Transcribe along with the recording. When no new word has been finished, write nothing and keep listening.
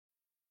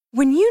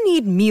When you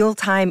need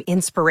mealtime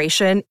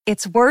inspiration,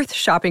 it's worth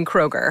shopping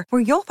Kroger,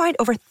 where you'll find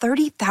over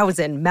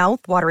 30,000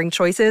 mouth-watering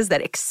choices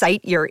that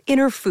excite your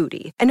inner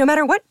foodie. And no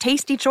matter what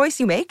tasty choice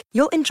you make,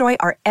 you'll enjoy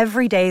our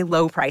everyday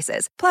low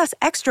prices, plus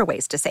extra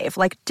ways to save,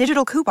 like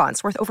digital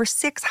coupons worth over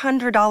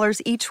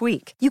 $600 each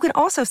week. You can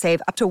also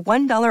save up to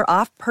 $1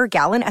 off per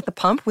gallon at the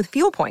pump with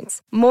fuel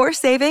points. More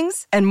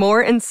savings and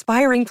more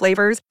inspiring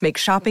flavors make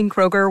shopping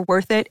Kroger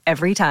worth it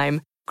every time.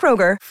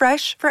 Kroger,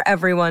 fresh for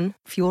everyone.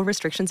 Fuel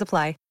restrictions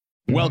apply.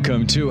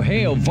 Welcome to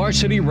Hail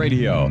Varsity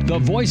Radio, the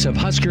voice of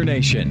Husker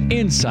Nation.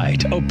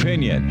 Insight,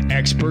 opinion,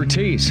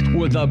 expertise,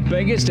 with the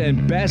biggest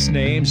and best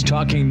names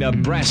talking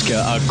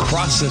Nebraska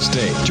across the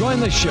state. Join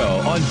the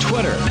show on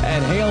Twitter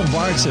at Hail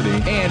Varsity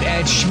and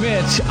at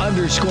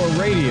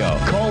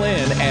Schmitz_radio. Call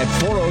in at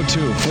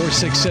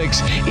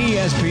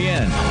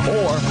 402-466-ESPN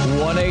or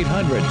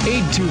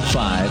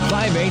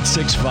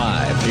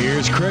 1-800-825-5865.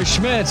 Here's Chris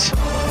Schmitz.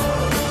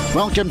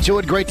 Welcome to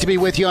it. Great to be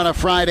with you on a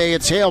Friday.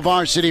 It's Hail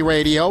Varsity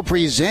Radio,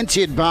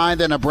 presented by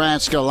the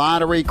Nebraska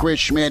Lottery. Chris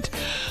Schmidt,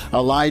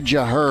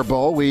 Elijah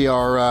Herbal. We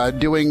are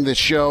doing the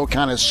show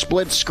kind of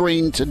split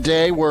screen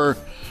today. We're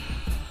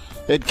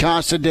at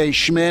Casa de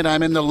Schmidt.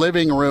 I'm in the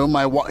living room.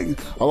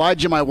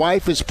 Elijah, my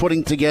wife, is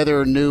putting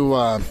together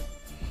new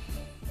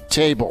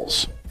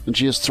tables, and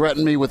she has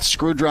threatened me with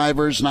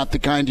screwdrivers, not the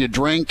kind you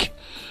drink.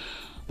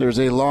 There's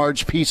a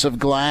large piece of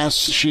glass.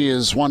 She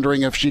is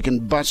wondering if she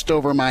can bust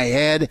over my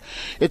head.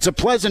 It's a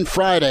pleasant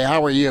Friday.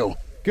 How are you?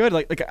 Good.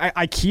 Like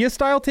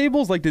IKEA-style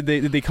tables? Like, did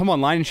they come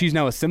online and she's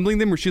now assembling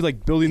them, or she's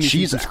like building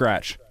these from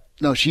scratch?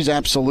 No, she's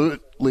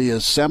absolutely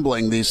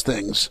assembling these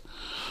things.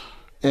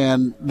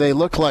 And they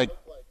look like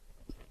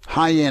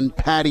high-end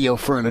patio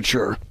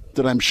furniture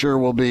that I'm sure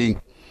will be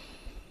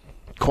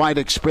quite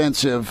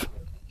expensive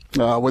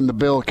when the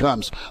bill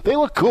comes. They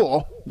look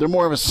cool. They're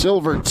more of a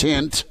silver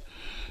tint,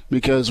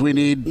 because we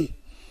need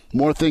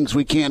more things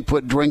we can't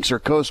put drinks or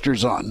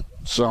coasters on.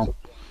 So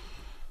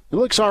it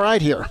looks all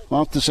right here.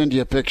 I'll have to send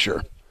you a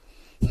picture.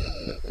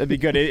 That'd be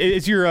good.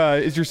 Is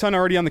your son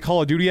already on the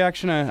Call of Duty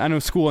action? I know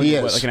school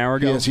ended, like an hour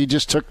ago? Yes, he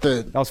just took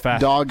the fast.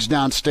 Dogs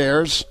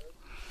downstairs.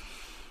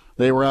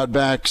 They were out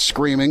back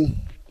screaming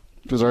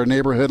because our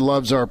neighborhood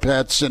loves our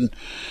pets. And,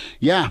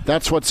 yeah,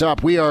 that's what's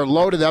up. We are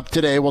loaded up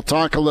today. We'll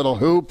talk a little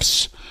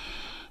hoops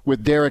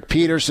with Derek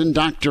Peterson,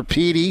 Dr.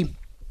 Petey.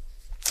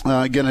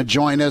 Going to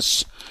join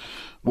us.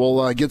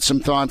 We'll get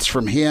some thoughts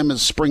from him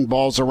as spring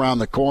ball's around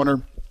the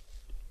corner.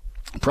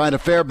 Pride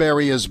of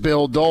Fairbury is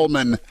Bill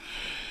Dolman,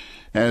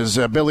 as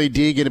Billy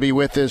D going to be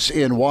with us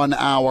in 1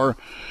 hour.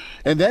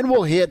 And then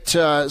we'll hit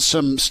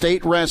some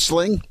state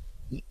wrestling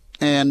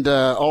and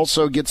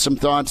also get some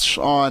thoughts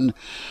on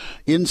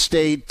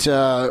in-state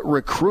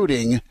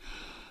recruiting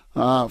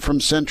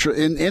from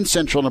in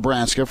central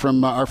Nebraska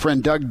from our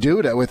friend Doug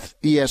Duda with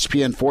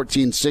ESPN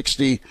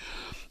 1460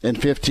 and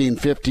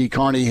 1550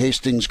 Kearney,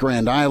 Hastings,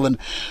 Grand Island.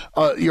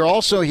 You're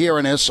also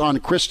hearing us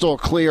on Crystal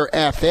Clear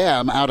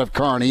FM out of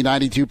Kearney,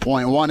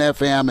 92.1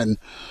 FM, and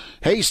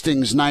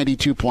Hastings,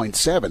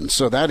 92.7.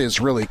 So that is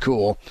really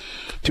cool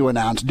to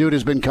announce. Dude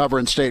has been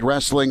covering state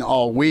wrestling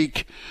all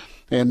week,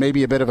 and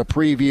maybe a bit of a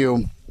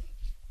preview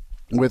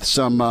with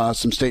some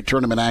state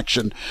tournament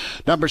action.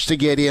 Numbers to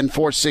get in,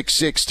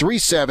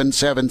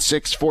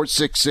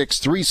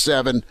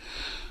 466-3776,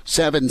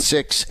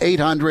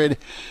 466-3776,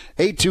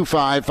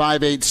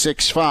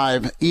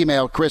 800-825-5865.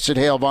 Email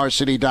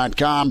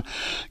Chris@HailVarsity.com.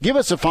 Give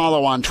us a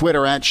follow on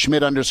Twitter at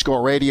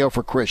Schmidt_radio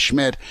for Chris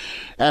Schmidt,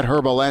 at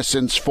Herbal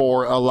Essence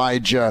for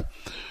Elijah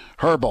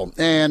Herbal.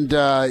 And,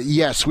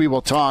 yes, we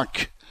will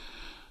talk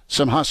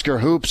some Husker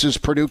hoops as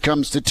Purdue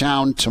comes to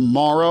town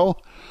tomorrow.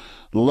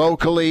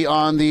 Locally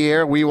on the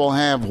air, we will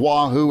have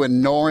Wahoo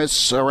and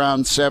Norris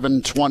around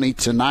 7:20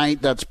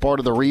 tonight. That's part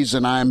of the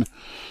reason I'm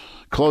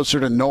closer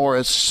to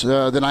Norris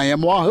than I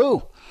am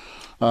Wahoo,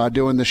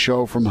 doing the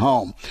show from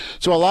home.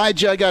 So,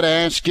 Elijah, I got to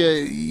ask you,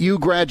 you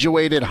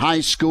graduated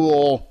high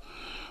school,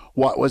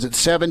 what was it,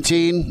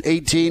 17,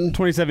 18?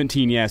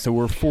 2017, yeah, so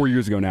we're 4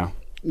 years ago now.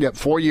 Yep,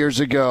 4 years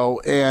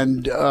ago.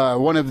 And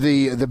one of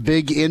the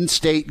big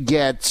in-state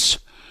gets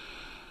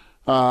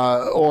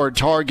or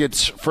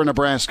targets for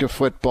Nebraska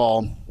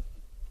football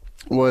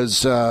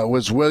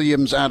was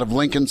Williams out of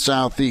Lincoln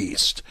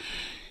Southeast.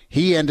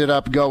 He ended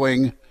up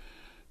going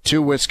to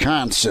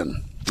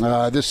Wisconsin.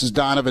 This is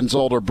Donovan's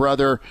older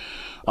brother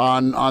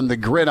on the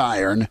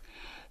gridiron,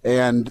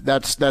 and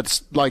that's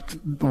like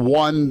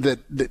one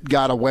that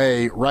got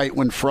away right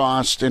when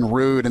Frost and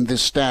Rude and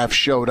this staff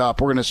showed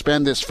up. We're going to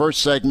spend this first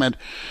segment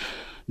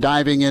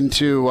diving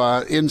into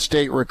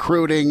in-state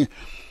recruiting,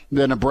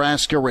 the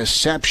Nebraska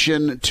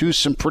reception to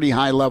some pretty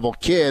high-level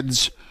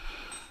kids,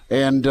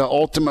 and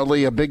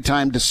ultimately a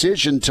big-time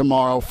decision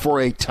tomorrow for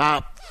a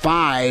top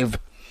 5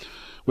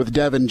 with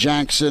Devin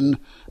Jackson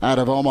out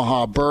of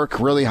Omaha Burke,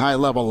 really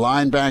high-level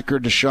linebacker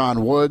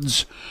Deshaun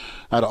Woods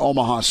out of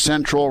Omaha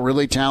Central,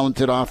 really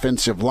talented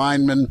offensive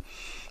lineman.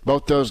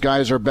 Both those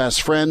guys are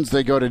best friends.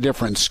 They go to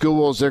different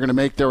schools. They're going to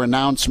make their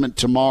announcement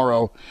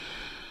tomorrow,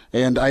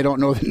 and I don't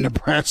know that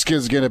Nebraska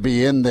is going to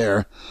be in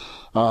there.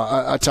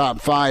 a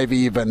top 5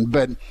 even.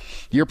 But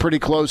you're pretty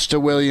close to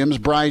Williams.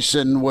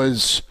 Bryson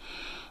was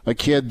a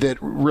kid that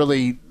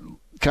really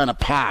kind of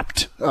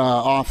popped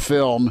off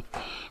film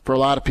for a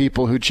lot of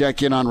people who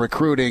check in on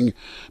recruiting,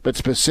 but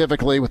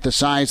specifically with the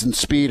size and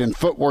speed and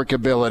footwork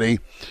ability.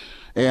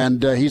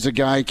 And he's a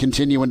guy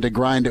continuing to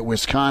grind at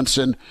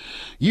Wisconsin.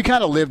 You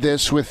kind of live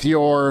this with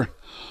your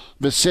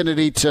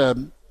vicinity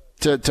to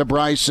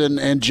Bryson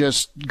and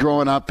just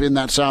growing up in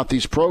that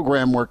Southeast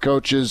program where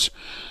coaches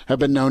have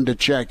been known to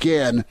check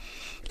in.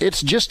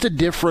 It's just a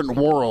different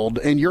world,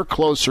 and you're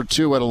closer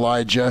to it,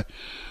 Elijah,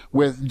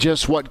 with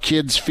just what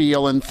kids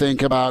feel and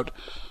think about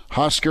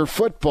Husker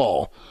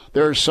football.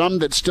 There are some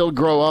that still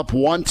grow up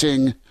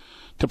wanting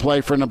to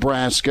play for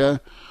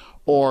Nebraska,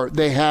 or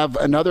they have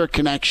another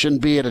connection,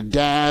 be it a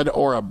dad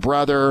or a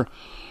brother,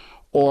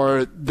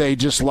 or they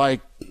just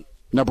like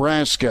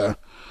Nebraska.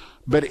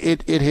 But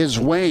it has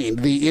waned.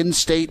 The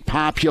in-state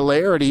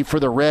popularity for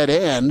the Red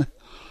N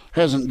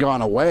hasn't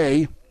gone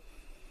away,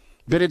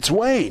 but it's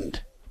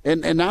waned.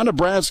 And now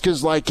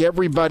Nebraska's like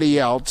everybody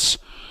else,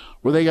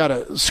 where they got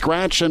to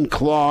scratch and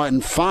claw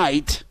and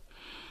fight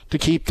to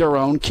keep their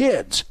own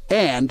kids.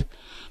 And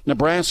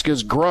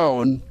Nebraska's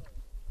grown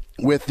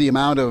with the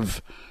amount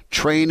of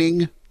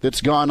training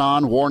that's gone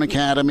on. Warren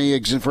Academy,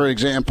 for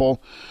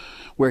example,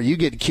 where you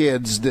get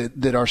kids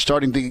that are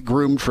starting to get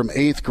groomed from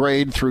 8th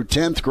grade through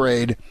 10th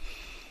grade,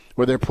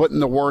 where they're putting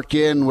the work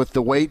in with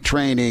the weight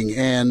training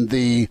and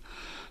the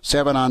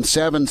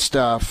 7-on-7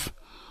 stuff.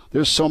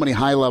 There's so many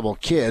high-level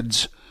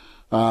kids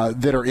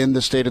that are in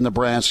the state of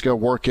Nebraska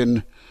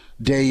working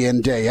day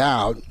in, day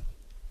out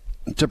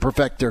to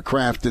perfect their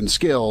craft and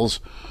skills.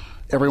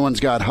 Everyone's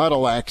got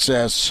huddle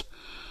access.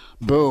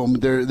 Boom.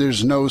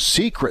 There's no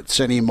secrets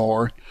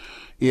anymore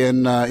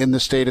in the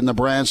state of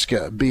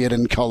Nebraska, be it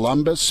in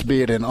Columbus,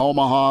 be it in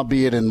Omaha,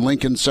 be it in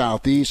Lincoln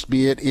Southeast,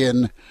 be it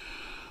in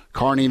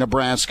Kearney,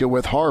 Nebraska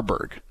with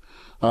Harburg.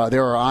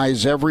 There are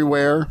eyes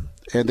everywhere,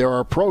 and there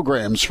are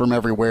programs from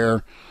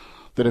everywhere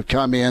that have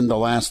come in the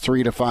last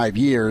 3 to 5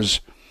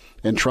 years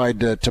and tried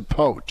to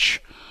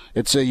poach.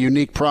 It's a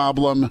unique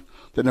problem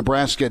that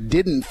Nebraska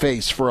didn't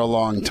face for a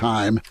long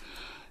time,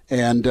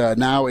 and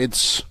now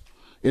it's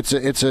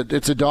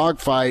a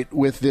dogfight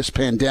with this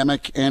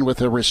pandemic and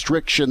with a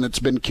restriction that's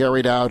been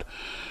carried out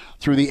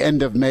through the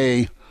end of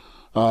May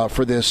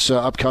for this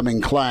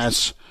upcoming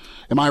class.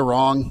 Am I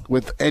wrong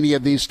with any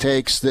of these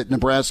takes that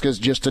Nebraska is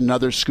just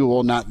another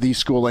school, not the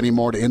school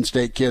anymore to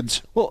in-state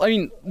kids? Well, I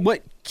mean,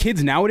 what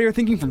kids nowadays are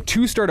thinking from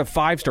 2-star to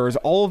 5-stars,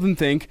 all of them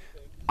think,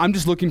 I'm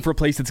just looking for a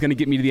place that's going to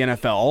get me to the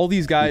NFL. All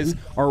these guys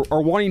are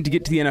wanting to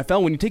get to the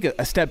NFL. When you take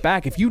a step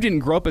back, if you didn't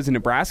grow up as a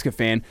Nebraska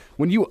fan,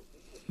 when you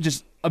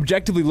just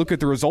objectively look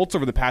at the results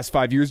over the past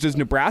 5 years, does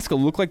Nebraska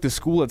look like the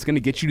school that's going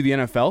to get you to the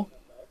NFL?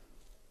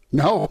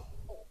 No.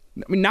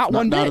 I mean, not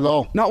one bit. Not at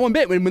all. Not one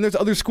bit. When there's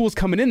other schools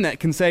coming in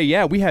that can say,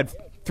 yeah, we had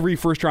 3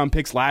 first-round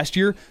picks last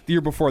year. The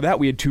year before that,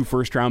 we had 2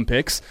 first-round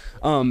picks.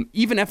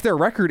 Even if their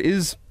record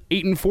is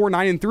 8-4,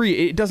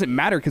 9-3, it doesn't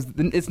matter because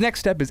its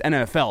next step is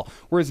NFL.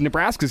 Whereas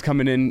Nebraska's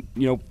coming in,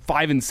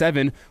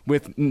 5-7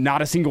 with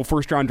not a single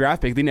first-round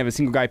draft pick. They didn't have a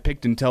single guy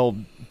picked until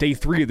day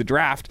 3 of the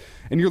draft.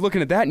 And you're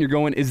looking at that and you're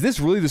going, is this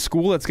really the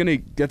school that's gonna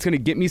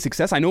get me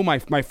success? I know my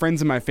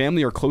friends and my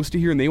family are close to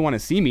here and they want to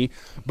see me,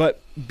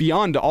 but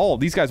beyond all,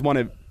 these guys want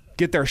to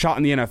get their shot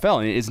in the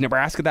NFL. And is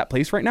Nebraska that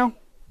place right now?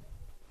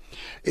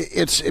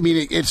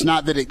 It's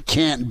not that it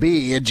can't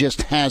be, it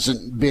just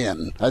hasn't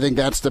been. I think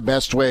that's the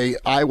best way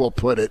I will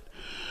put it.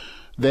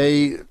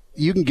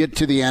 You can get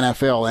to the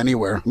NFL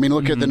anywhere. I mean,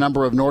 look at the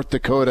number of North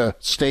Dakota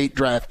State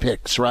draft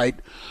picks, right?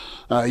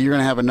 You're going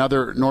to have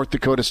another North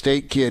Dakota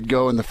State kid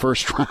go in the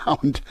first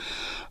round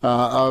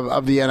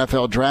of the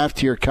NFL draft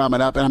here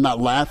coming up. And I'm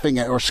not laughing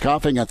at or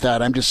scoffing at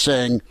that. I'm just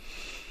saying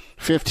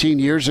 15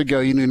 years ago,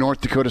 you knew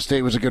North Dakota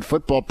State was a good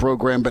football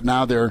program, but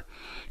now they're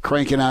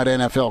cranking out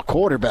NFL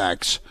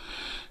quarterbacks.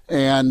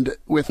 And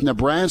with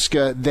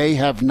Nebraska, they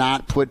have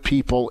not put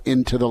people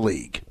into the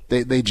league.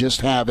 They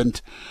just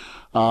haven't.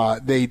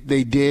 They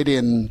did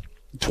in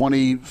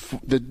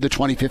the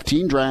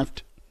 2015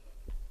 draft,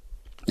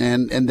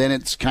 and then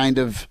it's kind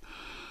of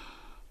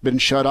been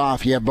shut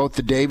off. You have both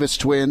the Davis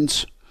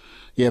twins.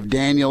 You have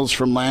Daniels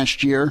from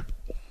last year.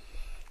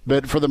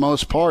 But for the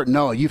most part,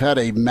 no, you've had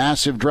a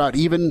massive drought.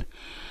 Even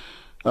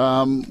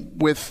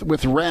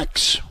with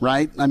Rex,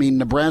 right? I mean,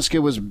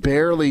 Nebraska was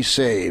barely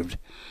saved.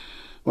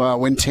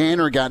 When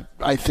Tanner got,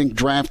 I think,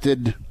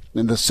 drafted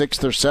in the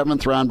 6th or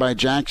 7th round by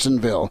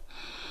Jacksonville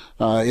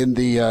in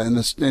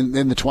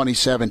the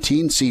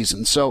 2017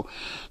 season. So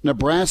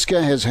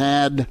Nebraska has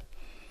had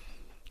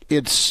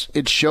its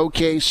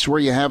showcase where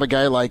you have a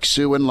guy like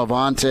Sue and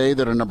Levante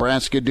that are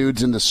Nebraska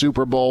dudes in the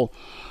Super Bowl.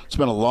 It's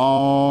been a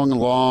long,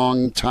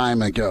 long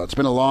time ago. It's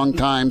been a long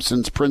time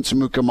since Prince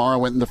Amukamara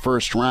went in the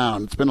first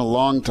round. It's been a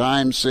long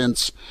time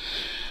since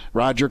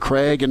Roger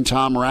Craig and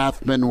Tom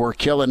Rathman were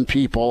killing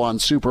people on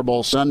Super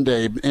Bowl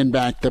Sunday in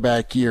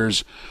back-to-back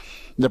years.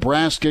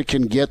 Nebraska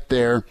can get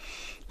there.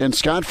 And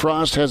Scott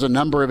Frost has a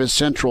number of his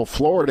Central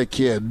Florida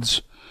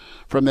kids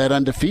from that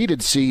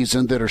undefeated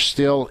season that are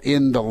still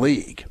in the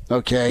league,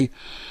 okay?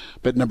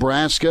 But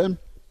Nebraska,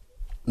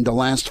 the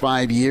last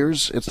 5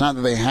 years, it's not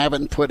that they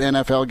haven't put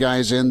NFL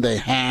guys in. They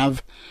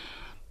have,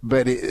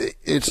 but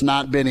it's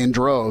not been in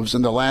droves.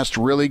 And the last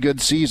really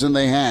good season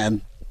they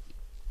had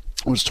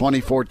was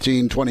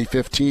 2014,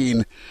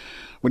 2015,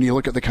 when you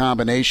look at the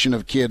combination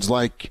of kids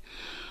like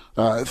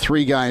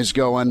three guys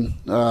going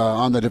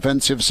on the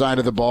defensive side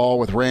of the ball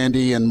with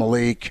Randy and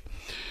Malik.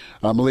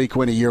 Malik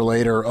went a year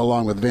later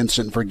along with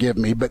Vincent, forgive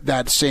me, but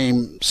that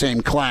same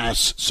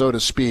class, so to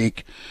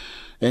speak.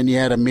 And you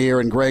had Amir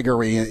and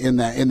Gregory in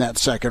that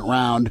second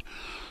round.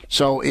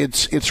 So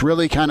it's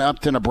really kind of up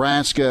to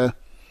Nebraska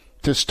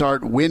to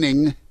start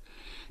winning.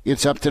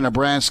 It's up to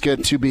Nebraska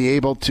to be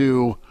able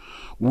to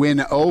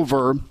win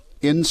over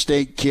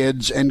in-state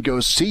kids and go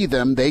see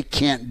them. They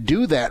can't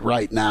do that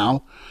right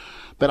now.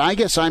 But I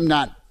guess I'm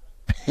not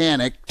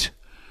panicked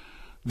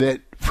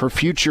that for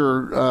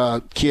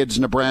future kids,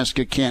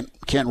 Nebraska can't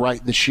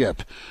right the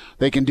ship.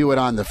 They can do it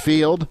on the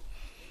field,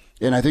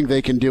 and I think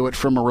they can do it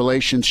from a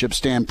relationship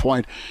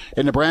standpoint.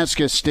 And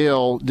Nebraska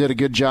still did a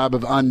good job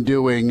of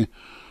undoing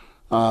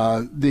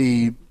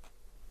the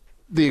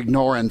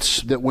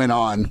ignorance that went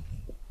on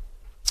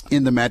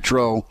in the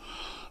Metro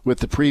with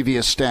the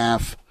previous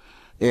staff.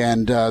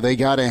 And they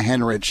got a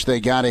Henrich, they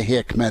got a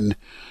Hickman.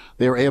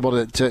 They were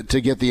able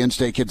to get the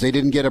in-state kids. They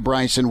didn't get a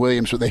Bryson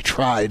Williams, but they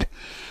tried.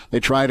 They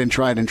tried and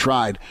tried and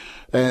tried.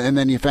 And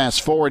then you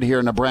fast forward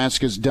here,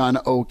 Nebraska's done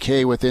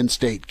okay with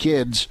in-state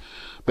kids,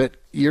 but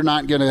you're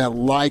not going to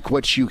like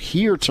what you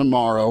hear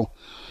tomorrow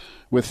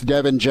with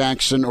Devin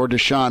Jackson or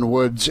Deshaun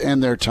Woods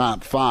and their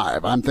top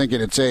five. I'm thinking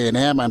it's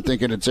A&M. I'm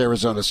thinking it's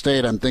Arizona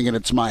State. I'm thinking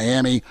it's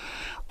Miami.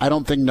 I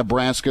don't think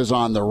Nebraska's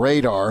on the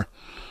radar.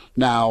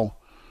 Now,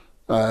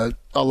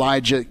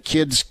 Elijah,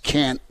 kids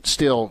can't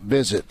still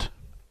visit.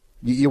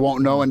 You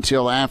won't know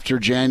until after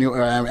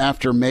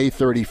May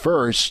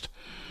 31st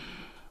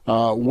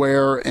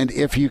where and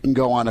if you can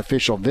go on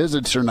official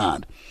visits or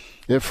not.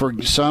 If for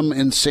some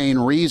insane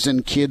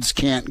reason kids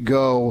can't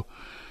go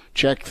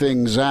check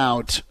things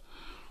out,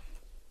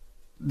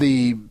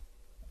 the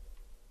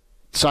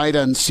sight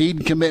unseen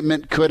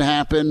commitment could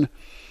happen.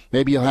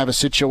 Maybe you'll have a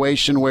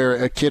situation where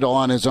a kid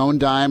on his own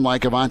dime,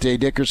 like Avante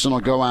Dickerson, will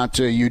go out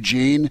to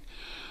Eugene.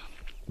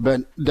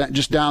 But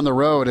just down the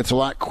road, it's a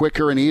lot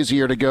quicker and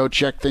easier to go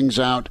check things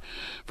out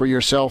for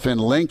yourself in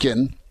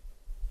Lincoln.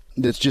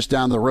 That's just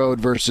down the road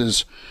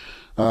versus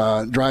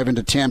driving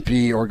to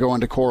Tempe or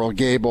going to Coral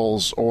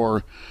Gables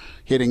or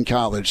hitting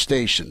College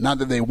Station. Not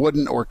that they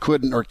wouldn't or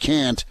couldn't or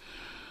can't,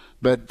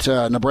 but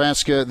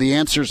Nebraska, the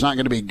answer is not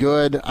going to be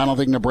good. I don't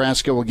think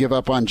Nebraska will give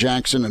up on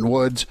Jackson and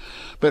Woods.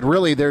 But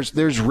really,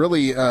 there's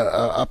really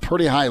a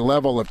pretty high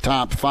level of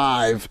top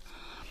five,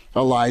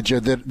 Elijah,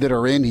 that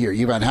are in here.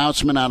 You've got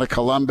Houseman out of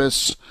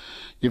Columbus.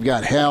 You've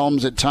got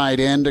Helms at tight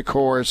end, of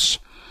course.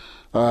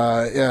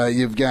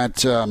 You've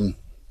got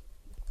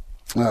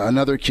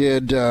another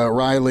kid,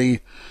 Riley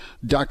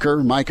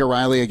Ducker, Micah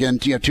Riley. Again,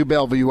 you have two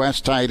Bellevue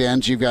West tight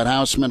ends. You've got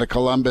Houseman of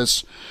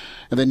Columbus,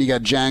 and then you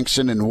got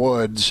Jackson and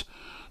Woods.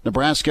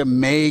 Nebraska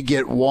may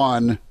get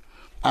one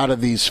out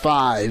of these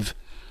five,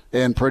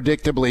 and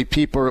predictably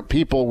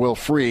people will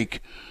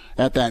freak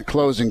at that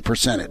closing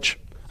percentage.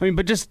 I mean,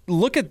 but just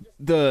look at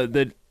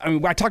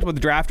I talked about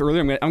the draft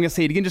earlier. I'm going to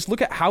say it again. Just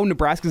look at how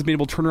Nebraska's been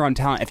able to turn around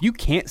talent. If you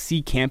can't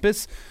see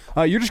campus,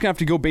 you're just going to have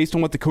to go based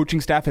on what the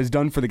coaching staff has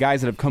done for the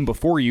guys that have come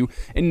before you.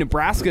 And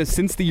Nebraska,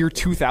 since the year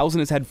 2000,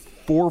 has had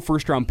 4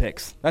 first-round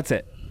picks. That's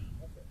it.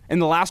 And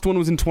the last one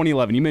was in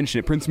 2011. You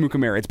mentioned it, Prince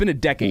Mukamara. It's been a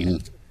decade.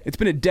 Mm-hmm. It's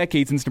been a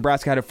decade since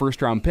Nebraska had a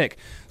first-round pick.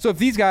 So if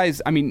these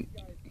guys, I mean,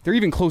 they're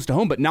even close to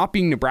home, but not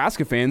being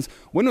Nebraska fans,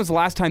 when was the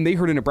last time they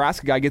heard a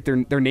Nebraska guy get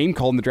their name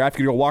called in the draft,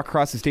 could go walk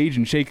across the stage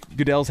and shake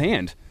Goodell's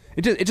hand?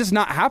 It's just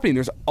not happening.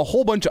 There's a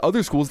whole bunch of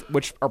other schools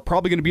which are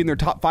probably going to be in their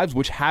top fives,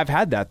 which have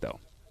had that,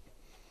 though.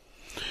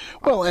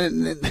 Well,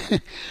 and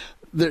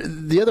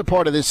the other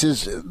part of this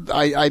is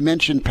I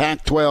mentioned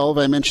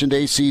Pac-12, I mentioned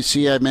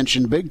ACC, I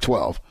mentioned Big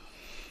 12.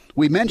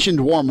 We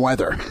mentioned warm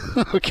weather,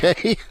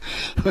 okay?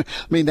 I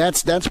mean,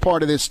 that's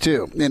part of this,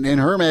 too. And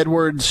Herm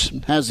Edwards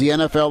has the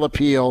NFL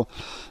appeal.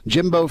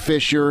 Jimbo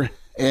Fisher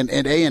and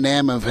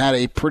A&M have had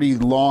a pretty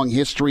long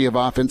history of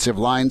offensive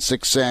line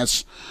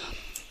success.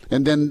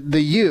 And then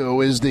the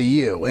U is the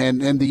U.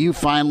 And the U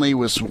finally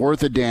was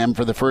worth a damn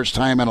for the first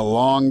time in a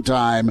long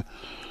time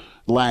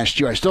last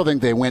year. I still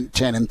think they went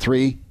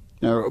 10-3,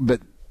 but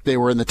they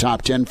were in the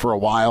top 10 for a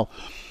while.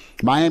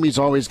 Miami's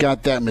always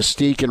got that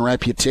mystique and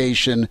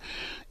reputation,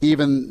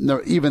 even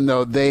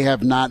though they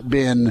have not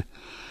been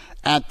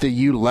at the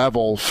U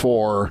level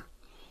for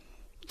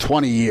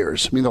 20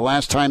 years. I mean, the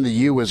last time the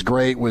U was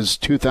great was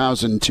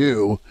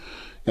 2002,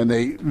 and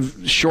they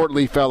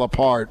shortly fell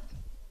apart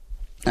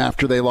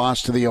after they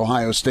lost to the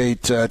Ohio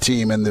State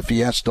team in the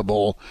Fiesta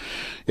Bowl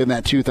in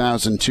that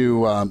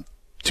 2002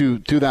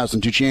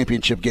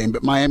 championship game.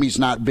 But Miami's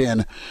not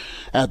been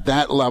at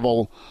that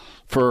level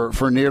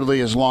for nearly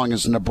as long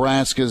as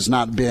Nebraska's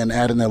not been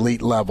at an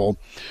elite level.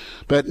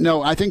 But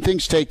no, I think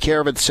things take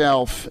care of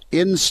itself.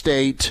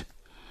 In-state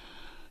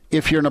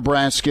if you're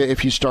Nebraska,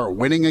 if you start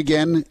winning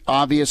again,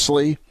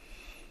 obviously,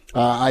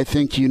 I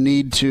think you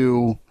need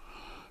to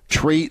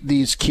treat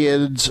these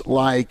kids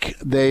like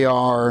they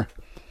are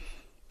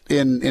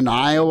in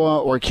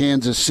Iowa or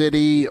Kansas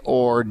City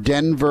or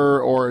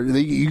Denver, or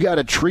you got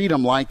to treat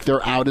them like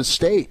they're out of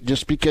state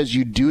just because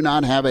you do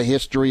not have a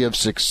history of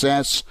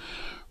success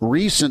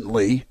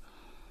recently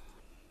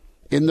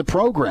in the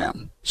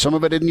program. Some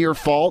of it isn't your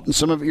fault, and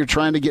some of it you're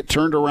trying to get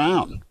turned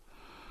around.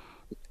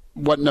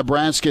 What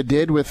Nebraska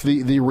did with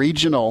the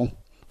regional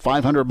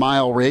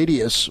 500-mile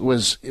radius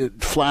was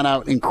flat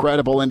out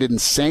incredible and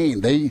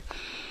insane. They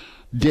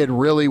did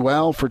really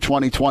well for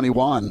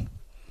 2021.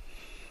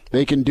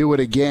 They can do it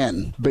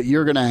again, but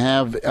you're going to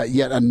have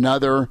yet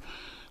another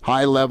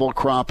high-level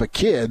crop of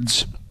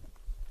kids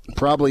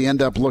probably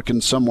end up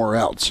looking somewhere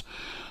else.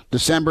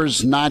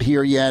 December's not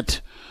here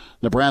yet.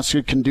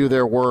 Nebraska can do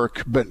their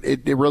work, but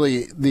it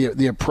really,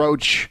 the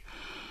approach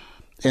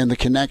and the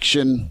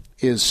connection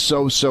is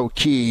so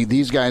key.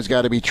 These guys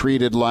got to be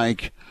treated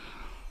like,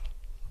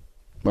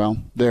 well,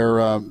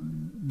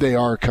 they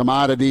are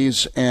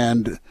commodities,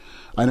 and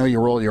I know you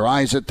roll your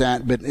eyes at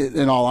that, but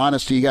in all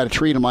honesty, you got to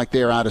treat them like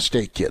they're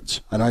out-of-state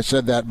kids. And I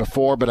said that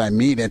before, but I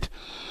mean it.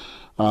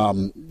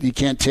 You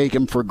can't take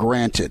them for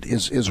granted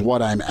is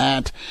what I'm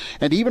at.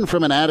 And even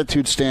from an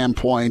attitude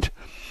standpoint,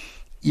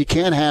 you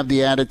can't have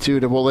the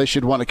attitude of, well, they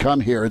should want to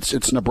come here.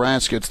 It's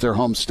Nebraska. It's their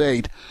home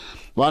state.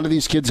 A lot of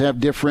these kids have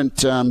different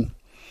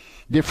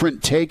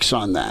takes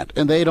on that,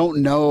 and they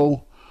don't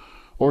know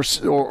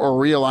or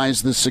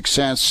realize the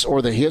success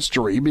or the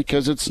history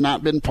because it's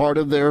not been part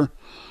of their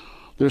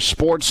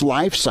sports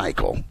life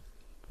cycle.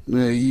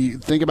 You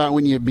think about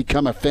when you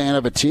become a fan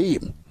of a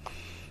team,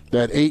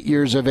 that 8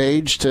 years of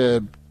age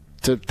to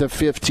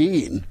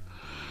 15.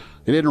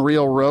 It isn't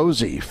real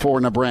rosy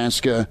for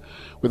Nebraska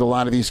with a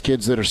lot of these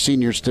kids that are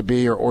seniors to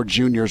be or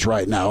juniors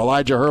right now.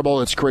 Elijah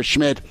Herbal, it's Chris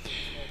Schmidt.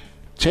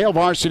 It's Hail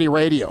Varsity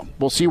Radio.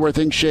 We'll see where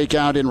things shake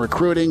out in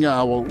recruiting.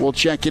 We'll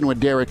check in with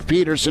Derek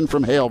Peterson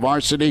from Hail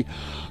Varsity.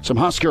 Some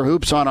Husker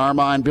hoops on our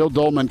mind. Bill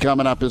Dolman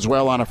coming up as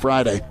well on a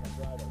Friday.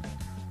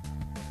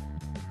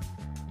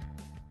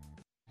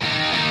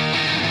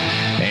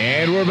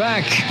 And we're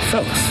back.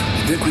 Fellas,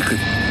 think we could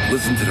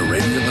listen to the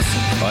radio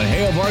listen? On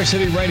Hail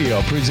Varsity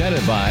Radio,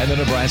 presented by the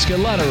Nebraska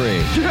Lottery.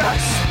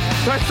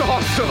 Yes! That's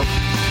awesome!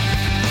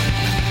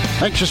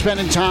 Thanks for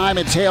spending time.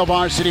 It's Hail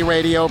Varsity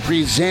Radio,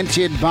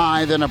 presented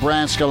by the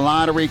Nebraska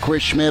Lottery.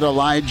 Chris Schmidt,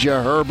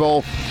 Elijah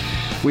Herbal.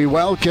 We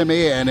welcome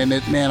in, and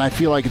I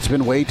feel like it's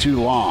been way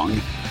too long.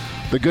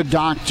 The good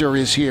doctor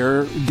is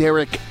here,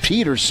 Derek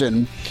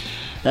Peterson,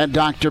 at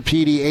Dr.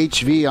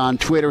 PDHV on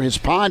Twitter. His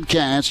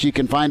podcast, you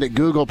can find at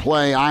Google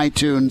Play,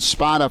 iTunes,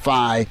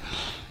 Spotify,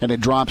 and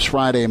it drops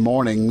Friday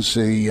mornings.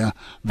 The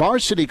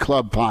Varsity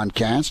Club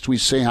podcast. We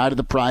say hi to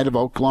the pride of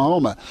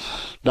Oklahoma.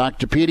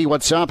 Dr. PD,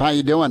 what's up? How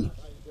you doing?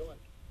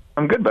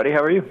 I'm good, buddy.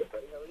 How are you?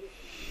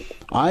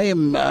 I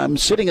am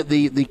sitting at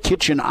the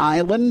kitchen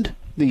island.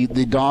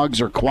 The dogs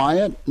are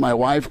quiet. My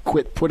wife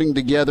quit putting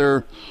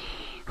together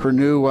her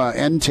new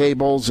end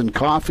tables and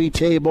coffee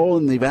table,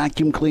 and the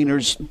vacuum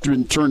cleaner's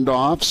been turned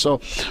off. So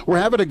we're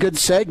having a good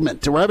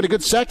segment. We're having a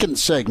good second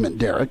segment,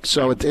 Derek.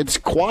 So it's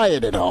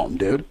quiet at home,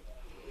 dude.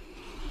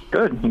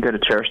 Good. You got to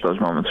cherish those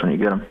moments when you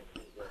get them.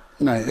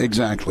 Right,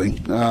 exactly.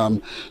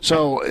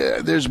 So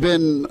there's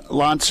been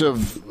lots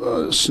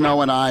of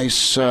snow and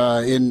ice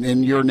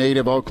in your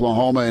native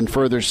Oklahoma and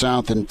further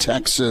south in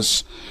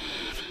Texas.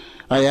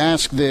 I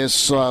ask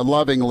this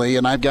lovingly,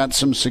 and I've got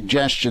some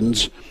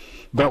suggestions,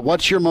 but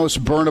what's your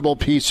most burnable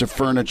piece of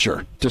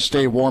furniture to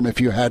stay warm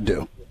if you had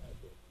to?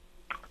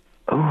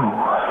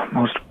 Oh,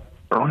 most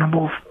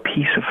burnable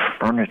piece of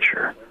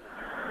furniture.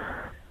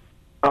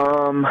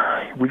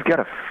 We've got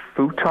a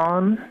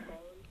futon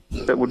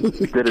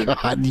that is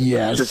God,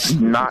 yes. just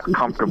not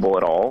comfortable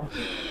at all,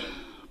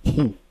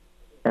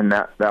 and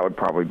that would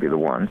probably be the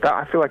one.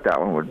 I feel like that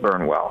one would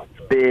burn well.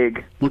 It's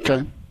big,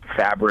 okay,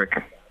 fabric.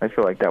 I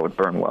feel like that would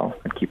burn well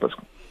and keep us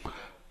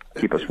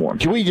warm.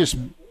 Can we just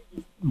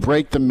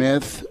break the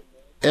myth?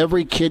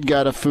 Every kid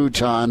got a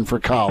futon for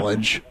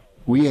college.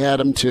 We had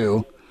them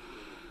too,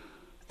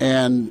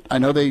 and I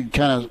know they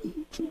kind of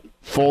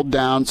fold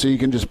down so you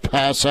can just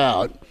pass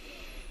out.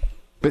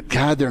 But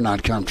God, they're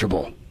not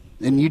comfortable.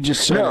 And you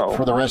just said it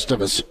for the rest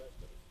of us.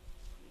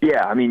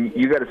 Yeah, I mean,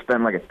 you got to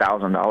spend like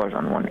 $1,000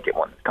 on one to get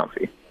one that's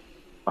comfy,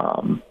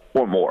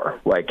 or more.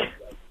 Like,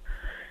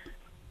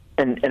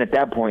 and at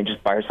that point,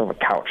 just buy yourself a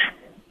couch.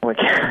 Like,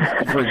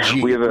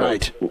 we have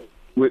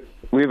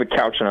a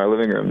couch in our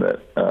living room that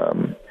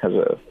has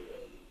a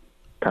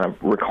kind of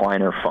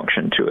recliner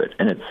function to it,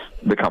 and it's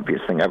the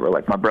comfiest thing ever.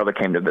 Like, my brother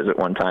came to visit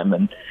one time,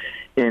 and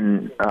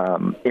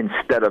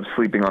instead of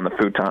sleeping on the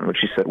futon, which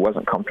he said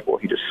wasn't comfortable,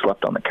 he just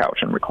slept on the couch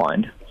and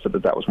reclined, so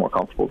that was more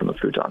comfortable than the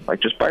futon. Like,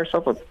 just buy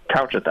yourself a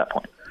couch at that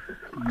point.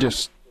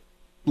 Just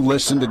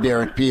listen to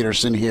Derek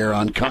Peterson here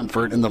on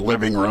comfort in the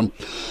living room.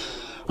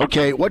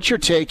 Okay, what's your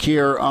take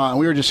here?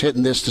 We were just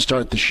hitting this to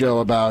start the show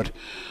about,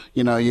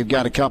 you've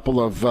got a couple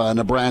of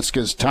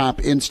Nebraska's top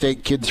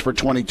in-state kids for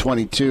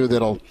 2022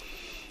 that'll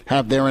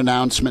have their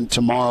announcement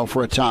tomorrow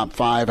for a top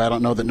 5. I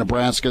don't know that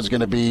Nebraska is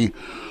going to be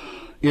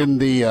in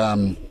the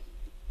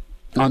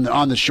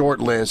on the short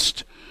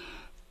list.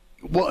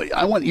 Well,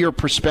 I want your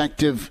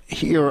perspective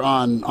here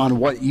on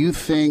what you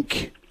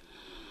think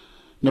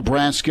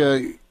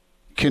Nebraska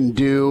can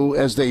do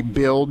as they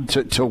build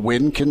to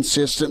win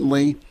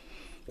consistently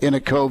in a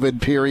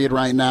COVID period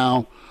right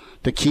now,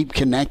 to keep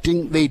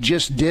connecting. They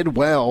just did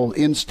well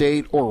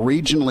in-state or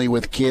regionally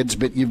with kids,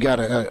 but you've got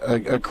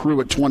a crew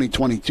of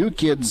 2022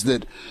 kids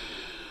that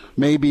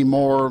may be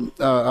more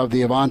of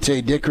the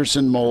Avante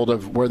Dickerson mold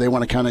of where they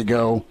want to kind of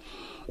go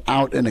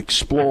out and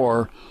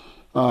explore.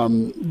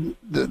 The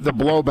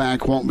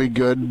blowback won't be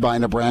good by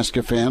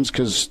Nebraska fans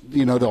because,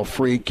 they'll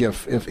freak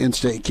if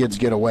in-state kids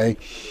get away.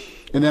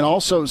 And then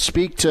also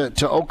speak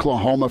to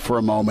Oklahoma for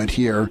a moment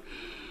here.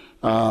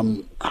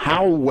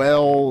 How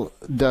well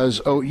does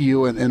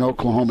OU and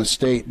Oklahoma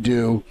State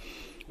do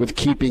with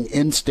keeping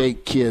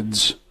in-state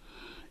kids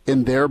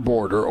in their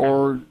border?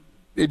 Or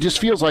it just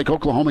feels like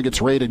Oklahoma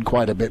gets rated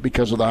quite a bit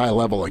because of the high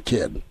level of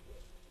kid.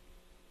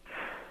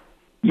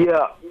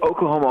 Yeah,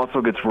 Oklahoma also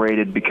gets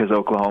rated because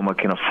Oklahoma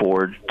can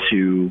afford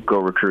to go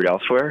recruit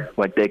elsewhere.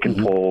 Like they can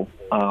pull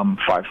 5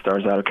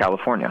 stars out of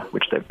California,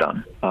 which they've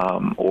done,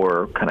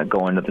 or kind of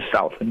go into the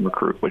South and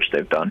recruit, which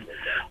they've done.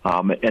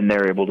 And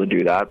they're able to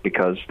do that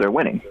because they're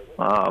winning.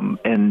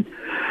 And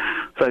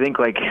so I think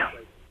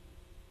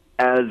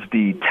as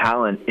the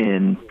talent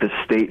in the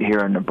state here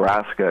in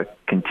Nebraska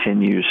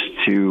continues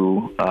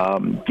to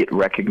get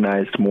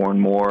recognized more and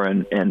more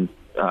and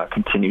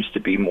continues to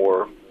be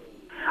more,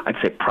 I'd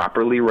say,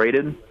 properly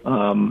rated,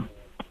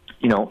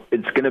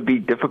 it's going to be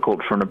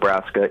difficult for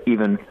Nebraska,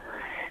 even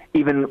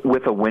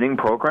with a winning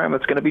program.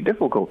 It's going to be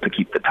difficult to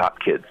keep the top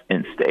kids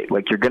in state.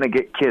 Like you're going to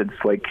get kids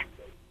like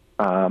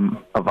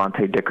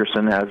Avante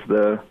Dickerson has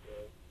the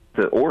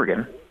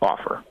Oregon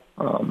offer,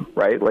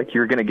 right? Like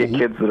you're going to get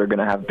kids that are going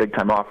to have big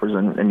time offers,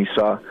 and you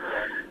saw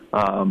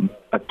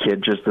a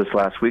kid just this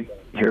last week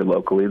here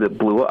locally that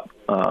blew up,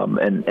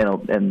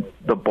 and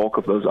the bulk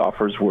of those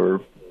offers were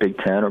Big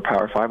Ten or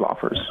Power 5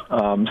 offers.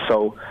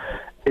 So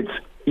it's,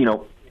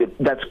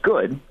 that's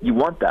good. You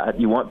want that.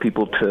 You want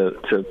people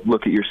to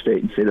look at your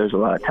state and say there's a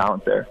lot of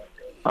talent there.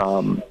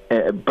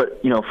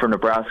 But, for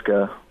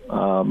Nebraska,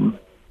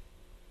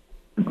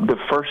 the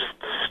first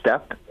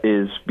step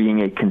is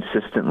being a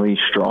consistently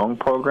strong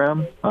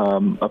program,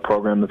 a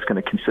program that's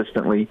going to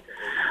consistently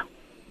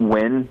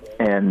win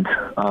and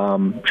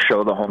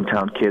show the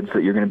hometown kids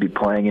that you're going to be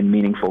playing in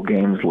meaningful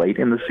games late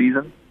in the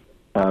season.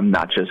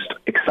 Not just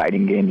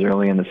exciting games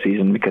early in the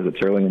season because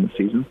it's early in the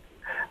season.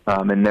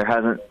 And there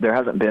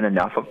hasn't been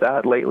enough of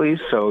that lately.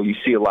 So you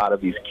see a lot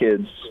of these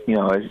kids,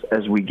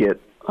 as we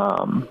get,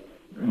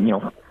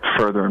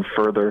 further and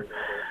further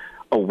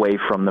away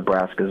from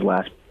Nebraska's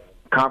last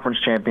conference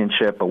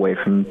championship, away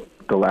from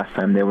the last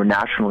time they were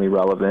nationally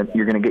relevant,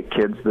 you're going to get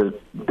kids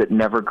that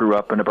never grew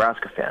up a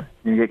Nebraska fan.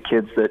 You get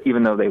kids that,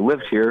 even though they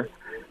lived here,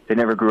 they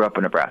never grew up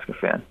a Nebraska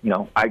fan.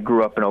 I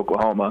grew up in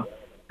Oklahoma,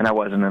 and I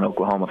wasn't an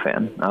Oklahoma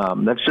fan.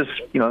 That's just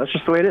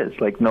the way it is.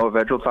 Like Noah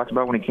Vedral talked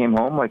about when he came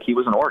home, like he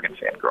was an Oregon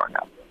fan growing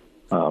up.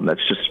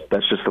 That's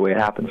just the way it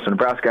happens. So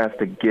Nebraska has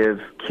to give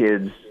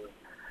kids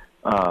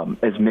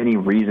as many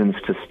reasons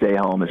to stay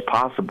home as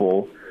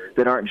possible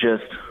that aren't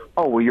just,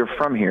 oh, well, you're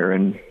from here,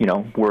 and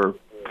we're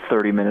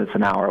 30 minutes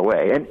an hour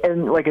away.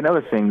 And like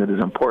another thing that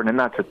is important, and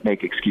not to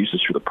make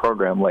excuses for the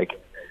program, like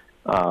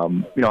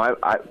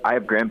I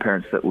have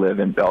grandparents that live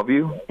in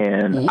Bellevue,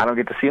 and I don't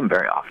get to see them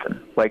very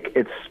often. Like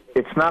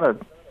it's not a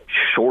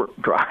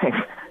short drive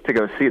to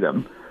go see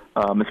them,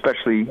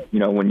 especially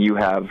when you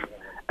have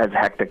as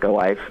hectic a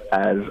life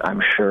as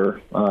I'm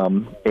sure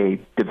a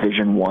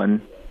Division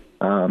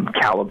I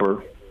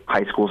caliber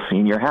high school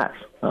senior has.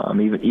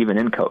 Even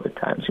in COVID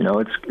times,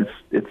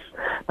 it's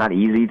not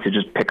easy to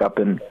just pick up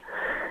and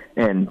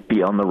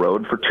be on the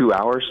road for 2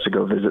 hours to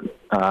go visit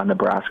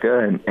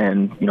Nebraska,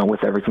 and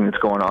with everything that's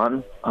going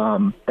on,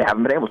 they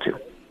haven't been able to.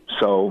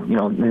 So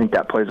I think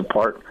that plays a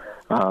part.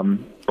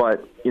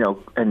 But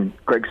and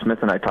Greg Smith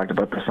and I talked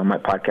about this on my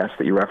podcast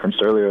that you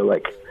referenced earlier.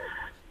 Like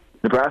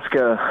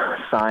Nebraska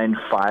signed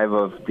 5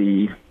 of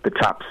the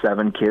top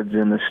 7 kids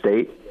in the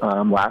state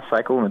last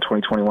cycle, in the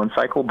 2021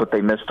 cycle, but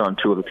they missed on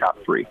 2 of the top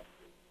 3.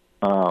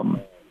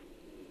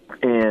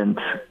 And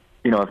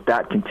if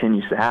that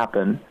continues to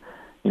happen,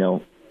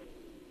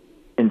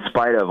 in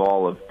spite of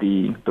all of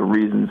the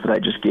reasons that I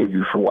just gave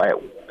you for why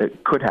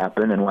it could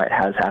happen and why it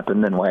has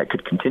happened and why it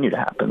could continue to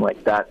happen,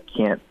 like that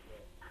can't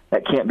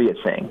be a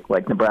thing.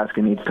 Like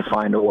Nebraska needs to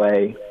find a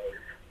way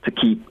to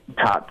keep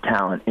top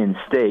talent in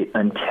state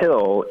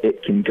until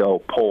it can go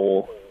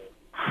pull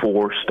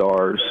 4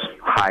 stars,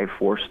 high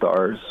 4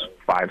 stars,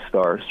 5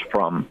 stars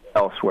from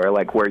elsewhere,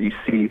 like where you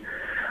see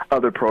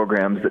other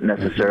programs that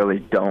necessarily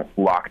don't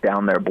lock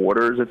down their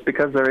borders. It's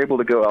because they're able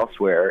to go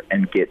elsewhere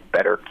and get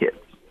better kids.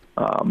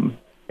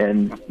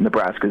 And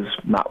Nebraska's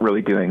not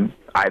really doing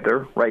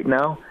either right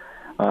now.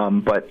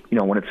 But,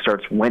 when it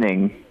starts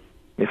winning,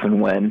 if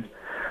and when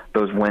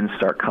those wins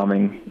start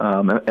coming,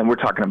 and we're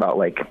talking about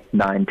like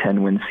 9-10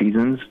 win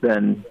seasons,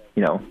 then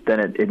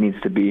it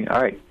needs to be,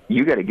 all right,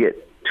 you got to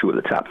get 2 of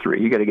the top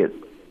 3. You got to get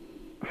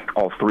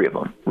all 3 of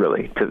them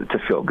really to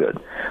feel good.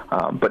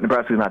 But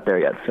Nebraska's not there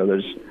yet, so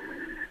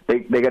they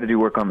got to do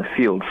work on the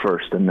field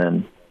first, and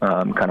then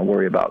kind of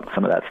worry about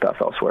some of that stuff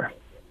elsewhere.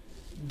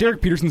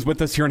 Derek Peterson's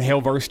with us here on Hail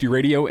Varsity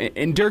Radio.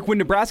 And Derek, when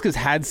Nebraska's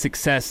had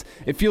success,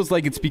 it feels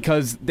like it's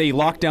because they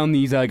lock down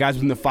these guys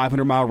within the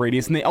 500-mile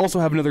radius, and they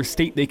also have another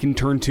state they can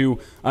turn to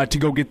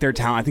go get their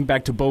talent. I think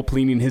back to Bo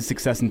Pelini and his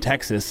success in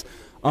Texas.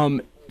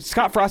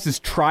 Scott Frost has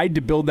tried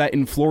to build that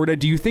in Florida.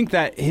 Do you think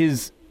that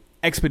his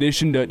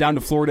expedition down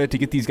to Florida to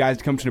get these guys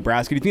to come to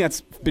Nebraska, do you think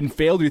that's been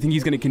failed, or do you think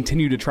he's going to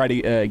continue to try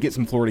to get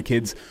some Florida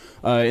kids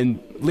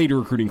in later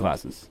recruiting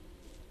classes?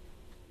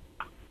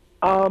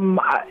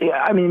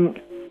 I mean,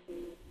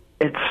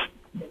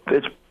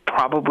 it's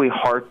probably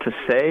hard to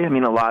say. I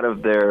mean, a lot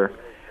of their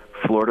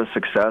Florida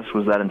success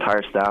was that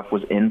entire staff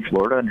was in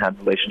Florida and had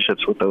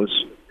relationships with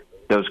those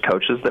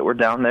coaches that were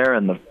down there,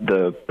 and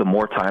the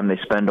more time they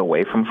spend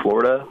away from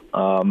Florida,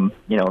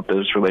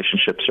 those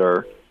relationships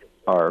are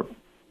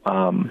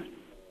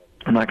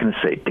I'm not going to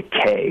say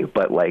decay,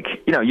 but like,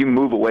 you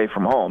move away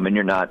from home and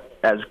you're not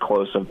as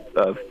close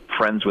of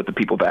friends with the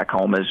people back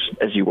home as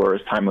you were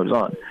as time moves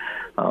on.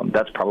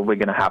 That's probably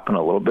going to happen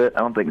a little bit. I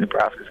don't think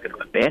Nebraska's going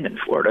to abandon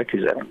Florida,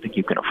 because I don't think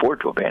you can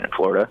afford to abandon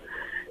Florida.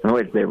 And the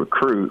way that they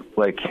recruit,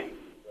 it's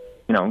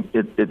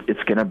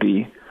going to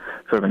be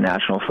sort of a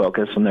national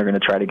focus, and they're going to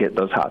try to get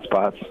those hot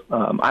spots.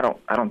 I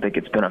don't think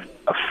it's been a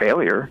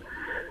failure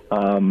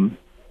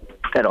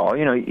at all.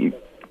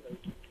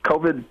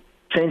 COVID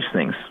changed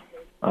things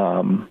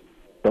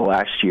the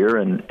last year,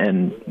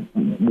 and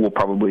we'll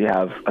probably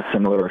have a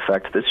similar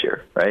effect this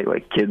year, right?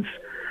 Like, kids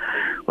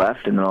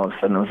left, and then all of a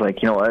sudden it was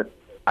like, you know what?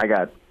 I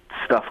got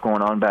stuff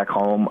going on back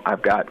home.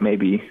 I've got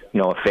maybe,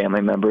 a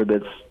family member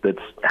that's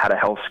had a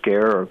health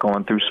scare or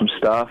going through some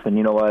stuff, and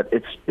you know what?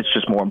 It's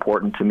just more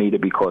important to me to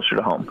be closer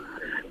to home.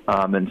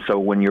 And so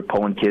when you're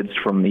pulling kids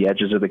from the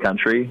edges of the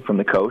country, from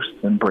the coast,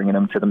 and bringing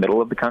them to the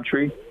middle of the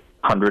country,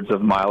 hundreds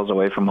of miles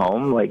away from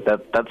home, like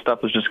that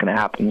stuff is just going to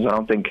happen. So I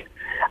don't think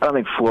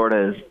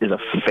Florida is a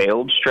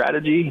failed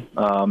strategy,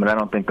 and I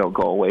don't think they'll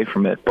go away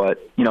from it. But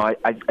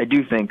I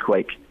do think,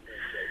 like,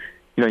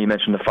 you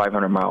mentioned the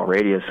 500-mile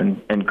radius,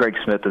 and Greg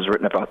Smith has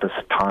written about this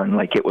a ton.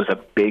 Like, it was a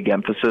big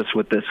emphasis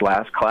with this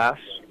last class,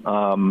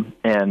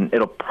 and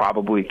it'll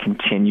probably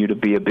continue to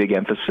be a big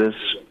emphasis.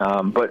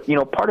 But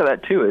part of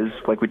that too is,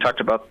 like we talked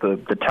about,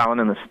 the talent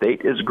in the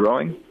state is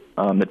growing.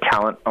 The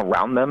talent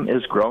around them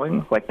is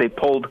growing. Like, they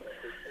pulled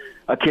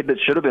a kid that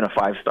should have been a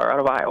 5-star out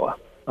of Iowa.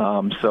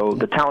 So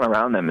the talent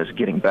around them is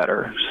getting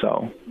better.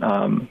 So,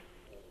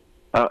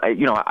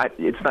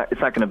 it's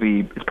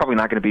probably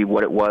not going to be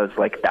what it was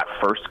like that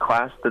first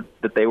class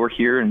that they were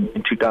here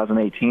in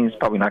 2018. It's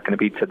probably not going to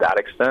be to that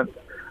extent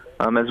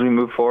as we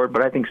move forward.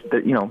 But I think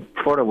that,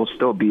 Florida will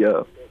still be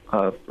a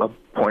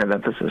point of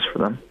emphasis for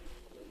them.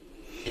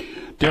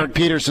 Derek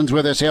Peterson's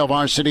with us,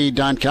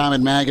 HailVarsity.com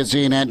and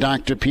magazine, and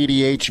Dr.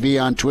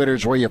 PDHV on Twitter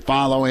is where you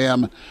follow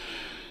him.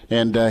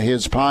 And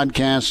his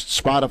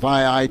podcast,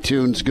 Spotify,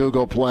 iTunes,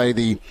 Google Play,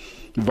 the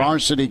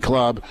Varsity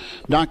Club.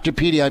 Dr.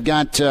 Petey, I've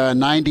got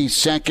 90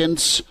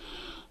 seconds.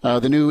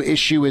 The new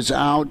issue is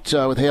out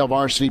with Hail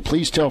Varsity.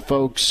 Please tell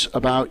folks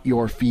about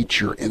your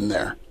feature in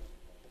there.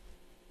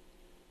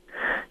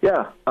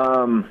 Yeah.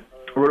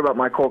 Wrote about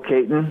Nicole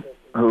Caton,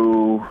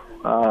 who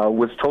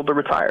was told to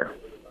retire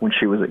when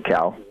she was at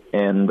Cal.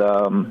 And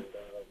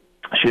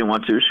she didn't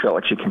want to. She felt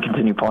like she can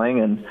continue playing,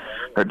 and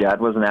her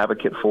dad was an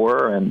advocate for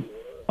her, and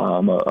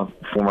a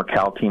former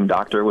Cal team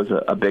doctor was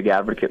a big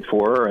advocate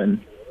for her, and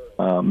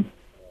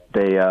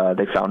they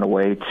found a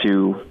way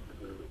to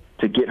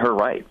get her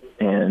right.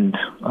 And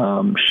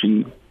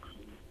she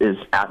is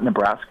at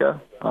Nebraska,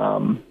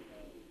 and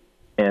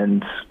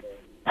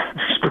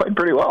she's played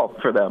pretty well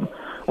for them.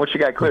 Once she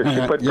got cleared, she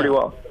played pretty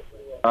well.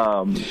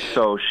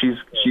 So she's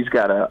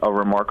got a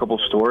remarkable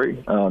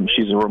story.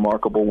 She's a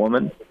remarkable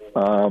woman.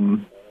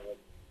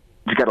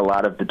 She's got a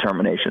lot of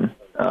determination,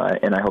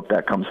 and I hope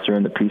that comes through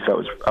in the piece. I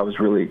was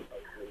really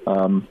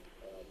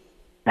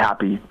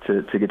happy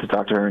to get to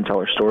talk to her and tell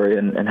her story,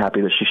 and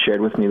happy that she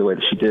shared with me the way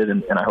that she did,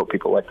 and I hope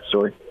people like the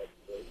story.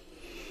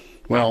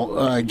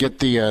 Well, get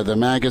the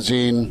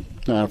magazine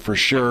for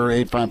sure,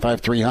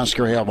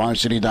 8553-HUSKER,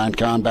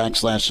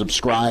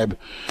 HailVarsity.com/subscribe.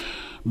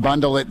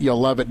 Bundle it. You'll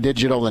love it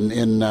digital and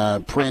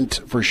in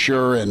print for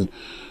sure. And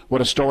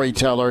what a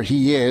storyteller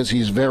he is.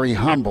 He's very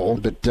humble,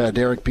 but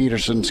Derek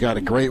Peterson's got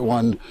a great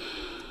one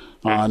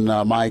on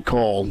Mike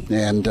Cole,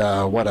 and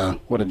what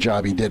a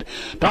job he did.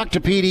 Dr.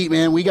 Petey,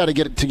 man, we got to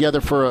get it together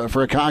for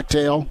a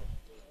cocktail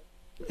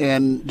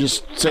and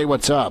just say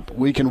what's up.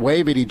 We can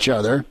wave at each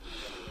other,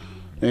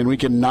 and we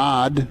can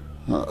nod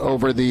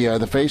over the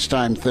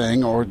FaceTime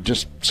thing, or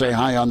just say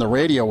hi on the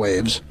radio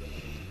waves.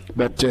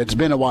 But it's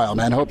been a while,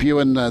 man. Hope you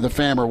and the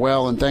fam are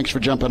well, and thanks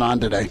for jumping on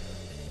today.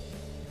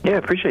 Yeah,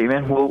 appreciate you,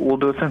 man. We'll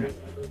do it soon.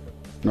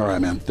 All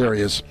right, man. There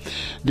he is.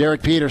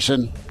 Derek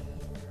Peterson,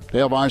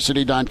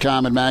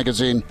 HailVarsity.com and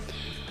magazine.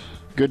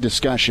 Good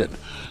discussion.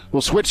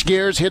 We'll switch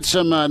gears, hit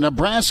some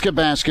Nebraska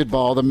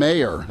basketball. The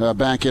mayor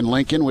back in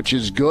Lincoln, which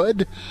is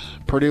good.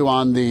 Purdue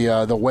on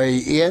the way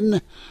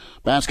in.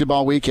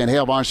 Basketball weekend.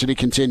 Hail Varsity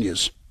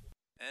continues.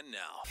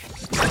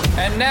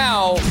 And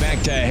now,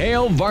 back to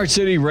Hail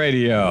Varsity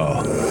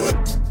Radio.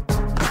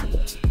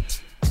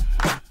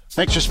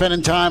 Thanks for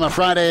spending time. A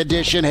Friday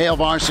edition, Hail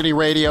Varsity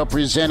Radio,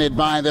 presented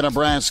by the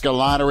Nebraska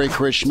Lottery.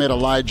 Chris Schmidt,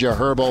 Elijah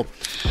Herbal.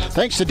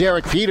 Thanks to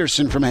Derek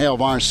Peterson from Hail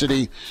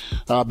Varsity.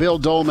 Bill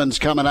Dolman's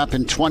coming up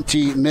in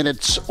 20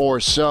 minutes or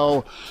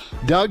so.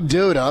 Doug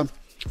Duda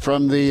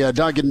from the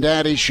Doug and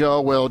Daddy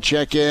Show will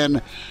check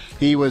in.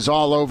 He was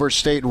all over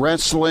state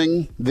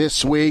wrestling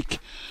this week,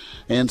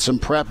 and some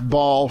prep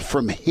ball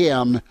from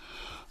him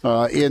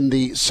in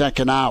the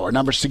second hour.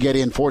 Numbers to get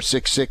in,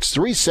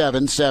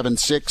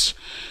 466-3776,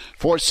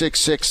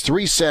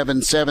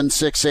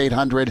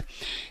 466-3776,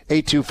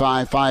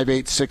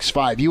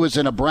 800-825-5865. You as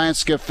a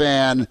Nebraska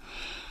fan,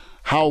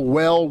 how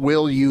well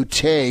will you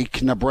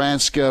take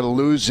Nebraska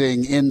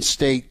losing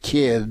in-state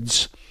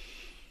kids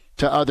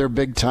to other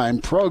big-time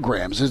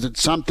programs? Is it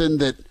something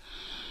that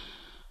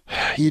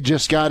you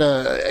just got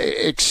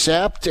to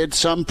accept at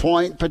some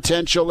point,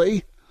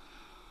 potentially,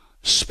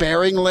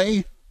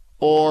 sparingly?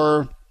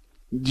 Or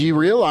do you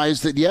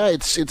realize that, yeah,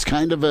 it's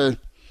kind of a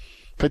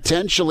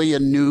potentially a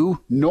new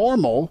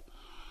normal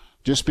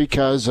just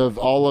because of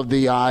all of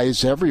the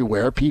eyes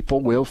everywhere?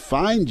 People will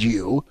find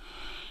you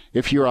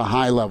if you're a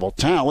high-level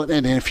talent,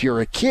 and if you're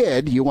a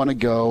kid, you want to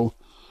go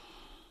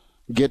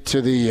get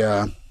to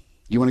the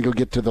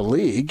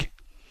league.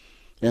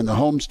 And the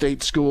home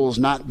state school's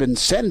not been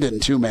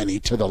sending too many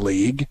to the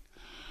league.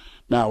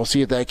 Now, we'll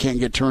see if that can't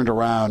get turned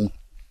around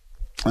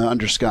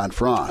under Scott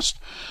Frost.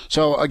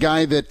 So a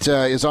guy that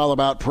is all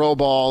about pro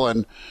ball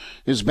and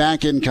is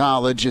back in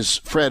college is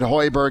Fred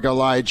Hoiberg,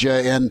 Elijah.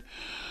 And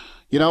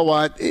you know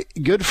what?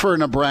 Good for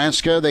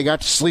Nebraska. They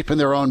got to sleep in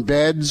their own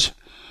beds.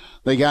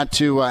 They got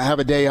to have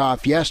a day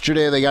off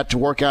yesterday. They got to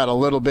work out a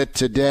little bit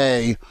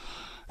today.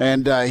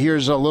 And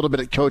here's a little bit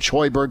of Coach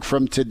Hoiberg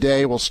from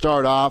today. We'll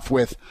start off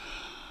with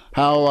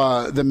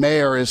how the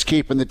mayor is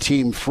keeping the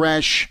team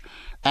fresh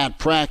at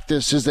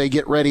practice as they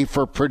get ready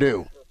for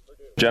Purdue.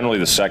 Generally,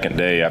 the second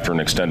day after an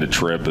extended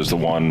trip is the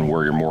one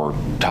where you're more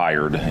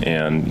tired.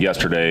 And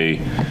yesterday,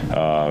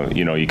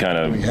 you kind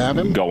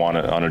of go on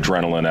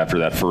adrenaline after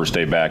that first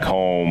day back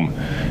home.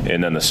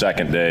 And then the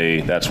second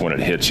day, that's when it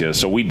hits you.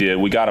 So we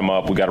got them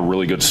up. We got a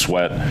really good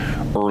sweat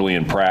early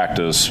in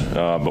practice.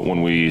 But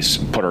when we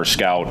put our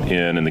scout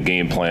in and the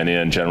game plan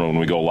in, generally when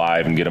we go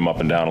live and get them up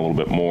and down a little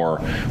bit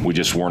more, we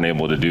just weren't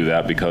able to do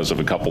that because of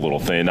a couple little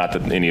things. Not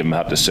that any of them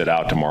have to sit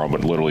out tomorrow,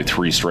 but literally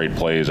 3 straight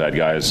plays. I had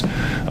guys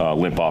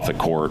limp off the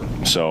court.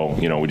 So,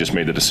 we just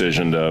made the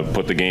decision to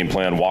put the game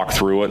plan, walk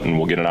through it, and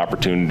we'll get an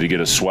opportunity to get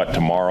a sweat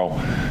tomorrow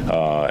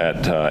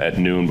at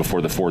noon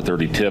before the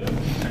 4:30 tip,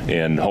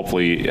 and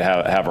hopefully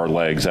have our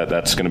legs.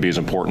 That's going to be as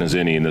important as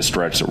any in this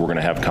stretch that we're going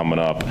to have coming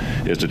up,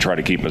 is to try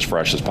to keep them as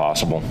fresh as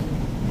possible.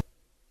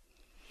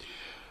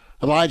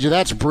 Elijah,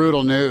 that's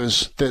brutal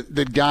news.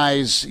 That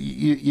guys,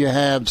 you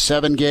have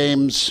 7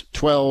 games,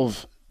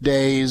 12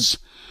 days.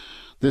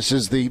 This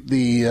is the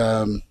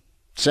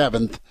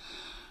 7th.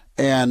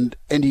 And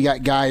you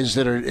got guys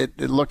that are, it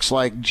looks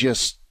like,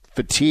 just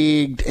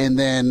fatigued, and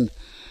then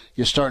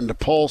you're starting to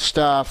pull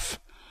stuff.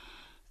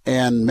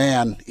 And,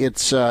 man,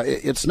 it's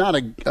not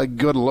a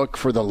good look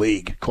for the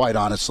league, quite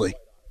honestly.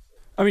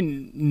 I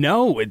mean,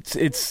 no,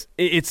 it's.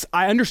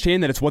 I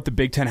understand that it's what the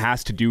Big Ten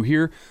has to do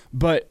here,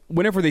 but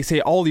whenever they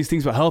say all these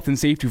things about health and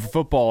safety for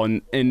football,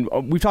 and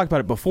we've talked about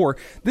it before,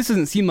 this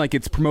doesn't seem like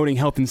it's promoting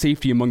health and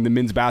safety among the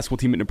men's basketball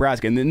team at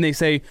Nebraska. And then they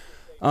say,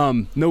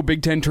 no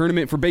Big Ten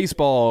tournament for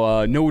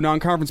baseball, no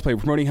non-conference play,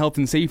 promoting health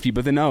and safety.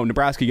 But then, no,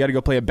 Nebraska, you got to go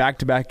play a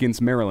back-to-back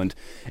against Maryland.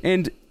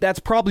 And that's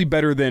probably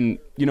better than,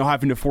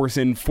 having to force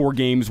in 4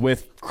 games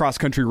with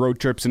cross-country road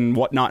trips and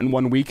whatnot in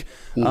 1 week.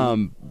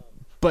 Mm-hmm.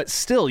 But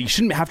still, you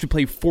shouldn't have to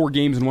play 4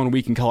 games in 1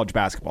 week in college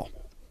basketball.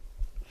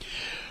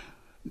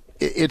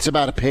 It's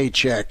about a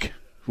paycheck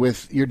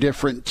with your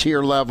different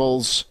tier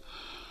levels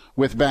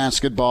with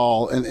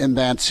basketball, and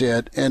that's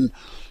it. And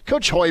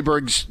Coach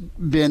Hoiberg's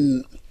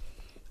been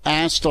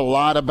asked a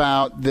lot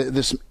about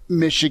this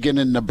Michigan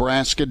and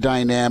Nebraska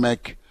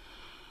dynamic,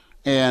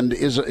 and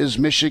is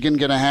Michigan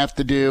going to have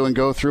to do and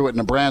go through what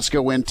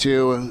Nebraska went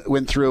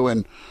through,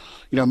 and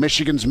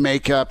Michigan's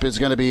makeup is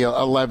going to be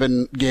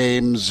 11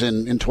 games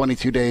in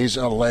 22 days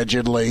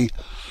allegedly.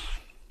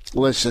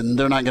 Listen,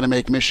 they're not going to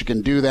make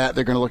Michigan do that.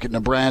 They're going to look at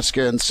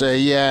Nebraska and say,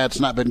 yeah, it's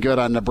not been good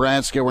on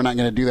Nebraska. We're not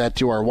going to do that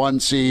to our 1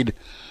 seed.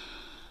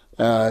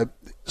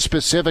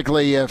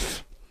 Specifically,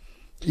 if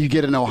you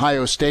get an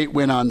Ohio State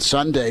win on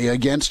Sunday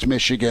against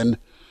Michigan,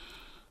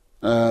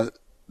 the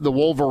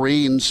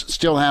Wolverines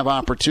still have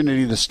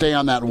opportunity to stay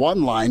on that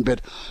 1 line,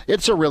 but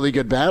it's a really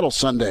good battle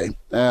Sunday.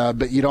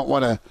 But you don't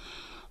want to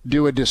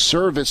do a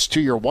disservice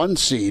to your 1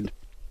 seed,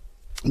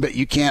 but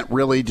you can't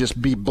really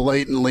just be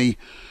blatantly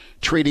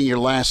treating your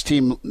last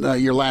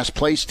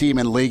place team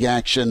in league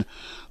action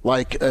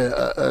like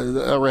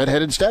a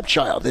redheaded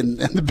stepchild, and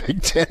the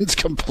Big Ten's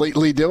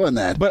completely doing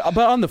that. But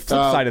on the flip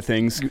side of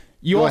things,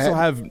 you also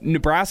have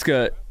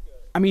Nebraska.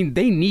 I mean,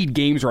 they need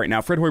games right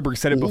now. Fred Hoiberg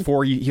said it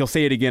before. He'll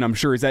say it again, I'm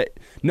sure, is that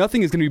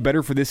nothing is going to be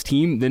better for this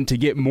team than to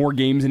get more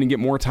games in and get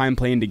more time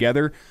playing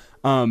together.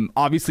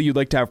 Obviously, you'd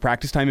like to have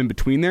practice time in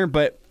between there,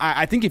 but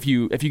I think if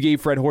you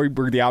gave Fred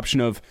Hoiberg the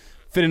option of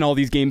fit in all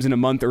these games in a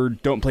month or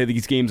don't play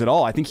these games at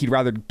all, I think he'd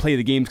rather play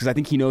the games because I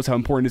think he knows how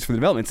important it is for the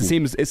development. It's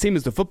the same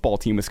as the football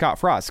team with Scott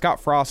Frost. Scott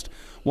Frost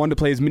wanted to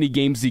play as many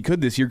games as he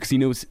could this year because he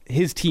knows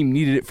his team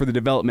needed it for the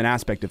development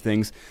aspect of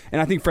things. And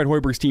I think Fred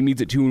Hoiberg's team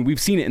needs it too, and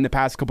we've seen it in the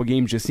past couple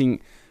games, just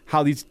seeing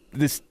how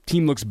this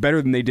team looks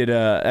better than they did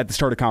at the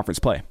start of conference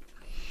play.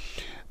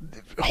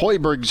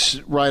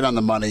 Hoiberg's right on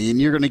the money, and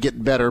you're going to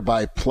get better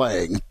by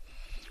playing.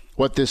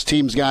 What this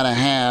team's got to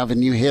have,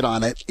 and you hit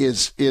on it,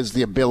 is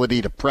the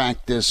ability to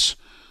practice,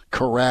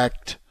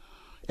 correct,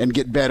 and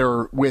get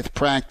better with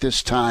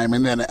practice time,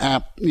 and then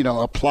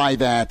apply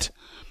that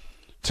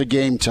to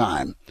game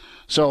time.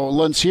 So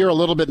let's hear a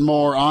little bit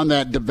more on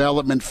that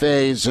development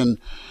phase. And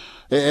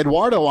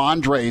Eduardo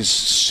Andres,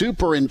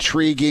 super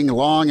intriguing,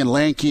 long and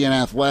lanky and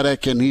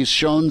athletic, and he's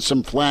shown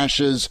some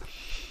flashes.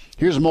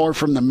 Here's more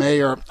from the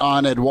mayor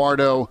on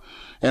Eduardo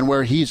and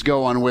where he's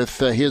going with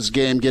his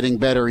game getting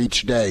better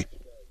each day.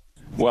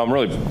 Well, I'm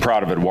really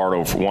proud of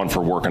Eduardo,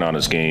 for working on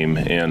his game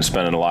and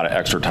spending a lot of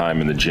extra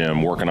time in the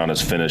gym, working on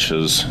his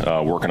finishes,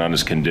 working on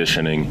his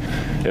conditioning.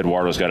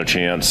 Eduardo's got a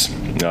chance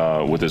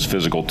with his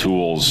physical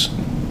tools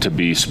to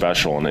be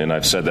special, and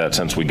I've said that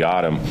since we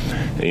got him.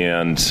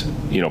 And,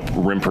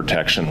 rim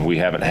protection, we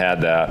haven't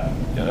had that,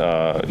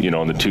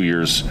 in the 2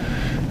 years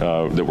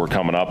that we're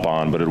coming up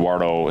on. But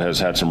Eduardo has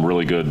had some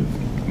really good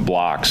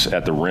blocks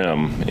at the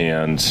rim,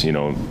 and,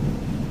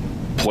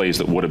 plays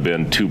that would have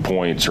been 2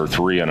 points or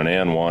 3 on an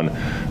and one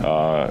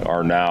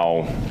are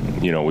now,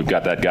 we've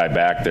got that guy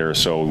back there,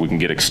 so we can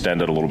get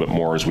extended a little bit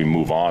more as we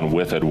move on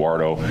with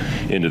Eduardo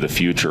into the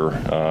future,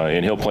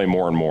 and he'll play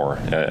more and more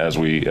as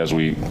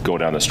we go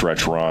down the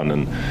stretch run.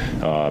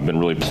 And I've been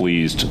really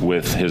pleased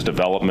with his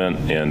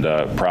development and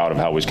proud of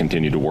how he's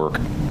continued to work.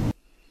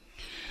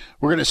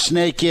 We're going to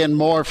snake in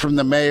more from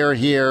the mayor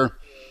here.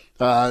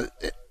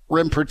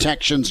 Rim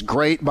protection's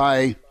great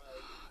by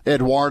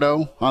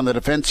Eduardo on the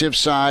defensive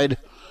side.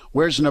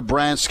 Where's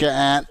Nebraska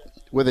at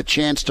with a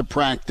chance to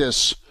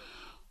practice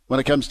when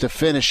it comes to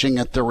finishing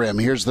at the rim?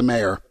 Here's the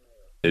mayor.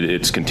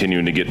 It's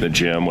continuing to get in the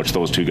gym, which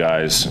those two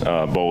guys,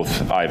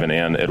 both Ivan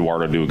and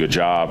Eduardo, do a good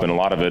job. And a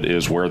lot of it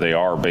is where they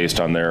are based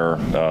on their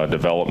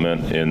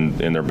development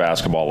in their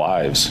basketball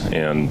lives.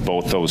 And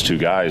both those two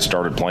guys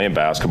started playing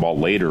basketball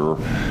later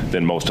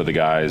than most of the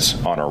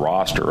guys on our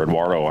roster.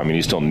 Eduardo,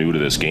 he's still new to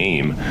this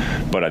game,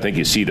 but I think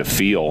you see the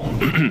feel.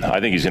 I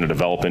think he's going to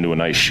develop into a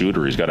nice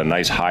shooter. He's got a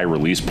nice high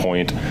release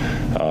point.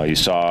 You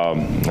saw,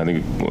 I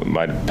think,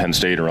 Penn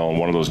State around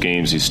one of those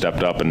games, he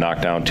stepped up and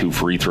knocked down 2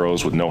 free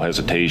throws with no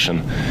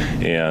hesitation.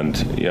 And,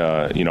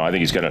 I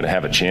think he's going to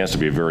have a chance to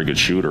be a very good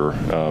shooter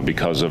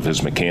because of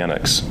his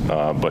mechanics.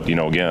 But,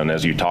 again,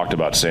 as you talked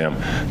about, Sam,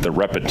 the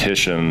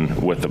repetition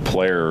with the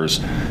players,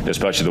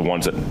 especially the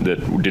ones that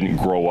didn't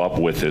grow up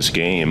with this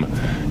game.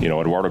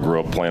 Eduardo grew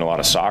up playing a lot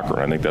of soccer,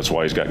 and I think that's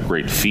why he's got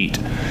great feet.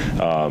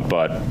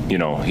 But,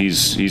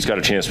 he's got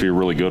a chance to be a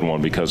really good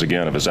one because,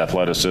 again, of his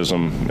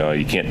athleticism.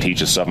 You can't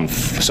teach a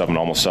 7'7",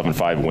 almost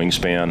 7'5"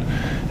 wingspan.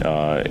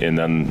 And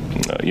then,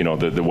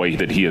 the way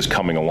that he is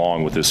coming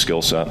along with his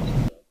skill set.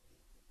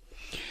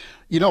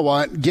 You know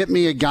what? Get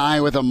me a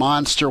guy with a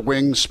monster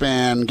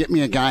wingspan. Get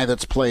me a guy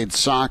that's played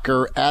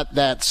soccer at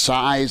that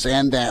size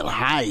and that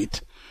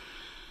height.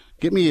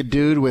 Get me a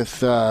dude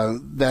with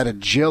that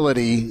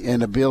agility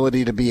and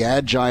ability to be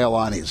agile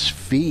on his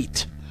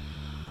feet.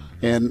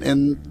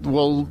 And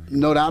will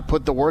no doubt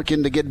put the work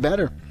in to get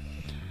better.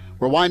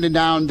 We're winding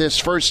down this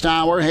first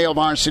hour, Hail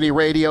Varsity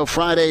Radio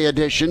Friday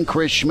edition.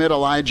 Chris Schmidt,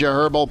 Elijah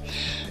Herbal,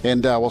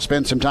 and we'll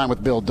spend some time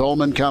with Bill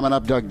Dolman coming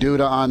up. Doug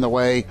Duda on the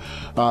way.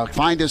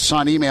 Find us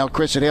on email,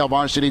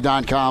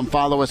 chris@hailvarsity.com.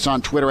 Follow us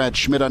on Twitter at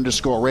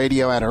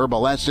Schmidt_radio at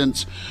Herbal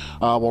Essence.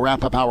 We'll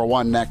wrap up hour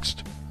one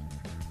next.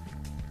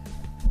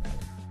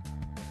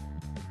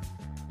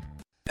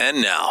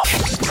 And now,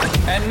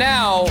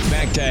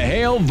 back to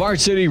Hail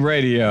Varsity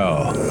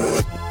Radio.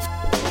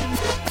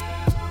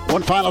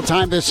 One final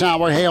time this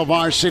hour, Hail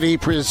Varsity,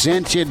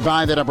 presented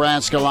by the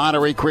Nebraska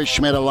Lottery. Chris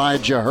Schmidt,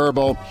 Elijah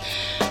Herbal.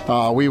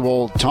 We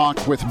will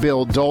talk with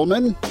Bill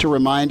Dolman. To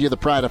remind you, the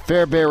Pride of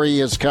Fairbury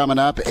is coming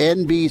up,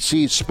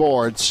 NBC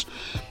Sports.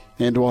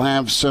 And we'll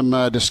have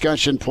some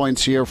discussion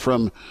points here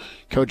from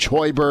Coach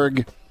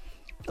Hoiberg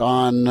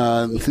on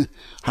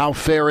how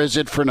fair is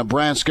it for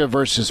Nebraska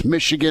versus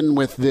Michigan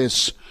with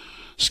this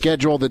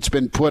schedule that's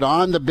been put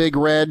on the Big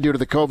Red due to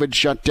the COVID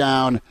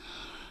shutdown.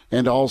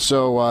 And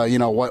also,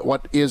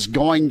 what is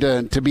going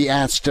to be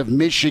asked of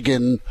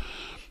Michigan,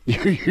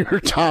 your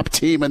top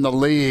team in the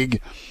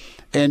league,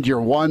 and your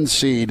 1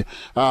 seed.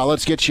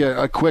 Let's get you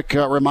a quick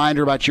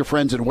reminder about your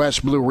friends at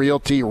West Blue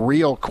Realty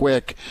real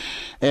quick.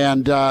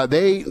 And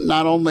they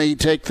not only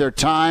take their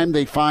time,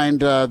 they find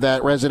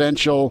that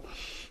residential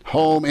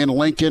home in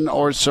Lincoln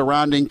or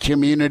surrounding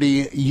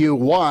community you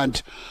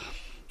want.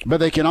 But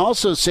they can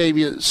also save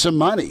you some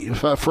money.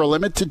 For a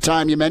limited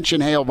time, you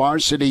mentioned Hail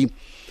Varsity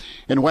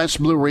and West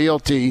Blue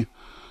Realty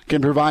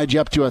can provide you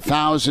up to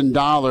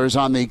 $1,000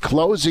 on the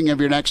closing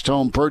of your next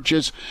home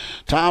purchase.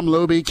 Tom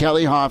Luby,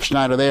 Kelly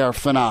Hofschneider, they are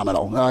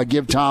phenomenal.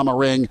 Give Tom a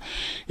ring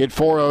at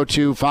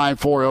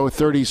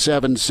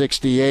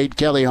 402-540-3768.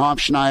 Kelly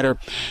Hofschneider.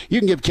 You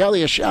can give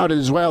Kelly a shout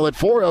as well at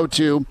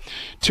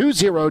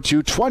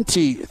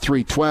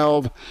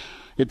 402-202-2312.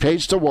 It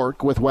pays to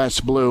work with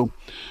West Blue,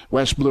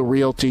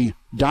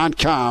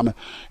 westbluerealty.com,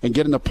 and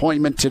get an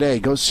appointment today.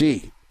 Go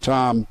see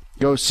Tom.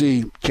 Go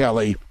see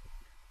Kelly.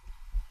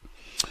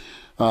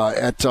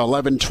 At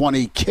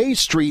 1120 K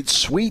Street,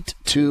 Suite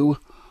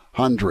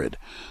 200.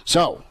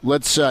 So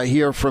let's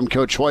hear from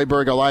Coach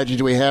Hoiberg. Elijah,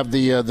 do we have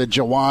the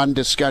Juwan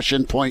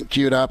discussion point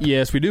queued up?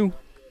 Yes, we do.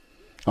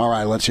 All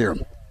right, let's hear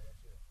him.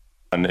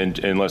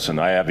 And listen,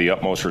 I have the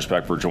utmost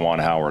respect for Juwan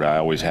Howard. I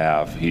always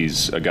have.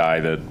 He's a guy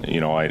that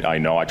I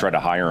know. I tried to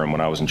hire him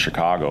when I was in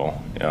Chicago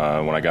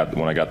when I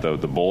got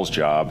the Bulls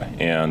job,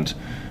 and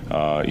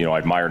I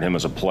admired him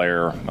as a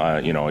player.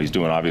 He's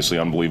doing obviously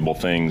unbelievable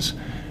things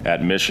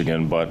at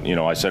Michigan, but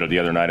I said it the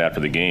other night after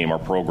the game, our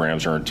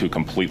programs are in two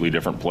completely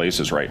different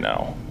places right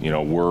now.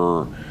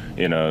 We're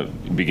in a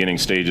beginning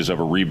stages of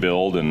a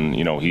rebuild, and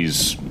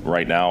he's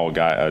right now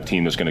a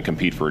team that's going to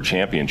compete for a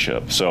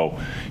championship. So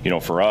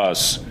for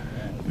us,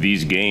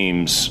 these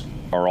games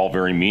are all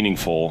very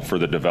meaningful for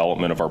the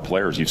development of our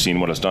players. You've seen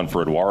what it's done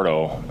for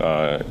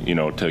Eduardo,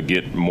 to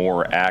get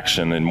more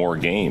action and more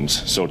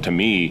games. So to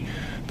me,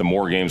 the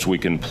more games we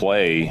can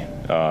play,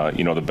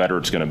 the better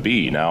it's going to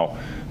be. Now,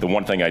 the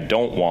one thing I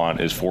don't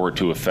want is for it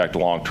to affect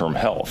long-term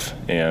health.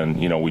 And,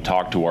 we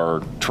talk to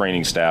our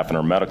training staff and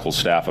our medical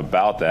staff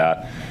about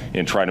that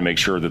and try to make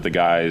sure that the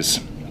guys,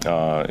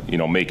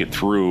 make it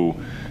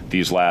through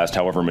these last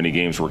however many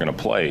games we're going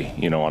to play,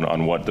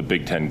 on what the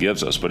Big Ten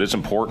gives us. But it's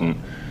important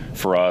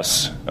for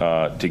us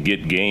to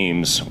get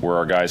games where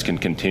our guys can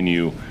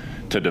continue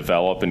to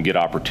develop and get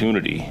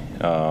opportunity.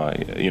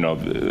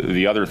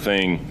 The other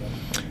thing,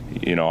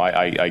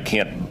 I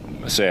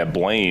can't say I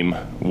blame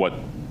what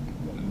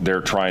they're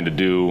trying to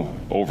do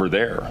over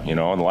there, and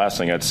the last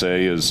thing I'd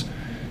say is,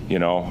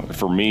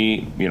 for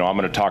me, I'm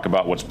going to talk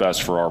about what's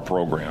best for our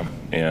program,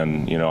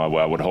 and I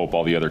would hope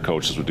all the other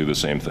coaches would do the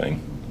same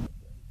thing.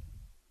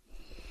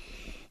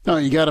 No,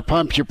 you got to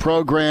pump your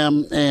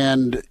program,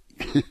 and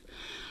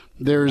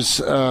there's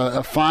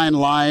a fine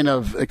line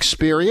of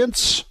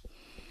experience.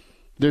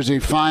 There's a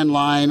fine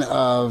line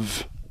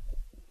of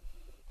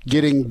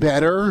getting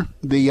better,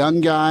 the young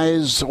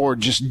guys, or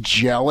just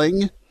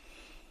gelling.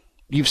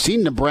 You've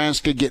seen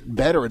Nebraska get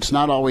better. It's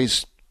not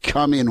always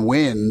come in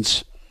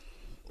wins,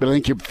 but I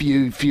think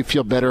you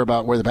feel better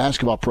about where the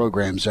basketball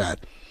program's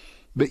at.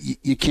 But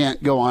you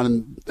can't go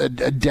on a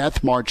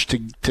death march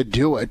to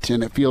do it,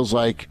 and it feels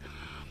like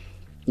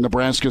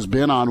Nebraska's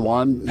been on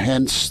one,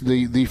 hence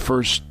the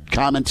first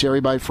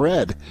commentary by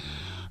Fred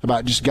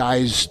about just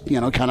guys,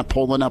 kind of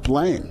pulling up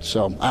lane.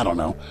 So, I don't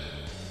know.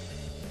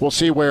 We'll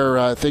see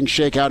where things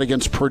shake out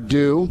against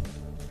Purdue.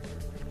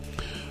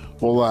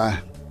 We'll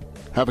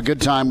have a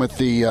good time with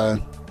the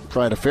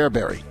Pride of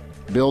Fairbury.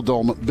 Bill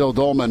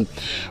Dolman.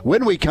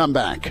 When we come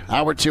back,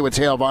 Hour 2 at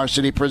Hail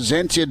Varsity,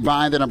 presented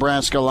by the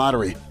Nebraska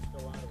Lottery.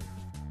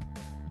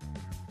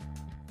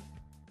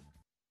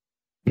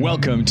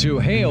 Welcome to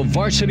Hail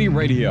Varsity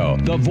Radio,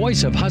 the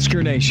voice of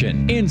Husker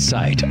Nation.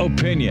 Insight,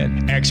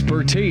 opinion,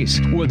 expertise,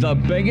 with the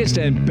biggest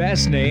and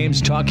best names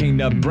talking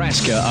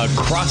Nebraska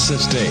across the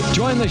state.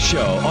 Join the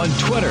show on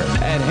Twitter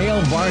at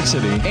Hail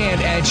Varsity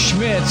and at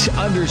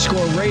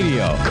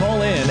Schmitz_radio.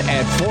 Call in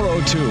at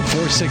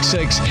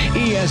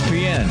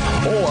 402-466-ESPN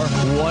or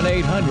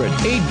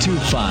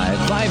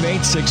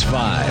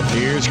 1-800-825-5865.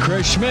 Here's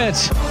Chris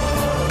Schmitz.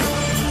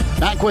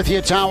 Back with you,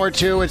 Tower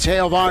 2. It's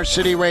Hail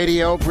Varsity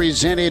Radio,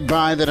 presented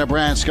by the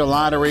Nebraska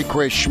Lottery.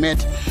 Chris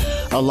Schmidt,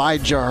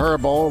 Elijah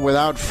Herbal.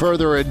 Without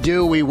further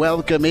ado, we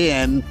welcome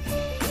in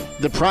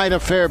the Pride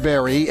of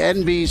Fairbury,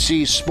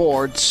 NBC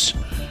Sports.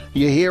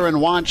 You hear and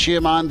watch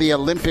him on the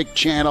Olympic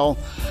Channel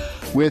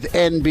with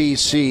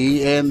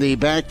NBC, and the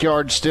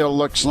backyard still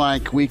looks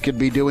like we could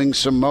be doing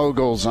some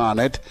moguls on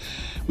it.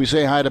 We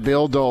say hi to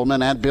Bill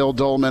Dolman, at Bill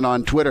Dolman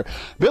on Twitter.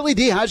 Billy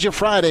D, how's your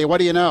Friday? What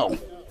do you know?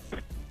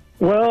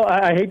 Well,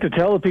 I hate to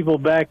tell the people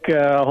back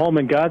home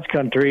in God's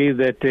country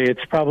that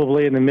it's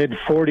probably in the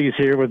mid-40s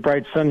here with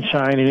bright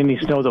sunshine, and any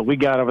snow that we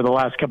got over the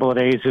last couple of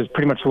days is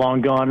pretty much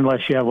long gone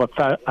unless you have a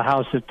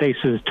house that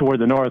faces toward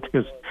the north,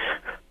 because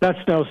that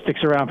snow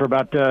sticks around for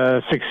about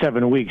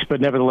 6-7 weeks.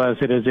 But nevertheless,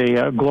 it is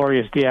a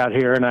glorious day out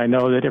here, and I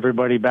know that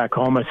everybody back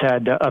home has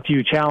had a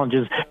few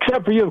challenges,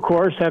 except for you, of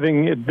course,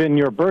 having it been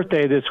your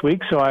birthday this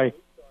week. So I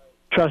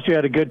trust you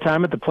had a good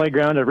time at the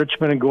playground at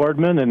Richmond and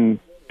Gordman, and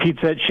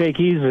pizza at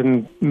Shakey's,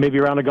 and maybe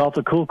around a golf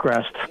at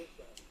Coolcrest.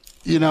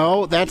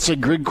 That's a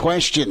good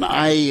question.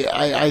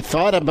 I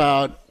thought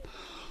about,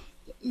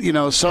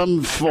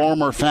 some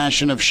form or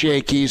fashion of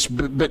Shakey's,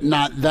 but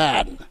not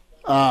that.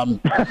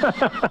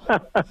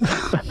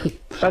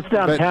 That's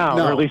downtown,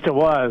 no. or at least it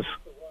was.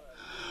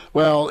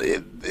 Well,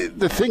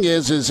 the thing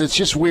is it's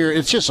just weird.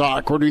 It's just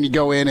awkward when you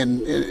go in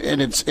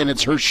and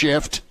it's her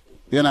shift,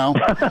 you know.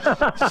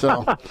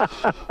 So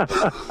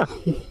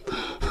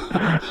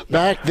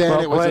back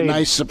then it was a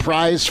nice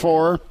surprise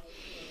for her.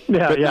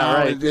 Yeah, but now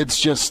right.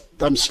 It's just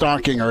I'm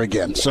stalking her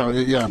again. So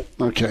yeah,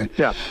 okay.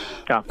 Yeah.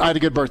 I had a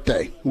good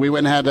birthday. We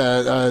went and had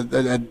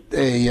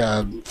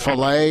a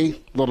filet,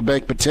 a little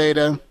baked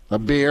potato, a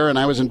beer, and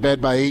I was in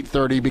bed by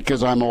 8:30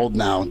 because I'm old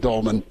now,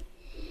 Dolman.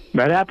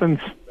 That happens.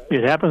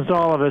 It happens to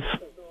all of us.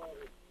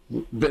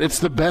 But it's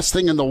the best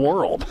thing in the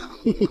world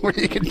where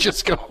you can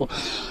just go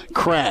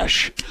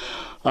crash.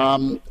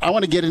 I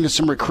want to get into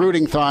some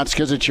recruiting thoughts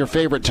because it's your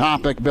favorite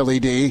topic,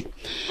 Billy D.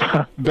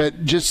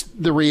 But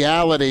just the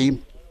reality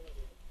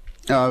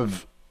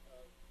of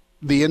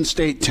the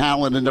in-state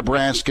talent in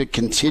Nebraska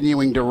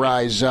continuing to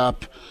rise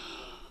up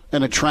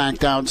and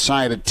attract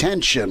outside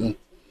attention,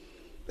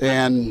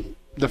 and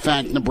the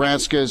fact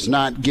Nebraska is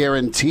not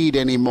guaranteed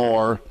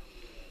anymore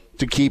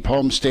to keep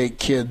home state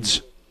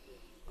kids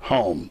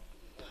home.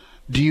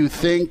 Do you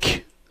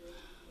think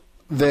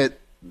that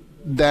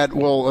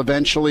will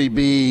eventually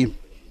be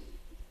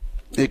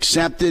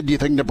accepted? Do you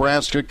think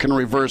Nebraska can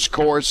reverse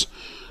course?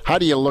 How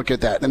do you look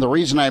at that? And the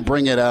reason I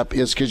bring it up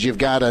is because you've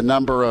got a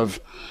number of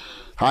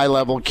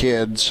high-level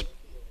kids,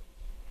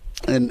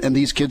 and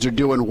these kids are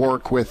doing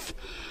work with,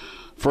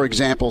 for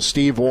example,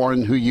 Steve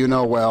Warren, who you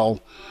know well,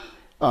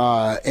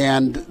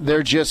 and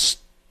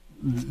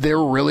they're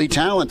really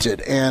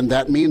talented, and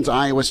that means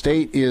Iowa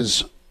State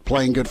is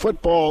playing good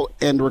football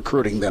and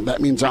recruiting them.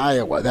 That means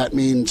Iowa. That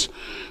means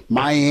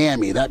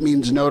Miami. That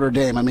means Notre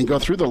Dame. I mean, go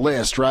through the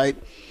list, right?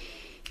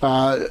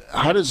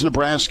 How does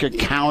Nebraska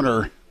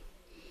counter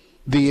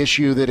the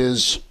issue that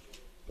is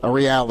a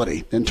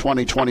reality in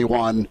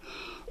 2021,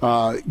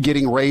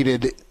 getting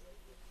rated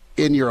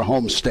in your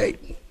home state?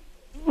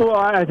 Well,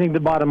 I think the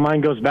bottom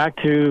line goes back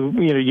to,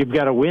 you've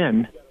got to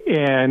win.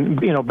 And,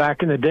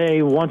 back in the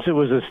day, once it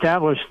was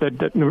established that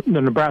the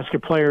Nebraska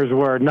players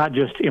were not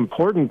just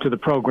important to the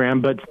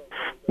program, but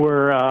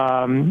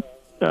were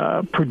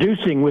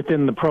producing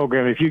within the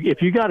program.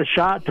 If you got a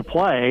shot to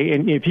play,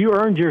 and if you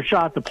earned your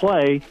shot to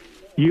play,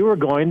 you were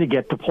going to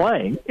get to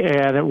play.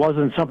 And it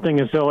wasn't something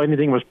as though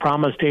anything was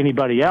promised to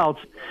anybody else.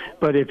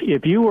 But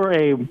if you were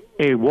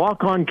a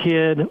walk-on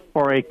kid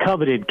or a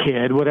coveted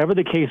kid, whatever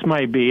the case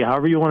might be,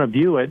 however you want to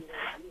view it,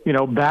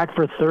 back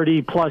for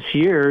 30-plus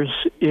years,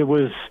 it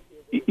was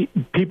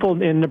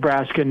people in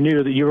Nebraska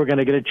knew that you were going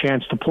to get a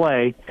chance to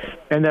play,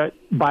 and that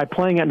by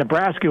playing at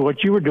Nebraska,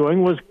 what you were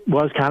doing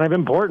was kind of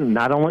important,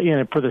 not only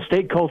for the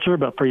state culture,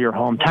 but for your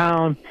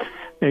hometown.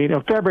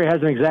 Fairbury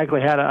hasn't exactly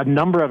had a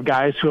number of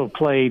guys who have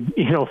played,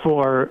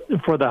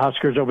 for the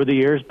Huskers over the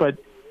years, but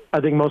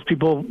I think most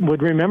people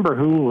would remember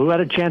who had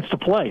a chance to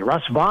play.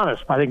 Russ Vanas,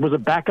 I think, was a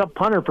backup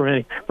punter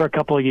for a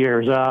couple of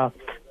years.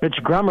 Mitch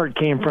Grummert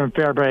came from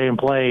Fairbury and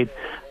played.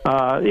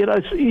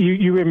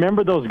 You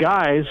remember those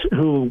guys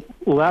who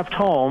left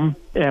home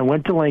and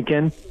went to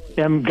Lincoln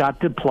and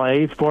got to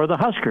play for the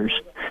Huskers.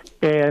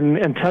 And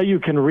until you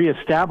can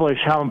reestablish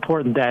how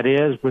important that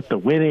is with the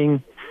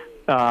winning,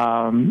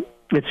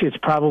 it's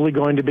probably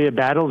going to be a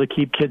battle to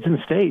keep kids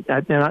in state.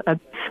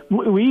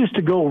 We used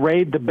to go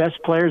raid the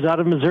best players out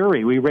of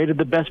Missouri. We raided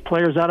the best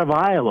players out of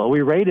Iowa.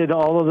 We raided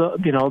all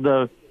of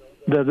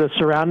the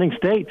surrounding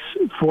states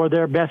for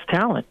their best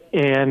talent.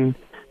 And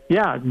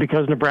yeah,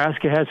 because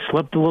Nebraska has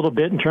slipped a little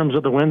bit in terms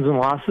of the wins and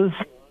losses,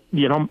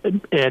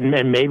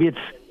 and maybe it's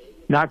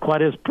not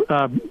quite as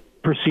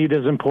perceived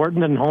as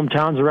important in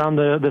hometowns around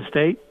the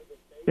state.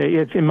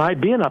 It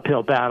might be an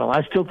uphill battle.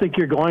 I still think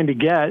you're going to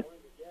get,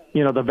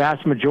 the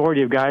vast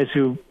majority of guys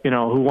who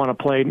want to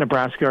play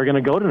Nebraska are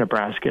going to go to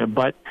Nebraska.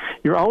 But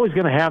you're always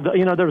going to have,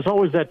 there's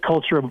always that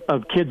culture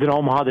of kids in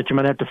Omaha that you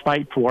might have to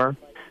fight for.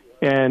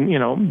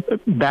 And,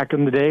 back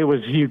in the day was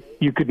you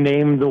could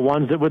name the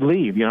ones that would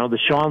leave, the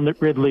Sean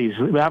Ridleys.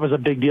 That was a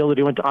big deal that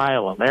he went to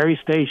Iowa. Larry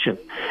Station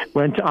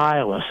went to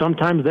Iowa.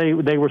 Sometimes they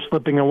were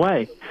slipping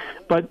away.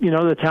 But,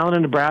 the talent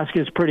in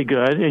Nebraska is pretty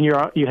good. And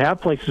you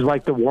have places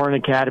like the Warren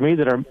Academy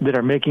that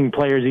are making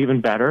players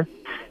even better.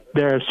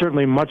 There's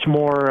certainly much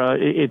more,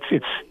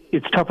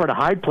 it's tougher to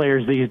hide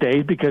players these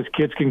days because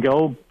kids can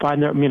go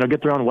find their,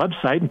 get their own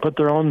website and put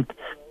their own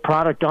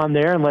product on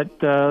there and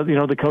let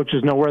the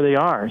coaches know where they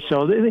are.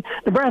 So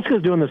Nebraska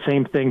is doing the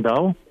same thing,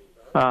 though.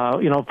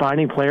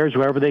 Finding players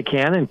wherever they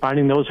can and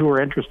finding those who are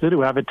interested,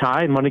 who have a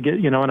tie and want to get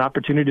an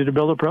opportunity to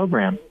build a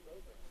program.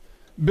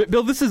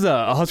 Bill, this is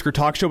a Husker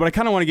talk show, but I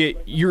kind of want to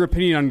get your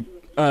opinion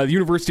on the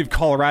University of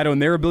Colorado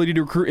and their ability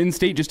to recruit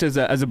in-state just as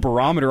a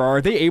barometer. Are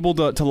they able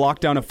to lock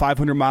down a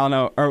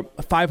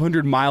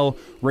 500-mile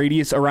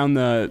radius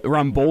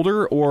around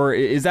Boulder, or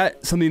is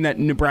that something that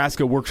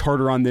Nebraska works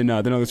harder on than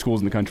other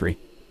schools in the country?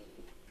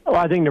 Well,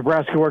 I think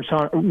Nebraska works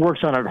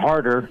on it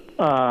harder,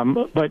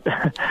 but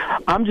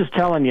I'm just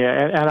telling you,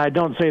 and I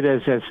don't say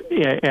this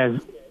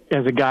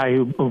as a guy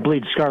who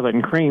bleeds scarlet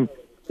and cream.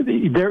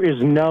 There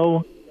is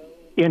no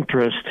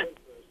interest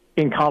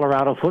in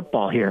Colorado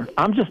football here.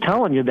 I'm just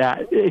telling you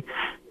that.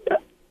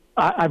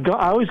 I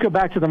always go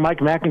back to the Mike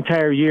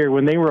McIntyre year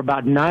when they were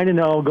about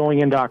 9-0 going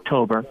into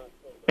October.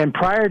 And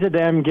prior to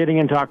them getting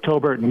into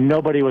October,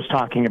 nobody was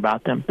talking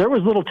about them. There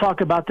was little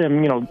talk about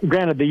them,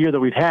 granted the year that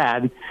we've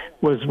had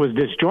was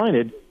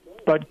disjointed,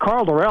 but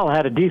Carl Dorrell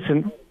had a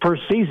decent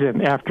first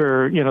season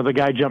after, the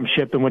guy jumped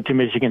ship and went to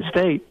Michigan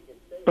State.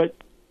 But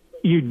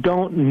you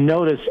don't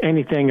notice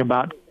anything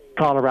about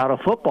Colorado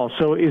football.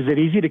 So is it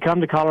easy to come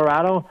to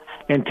Colorado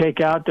and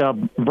take out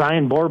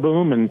Brian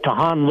Borboom and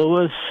Tahan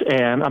Lewis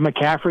and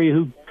McCaffrey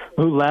who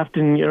left,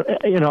 and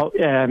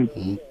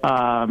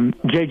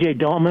J.J.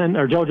 Dolman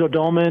or JoJo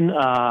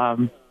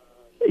Dolman?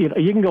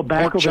 You can go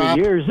back over the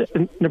years,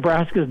 and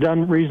Nebraska's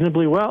done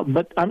reasonably well.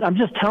 But I'm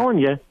just telling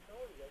you,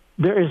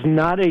 there is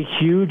not a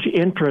huge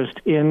interest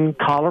in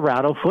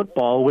Colorado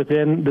football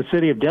within the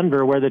city of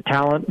Denver where the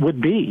talent would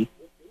be.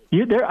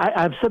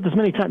 I've said this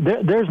many times.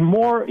 There's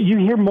more. You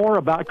hear more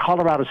about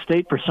Colorado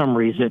State for some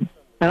reason,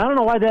 and I don't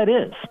know why that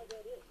is.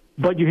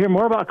 But you hear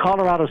more about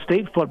Colorado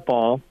State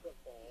football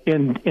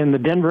in the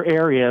Denver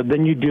area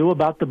than you do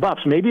about the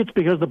Buffs. Maybe it's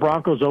because the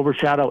Broncos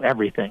overshadow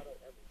everything.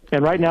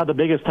 And right now the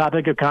biggest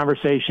topic of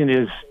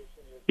conversation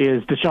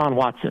is Deshaun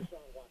Watson,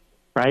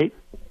 right?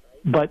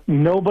 But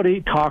nobody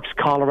talks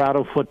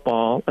Colorado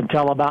football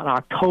until about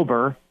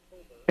October,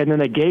 and then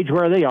they gauge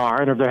where they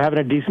are, and if they're having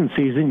a decent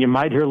season, you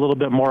might hear a little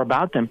bit more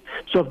about them.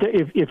 So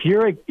if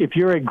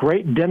you're a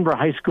great Denver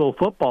high school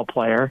football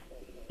player,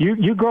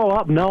 you grow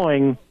up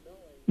knowing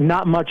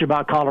not much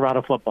about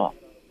Colorado football.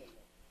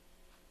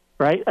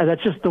 Right, and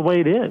that's just the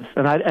way it is,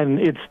 and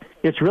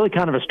it's really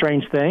kind of a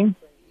strange thing,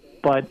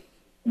 but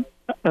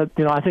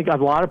I think a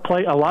lot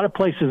of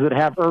places that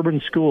have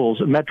urban schools,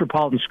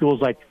 metropolitan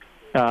schools like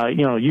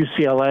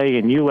UCLA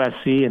and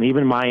USC and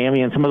even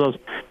Miami and some of those,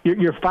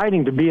 you're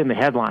fighting to be in the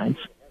headlines.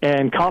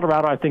 And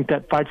Colorado, I think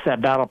that fights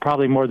that battle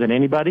probably more than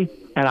anybody,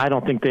 and I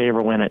don't think they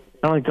ever win it.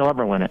 I don't think they'll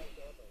ever win it.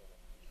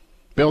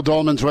 Bill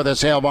Dolman's with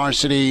us, Hail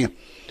Varsity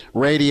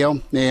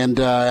Radio, and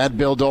at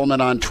Bill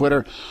Dolman on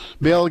Twitter.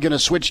 Bill, going to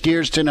switch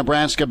gears to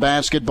Nebraska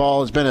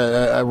basketball. It's been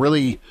a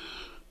really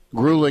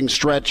grueling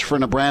stretch for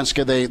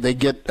Nebraska. They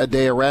get a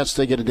day of rest.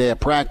 They get a day of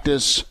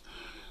practice.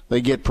 They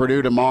get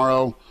Purdue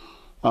tomorrow.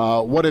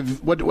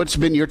 What's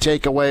been your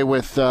takeaway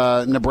with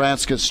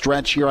Nebraska's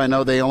stretch here? I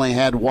know they only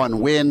had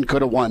one win,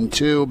 could have won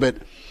two, but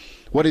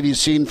what have you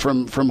seen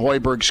from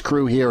Hoiberg's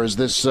crew here as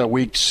this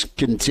week's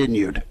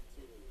continued?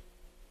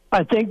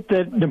 I think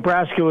that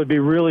Nebraska would be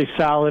really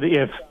solid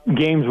if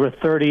games were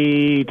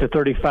 30 to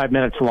 35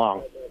 minutes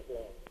long.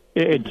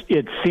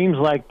 It seems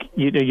like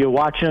you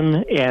watch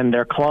them and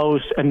they're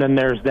close, and then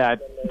there's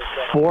that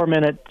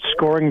 4-minute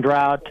scoring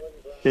drought,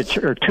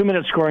 or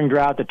 2-minute scoring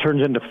drought that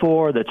turns into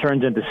 4, that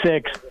turns into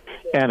 6,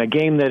 and a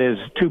game that is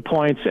 2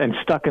 points and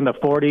stuck in the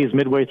 40s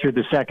midway through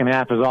the second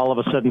half is all of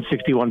a sudden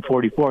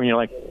 61-44, and you're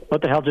like,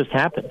 what the hell just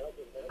happened?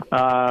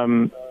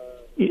 I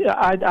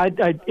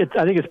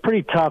think it's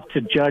pretty tough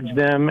to judge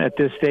them at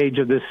this stage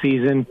of this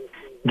season,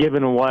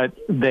 given what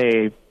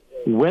they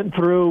went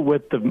through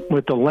with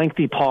the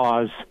lengthy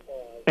pause,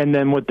 and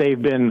then what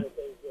they've been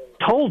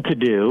told to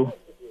do.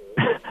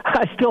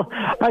 I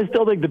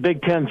still think the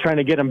Big Ten's trying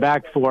to get them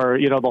back for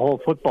the whole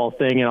football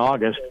thing in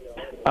August.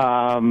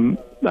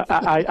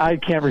 I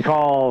can't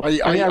recall. Are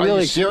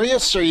you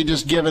serious, or are you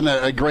just giving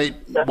a great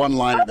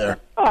one-liner there?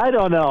 I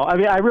don't know.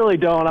 I really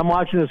don't. I'm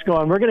watching this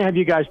going, we're going to have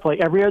you guys play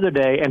every other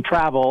day and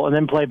travel and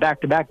then play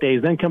back-to-back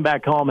days, then come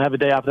back home, have a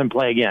day off, then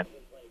play again.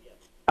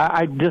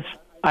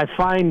 I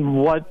find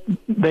what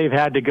they've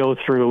had to go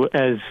through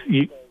as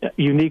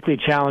uniquely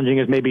challenging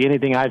as maybe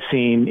anything I've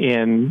seen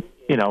in,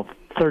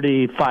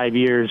 35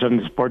 years in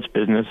the sports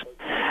business.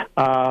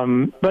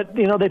 But,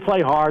 they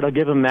play hard. I'll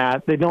give them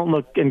that. They don't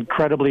look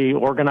incredibly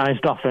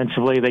organized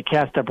offensively. They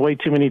cast up way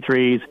too many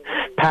threes,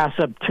 pass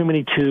up too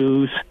many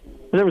twos.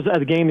 There was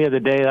a game the other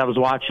day that I was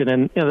watching,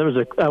 and there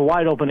was a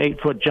wide-open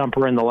 8-foot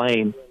jumper in the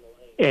lane.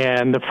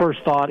 And the first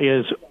thought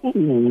is,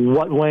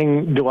 what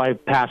wing do I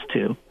pass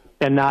to?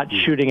 And not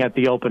shooting at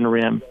the open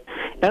rim.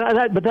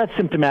 But that's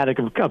symptomatic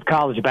of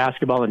college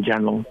basketball in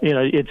general.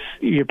 It's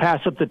you pass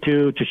up the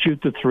 2 to shoot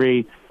the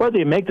 3. Whether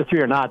you make the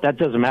 3 or not, that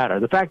doesn't matter.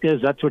 The fact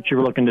is that's what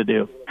you're looking to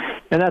do.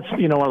 And that's,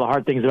 one of the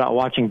hard things about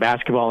watching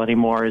basketball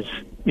anymore is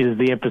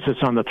the emphasis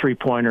on the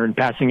 3-pointer and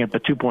passing up the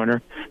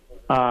 2-pointer,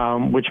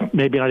 which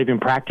maybe not even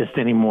practiced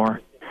anymore.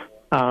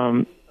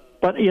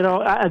 But,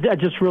 I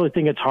just really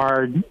think it's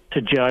hard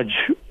to judge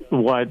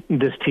what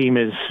this team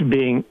is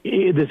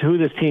who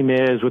this team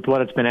is with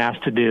what it's been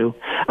asked to do.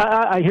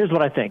 Here's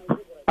what I think.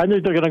 I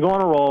think they're going to go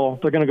on a roll.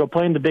 They're going to go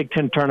play in the Big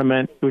Ten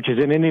tournament, which is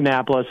in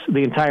Indianapolis.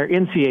 The entire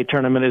NCAA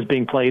tournament is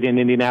being played in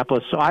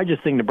Indianapolis. So I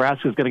just think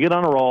Nebraska is going to get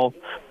on a roll,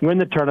 win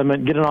the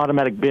tournament, get an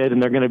automatic bid,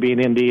 and they're going to be in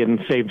Indy and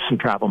save some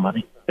travel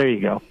money. There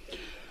you go.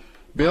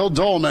 Bill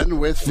Dolman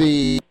with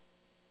the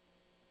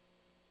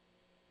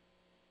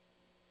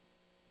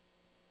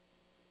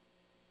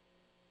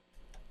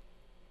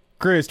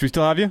Chris, do we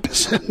still have you?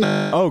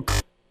 Oh,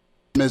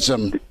 Chris,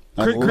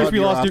 we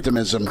lost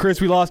optimism. Chris,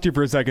 we lost you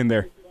for a second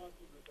there.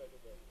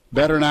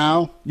 Better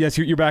now? Yes,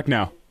 you're back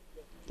now.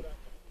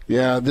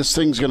 Yeah, this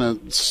thing's going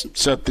to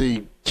set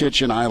the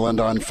kitchen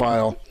island on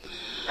fire.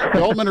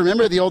 Dolman,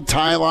 remember the old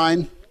tie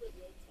line?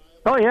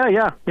 Oh,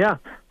 yeah.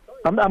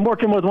 I'm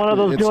working with one of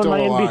those doing my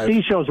alive.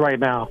 NBC shows right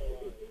now.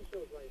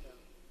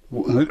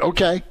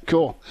 Okay,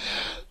 cool.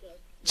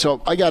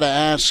 So I got to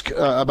ask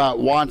about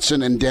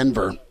Watson and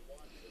Denver.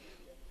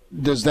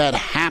 Does that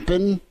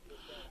happen?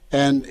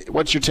 And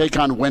what's your take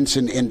on Wentz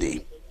and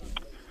Indy?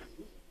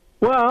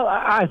 Well,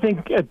 I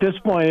think at this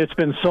point it's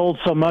been sold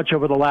so much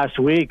over the last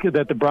week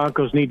that the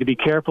Broncos need to be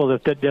careful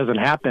that doesn't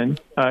happen.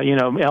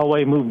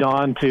 Elway moved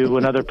on to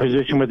another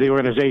position with the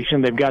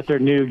organization. They've got their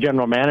new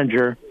general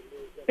manager.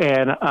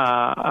 And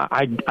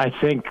I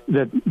think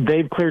that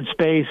they've cleared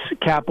space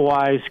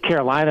cap-wise.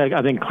 Carolina,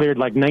 I think, cleared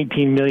like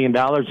 $19 million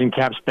in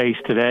cap space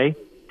today.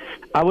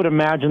 I would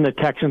imagine the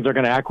Texans are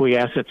going to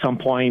acquiesce at some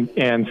point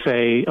and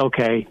say,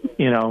 okay,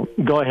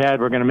 go ahead,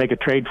 we're going to make a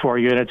trade for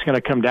you, and it's going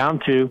to come down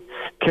to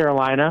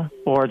Carolina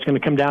or it's going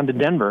to come down to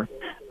Denver.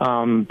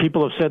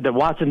 People have said that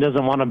Watson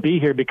doesn't want to be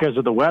here because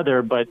of the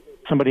weather, but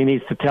somebody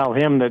needs to tell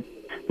him that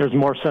there's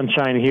more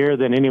sunshine here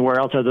than anywhere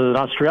else other than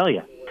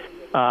Australia.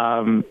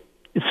 But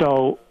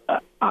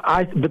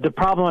the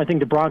problem I think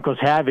the Broncos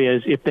have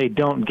is if they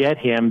don't get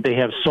him, they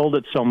have sold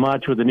it so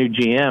much with the new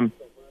GM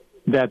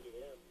that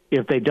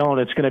if they don't,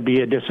 it's going to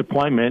be a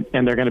disappointment,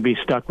 and they're going to be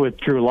stuck with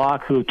Drew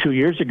Lock, who 2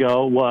 years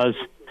ago was,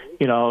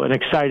 an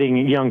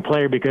exciting young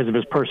player because of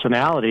his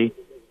personality,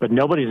 but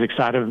nobody's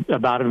excited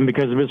about him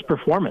because of his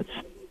performance.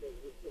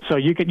 So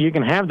you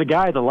can have the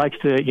guy that likes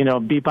to,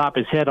 bebop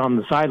his head on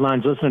the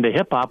sidelines listening to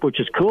hip-hop, which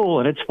is cool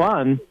and it's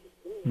fun,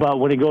 but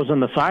when he goes on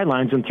the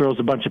sidelines and throws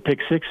a bunch of pick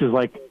sixes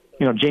like,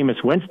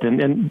 Jameis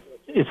Winston, and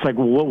it's like,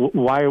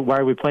 why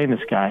are we playing this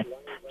guy?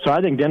 So I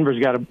think Denver's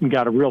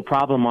got a real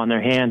problem on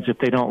their hands if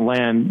they don't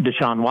land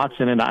Deshaun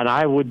Watson, and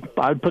I would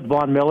put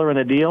Von Miller in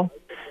a deal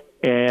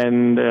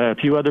and a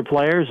few other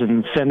players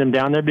and send him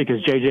down there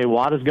because J.J.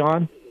 Watt is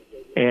gone,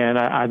 and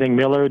I think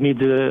Miller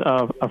needs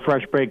a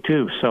fresh break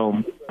too.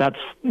 So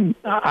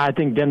I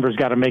think Denver's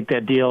got to make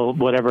that deal,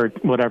 whatever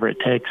it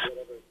takes.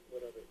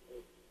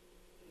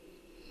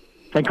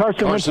 And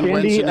Carson Wentz to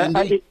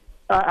Indy.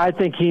 I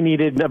think he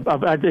needed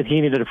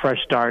a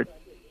fresh start.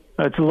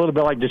 It's a little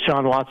bit like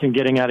Deshaun Watson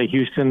getting out of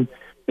Houston.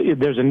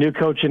 There's a new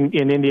coach in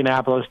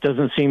Indianapolis.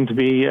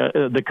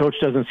 The coach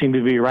doesn't seem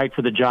to be right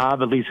for the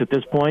job, at least at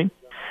this point.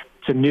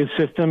 It's a new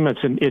system.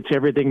 It's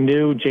everything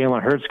new.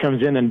 Jalen Hurts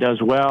comes in and does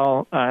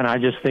well, and I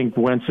just think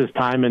Wentz's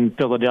time in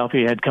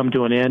Philadelphia had come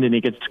to an end, and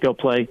he gets to go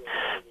play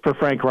for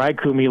Frank Reich,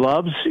 whom he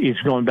loves. He's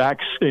going back,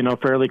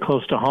 fairly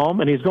close to home,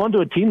 and he's going to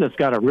a team that's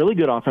got a really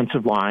good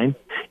offensive line.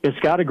 It's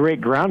got a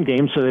great ground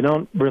game, so they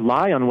don't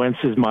rely on Wentz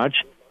as much.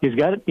 He's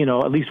got,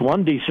 at least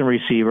one decent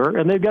receiver,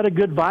 and they've got a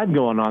good vibe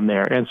going on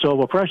there. And so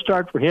a fresh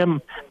start for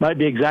him might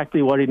be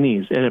exactly what he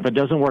needs. And if it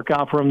doesn't work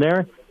out for him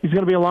there, he's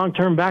going to be a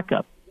long-term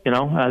backup.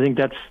 I think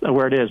that's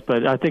where it is.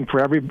 But I think for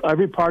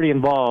every party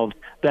involved,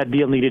 that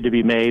deal needed to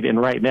be made,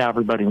 and right now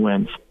everybody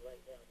wins.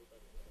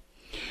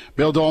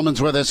 Bill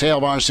Dolman's with us, Hail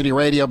Varsity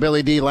Radio.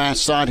 Billy D,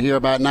 last thought here,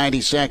 about 90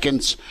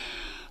 seconds.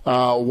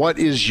 What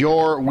is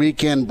your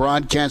weekend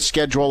broadcast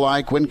schedule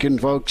like? When can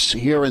folks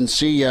hear and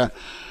see you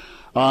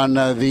on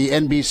the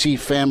NBC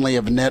family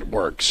of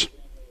networks?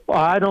 Well,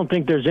 I don't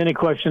think there's any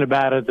question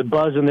about it. The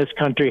buzz in this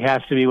country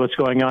has to be what's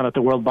going on at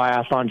the World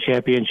Biathlon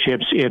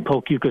Championships in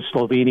Pokljuka,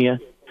 Slovenia.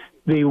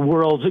 The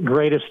world's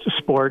greatest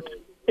sport,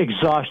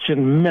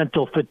 exhaustion,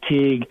 mental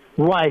fatigue,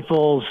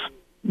 rifles,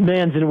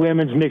 men's and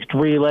women's mixed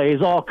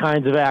relays, all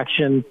kinds of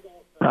action.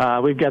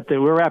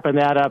 We're wrapping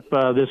that up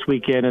this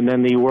weekend, and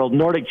then the World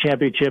Nordic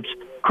Championships,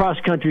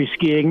 cross-country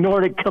skiing,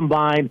 Nordic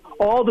combined,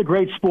 all the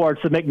great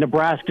sports that make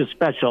Nebraska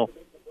special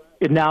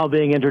is now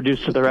being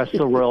introduced to the rest of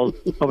the world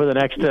over the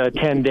next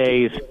 10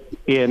 days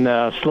in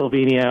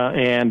Slovenia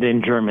and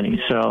in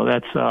Germany. So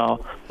that's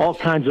all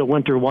kinds of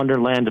winter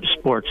wonderland of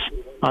sports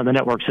on the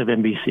networks of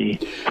NBC.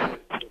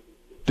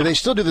 Do they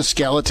still do the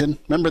skeleton?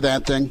 Remember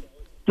that thing?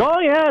 Oh,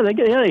 yeah.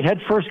 They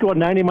head first going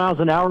 90 miles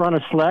an hour on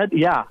a sled.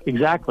 Yeah,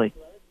 exactly.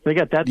 They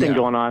got that thing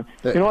going on.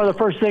 One of the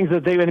first things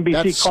that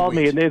NBC called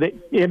me, and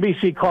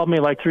NBC called me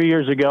like 3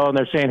 years ago, and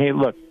they're saying, hey,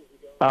 look,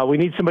 we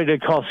need somebody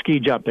to call ski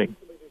jumping.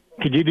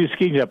 Could you do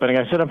ski jumping?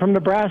 And I said, I'm from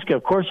Nebraska.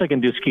 Of course I can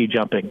do ski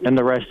jumping. And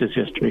the rest is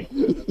history.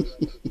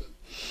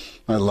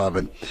 I love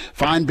it.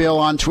 Find Bill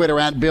on Twitter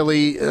at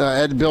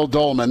Bill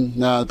Dolman,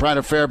 Pride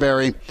of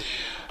Fairbury.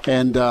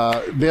 And,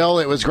 Bill,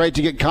 it was great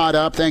to get caught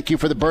up. Thank you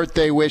for the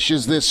birthday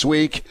wishes this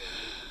week.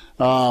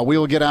 We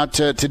will get out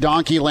to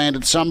Donkeyland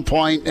at some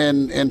point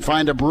and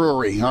find a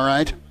brewery, all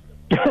right?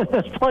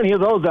 There's plenty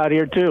of those out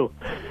here, too.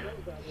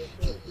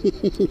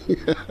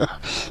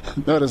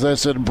 Notice I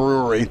said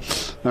brewery.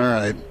 All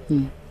right.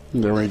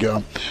 There we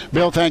go.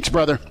 Bill, thanks,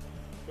 brother.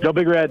 Go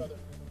Big Red.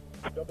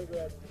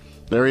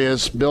 There he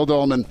is, Bill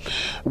Dolman.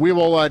 We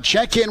will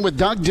check in with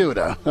Doug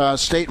Duda.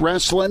 State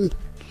wrestling,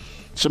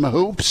 some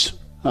hoops.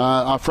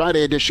 Our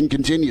Friday edition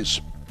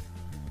continues.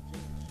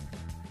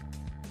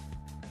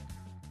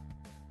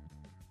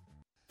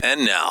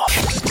 And now,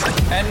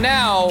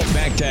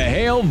 back to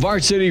Hail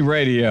Varsity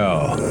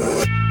Radio.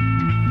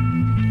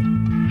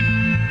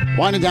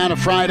 Winding down a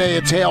Friday,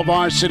 it's Hail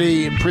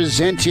Varsity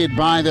presented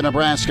by the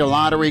Nebraska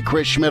Lottery.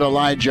 Chris Schmidt,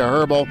 Elijah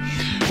Herbal.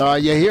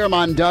 You hear him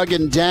on Doug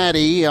and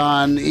Daddy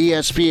on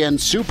ESPN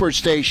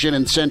Superstation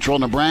in central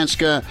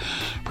Nebraska.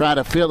 Proud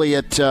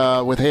affiliate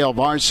with Hail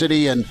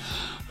Varsity, and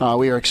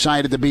we are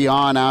excited to be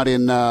on out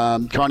in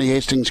Kearney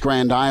Hastings,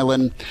 Grand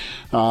Island,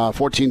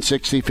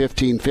 1460,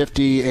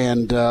 1550,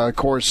 and of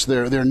course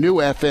their new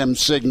FM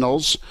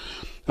signals,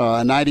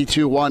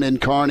 92.1 in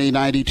Kearney,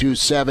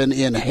 92.7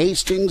 in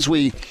Hastings.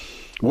 We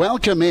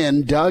welcome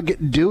in Doug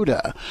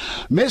Duda.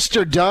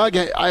 Mr. Doug,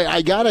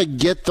 I got to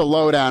get the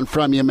lowdown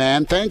from you,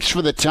 man. Thanks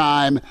for the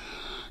time.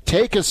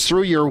 Take us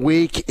through your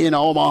week in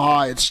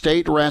Omaha at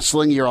State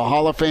Wrestling. You're a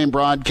Hall of Fame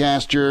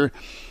broadcaster.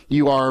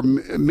 You are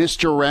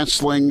Mr.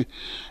 Wrestling.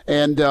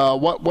 And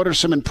what are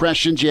some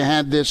impressions you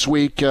had this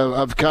week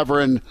of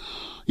covering,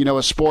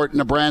 a sport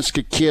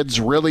Nebraska kids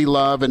really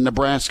love and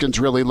Nebraskans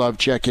really love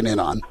checking in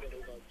on?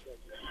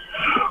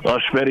 Well,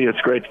 Schmitty, it's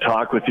great to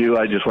talk with you.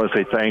 I just want to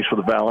say thanks for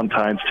the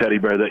Valentine's teddy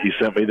bear that you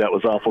sent me. That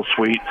was awful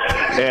sweet.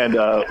 And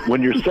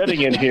when you're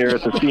sitting in here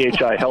at the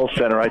CHI Health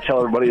Center, I tell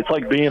everybody it's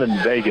like being in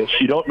Vegas.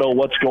 You don't know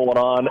what's going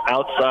on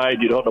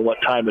outside. You don't know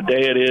what time of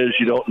day it is.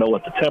 You don't know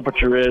what the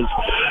temperature is.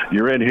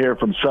 You're in here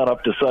from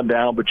sunup to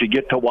sundown, but you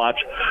get to watch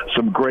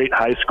some great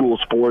high school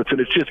sports,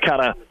 and it's just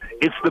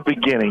it's the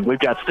beginning. We've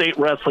got state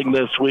wrestling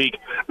this week,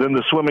 then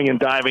the swimming and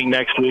diving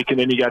next week, and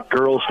then you got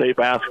girls state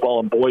basketball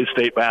and boys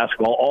state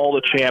basketball, all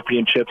the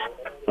championships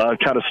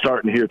kind of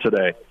starting here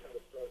today.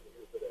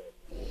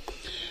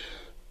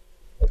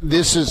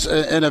 This is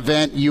an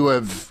event you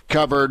have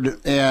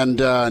covered and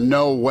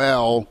know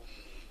well,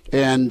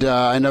 and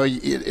I know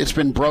it's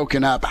been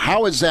broken up.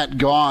 How has that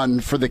gone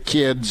for the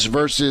kids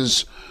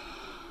versus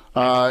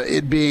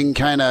it being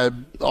kind of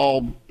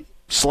all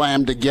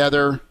slammed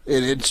together?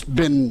 It's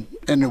been,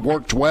 and it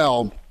worked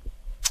well,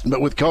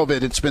 but with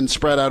COVID, it's been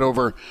spread out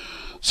over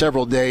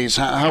several days.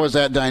 How has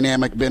that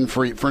dynamic been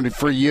for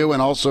you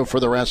and also for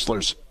the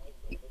wrestlers?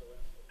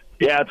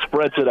 Yeah, it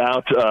spreads it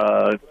out.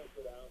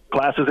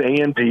 Classes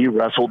A and D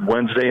wrestled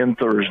Wednesday and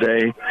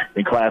Thursday,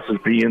 and classes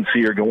B and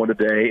C are going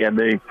today. And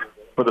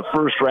for the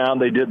first round,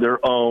 they did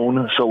their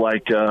own. So,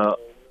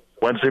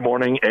 Wednesday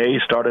morning, A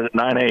started at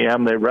 9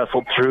 a.m. They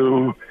wrestled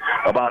through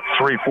about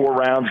 3-4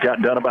 rounds,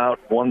 got done about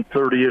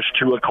 1:30ish,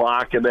 2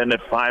 o'clock, and then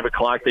at 5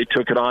 o'clock they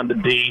took it on to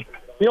D.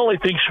 The only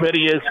thing,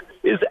 Schmitty,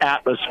 is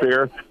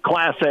atmosphere.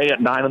 Class A at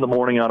 9 in the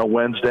morning on a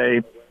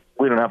Wednesday.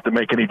 We don't have to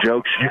make any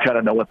jokes. You kind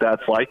of know what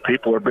that's like.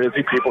 People are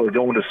busy. People are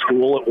going to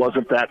school. It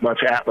wasn't that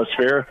much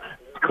atmosphere.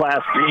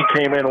 Class D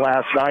came in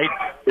last night.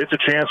 It's a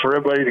chance for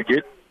everybody to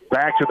get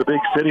back to the big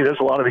city. There's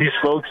a lot of these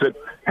folks that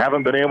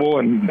haven't been able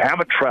and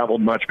haven't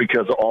traveled much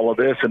because of all of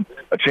this, and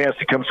a chance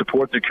to come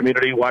support the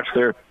community, watch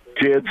their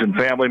kids and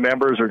family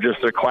members or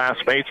just their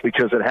classmates,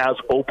 because it has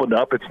opened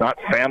up. It's not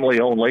family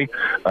only.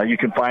 You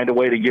can find a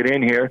way to get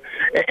in here.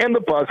 And the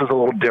buzz is a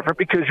little different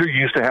because you're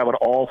used to having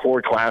all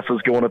 4 classes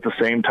going at the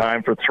same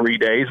time for 3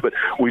 days. But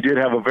we did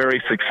have a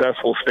very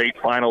successful state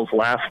finals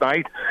last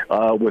night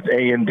with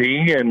A and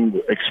D,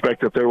 and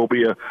expect that there will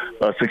be a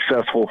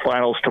successful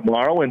finals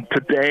tomorrow. And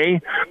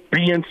today,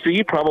 B and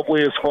C,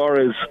 probably as far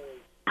as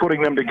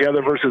putting them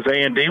together versus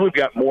A&D. We've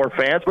got more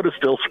fans, but it's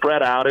still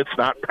spread out. It's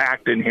not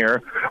packed in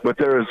here, but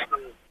there's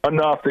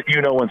enough that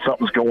when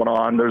something's going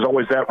on. There's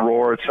always that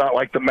roar. It's not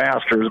like the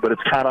Masters, but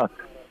it's kind of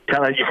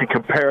you can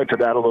compare it to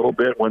that a little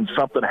bit. When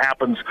something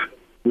happens,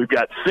 we've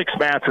got 6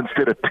 mats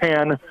instead of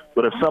 10,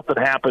 but if something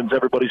happens,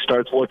 everybody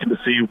starts looking to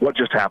see what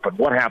just happened,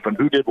 what happened,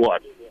 who did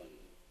what.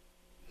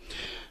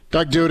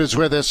 Doug Duda is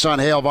with us on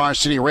Hail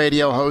Varsity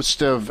Radio,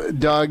 host of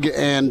Doug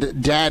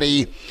and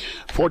Daddy,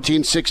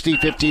 1460,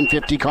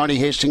 1550, Kearney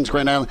Hastings,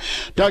 Grand Island.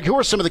 Doug, who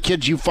are some of the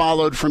kids you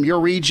followed from your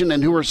region,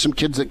 and who are some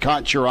kids that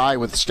caught your eye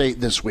with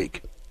State this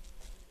week?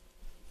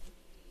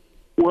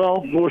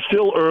 Well, we're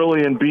still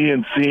early in B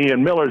and C,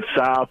 and Millard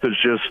South is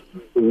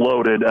just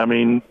loaded. I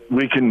mean,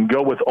 we can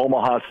go with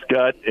Omaha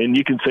Scott, and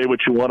you can say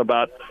what you want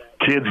about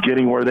kids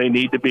getting where they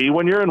need to be.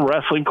 When you're in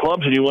wrestling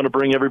clubs and you want to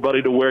bring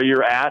everybody to where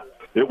you're at,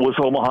 it was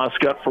Omaha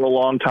Scott for a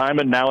long time,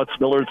 and now it's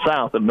Millard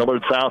South. And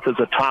Millard South is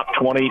a top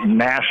 20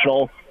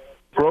 national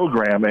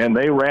program, and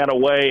they ran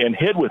away and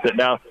hid with it.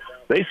 Now,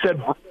 they said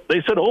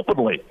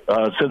openly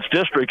since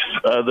districts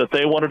that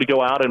they wanted to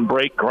go out and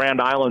break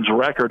Grand Island's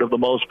record of the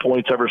most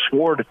points ever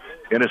scored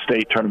in a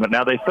state tournament.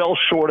 Now, they fell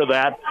short of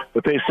that,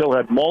 but they still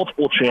had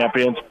multiple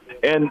champions.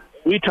 And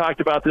we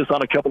talked about this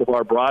on a couple of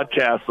our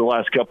broadcasts the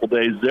last couple of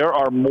days. There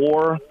are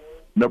more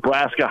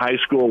Nebraska high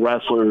school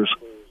wrestlers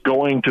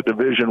going to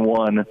Division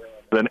I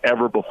than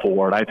ever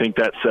before, and I think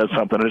that says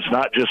something. And it's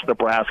not just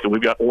Nebraska. We've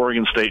got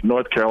Oregon State,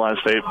 North Carolina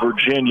State,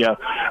 Virginia,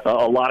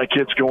 a lot of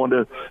kids going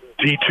to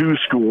D2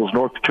 schools,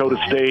 North Dakota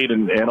State,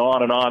 and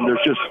on and on. There's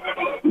just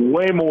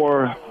way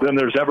more than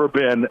there's ever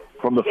been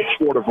from the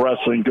sport of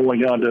wrestling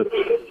going on to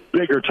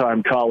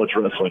bigger-time college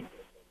wrestling.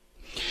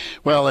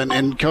 Well,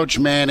 and Coach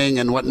Manning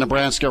and what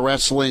Nebraska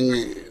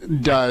wrestling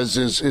does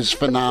is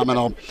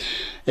phenomenal,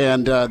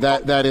 and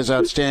that is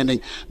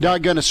outstanding.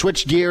 Doug, going to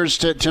switch gears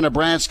to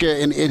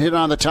Nebraska and hit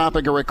on the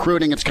topic of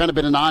recruiting. It's kind of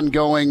been an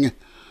ongoing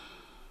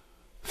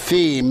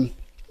theme,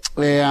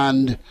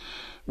 and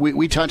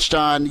we touched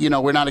on,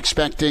 we're not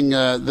expecting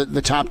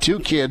the top 2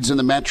 kids in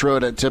the Metro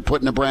to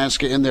put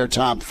Nebraska in their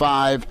top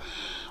 5.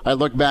 I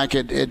look back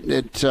at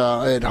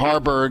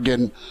Harburg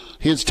and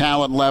his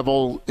talent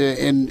level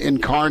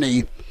in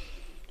Kearney,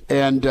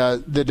 and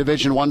the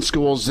Division I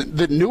schools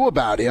that knew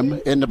about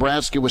him, and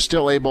Nebraska was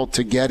still able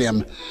to get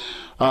him.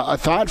 A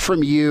thought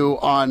from you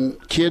on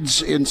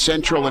kids in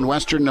central and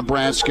western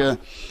Nebraska.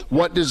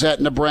 What does that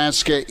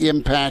Nebraska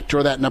impact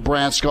or that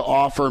Nebraska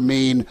offer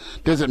mean?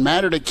 Does it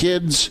matter to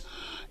kids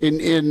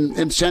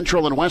in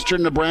central and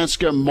western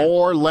Nebraska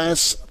more,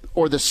 less,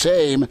 or the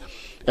same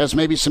as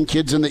maybe some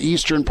kids in the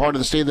eastern part of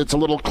the state that's a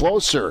little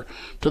closer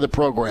to the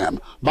program?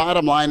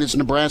 Bottom line is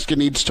Nebraska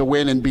needs to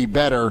win and be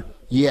better,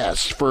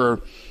 yes,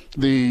 for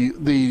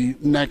the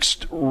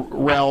next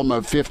realm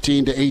of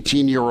 15 to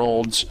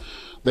 18-year-olds.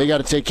 They got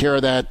to take care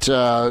of that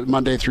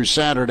Monday through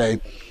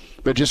Saturday.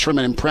 But just from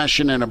an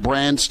impression and a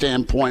brand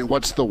standpoint,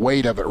 what's the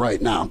weight of it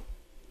right now?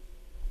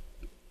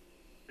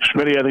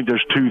 Schmitty, I think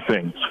there's 2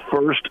 things.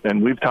 First,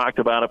 and we've talked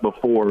about it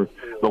before,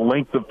 the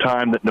length of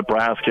time that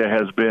Nebraska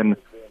has been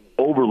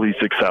overly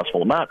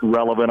successful. Not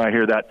relevant, I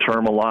hear that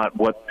term a lot,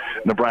 what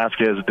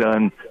Nebraska has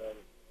done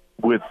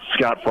with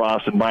Scott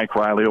Frost and Mike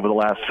Riley over the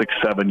last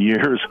 6-7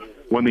 years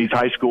when these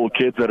high school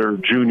kids that are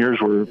juniors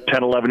were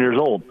 10, 11 years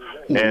old.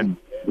 Mm-hmm. And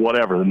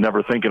whatever,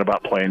 never thinking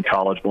about playing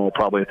college ball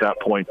probably at that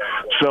point.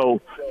 So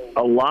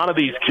a lot of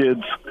these kids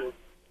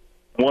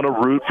want to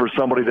root for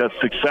somebody that's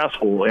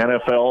successful,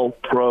 NFL,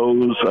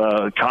 pros,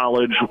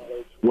 college,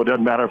 what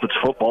doesn't matter if it's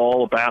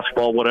football,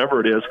 basketball, whatever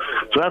it is.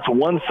 So that's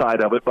one side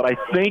of it. But I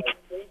think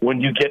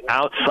when you get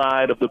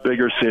outside of the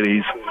bigger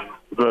cities,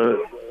 the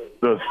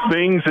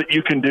things that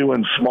you can do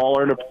in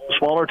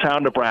smaller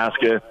town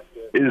Nebraska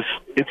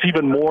it's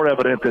even more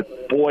evident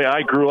that, boy,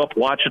 I grew up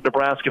watching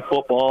Nebraska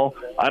football.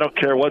 I don't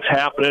care what's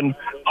happening.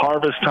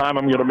 Harvest time,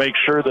 I'm going to make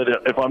sure that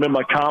if I'm in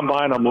my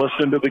combine, I'm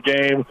listening to the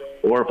game,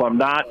 or if I'm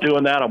not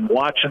doing that, I'm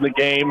watching the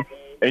game.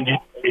 And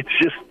it's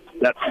just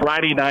that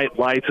Friday night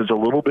lights is a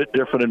little bit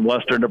different in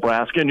western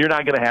Nebraska, and you're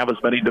not going to have as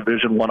many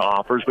Division I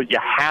offers, but you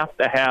have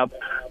to have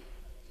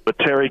the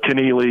Terry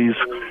Keneally's,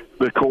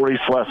 the Corey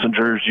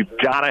Schlesingers. You've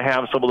got to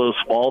have some of those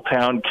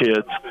small-town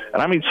kids,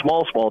 and I mean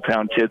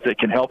small-town kids that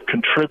can help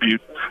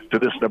contribute to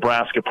this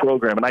Nebraska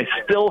program. And I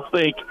still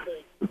think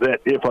that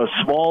if a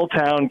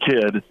small-town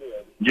kid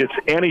gets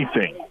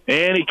anything,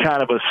 any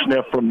kind of a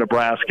sniff from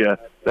Nebraska,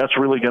 that's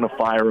really going to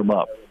fire him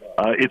up.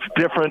 It's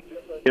different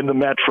in the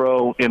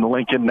Metro, in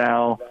Lincoln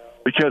now,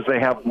 because they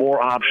have more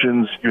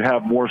options. You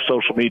have more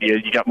social media.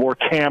 You got more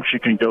camps you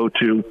can go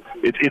to.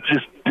 It's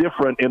just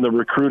different in the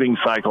recruiting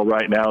cycle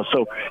right now.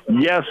 So,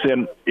 yes,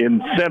 in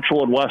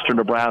central and western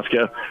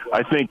Nebraska,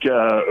 I think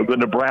the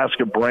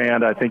Nebraska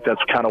brand, I think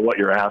that's kind of what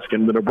you're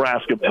asking. The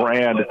Nebraska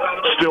brand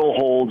still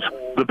holds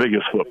the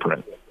biggest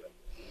footprint.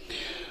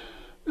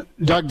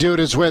 Doug Duda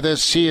is with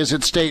us. He is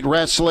at State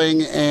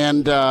Wrestling,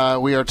 and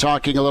we are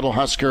talking a little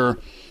Husker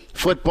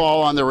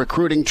football on the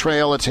recruiting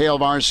trail. It's Hail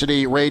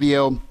Varsity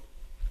Radio.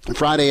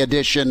 Friday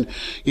edition.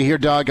 You hear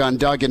Doug on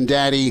Doug and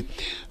Daddy,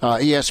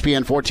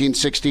 ESPN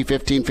 1460,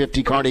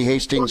 1550, Kearney,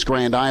 Hastings,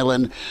 Grand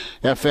Island,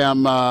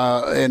 FM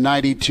in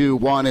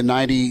 92.1 and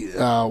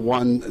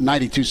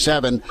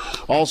 92.7.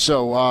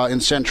 Also in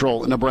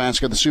central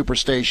Nebraska, the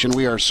Superstation.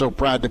 We are so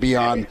proud to be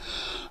on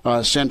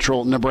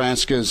central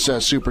Nebraska's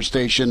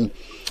Superstation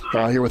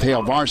here with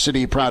Hail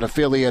Varsity, proud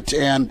affiliate.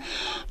 And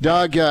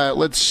Doug,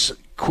 let's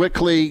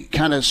quickly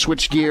kind of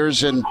switch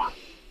gears, and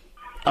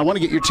I want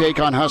to get your take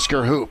on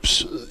Husker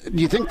hoops.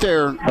 Do you think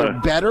they're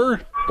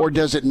better, or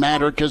does it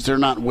matter because they're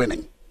not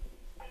winning?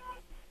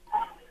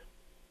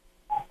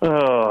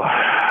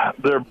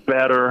 They're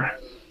better.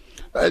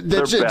 It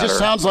just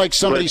sounds like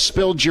somebody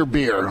spilled your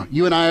beer.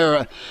 You and I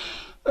are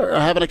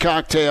having a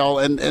cocktail,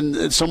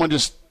 and someone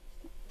just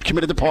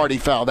committed the party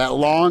foul. That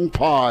long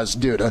pause,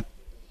 Duda.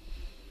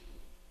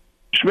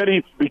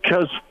 Schmitty,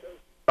 because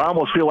I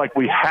almost feel like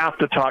we have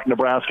to talk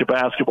Nebraska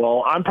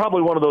basketball. I'm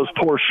probably one of those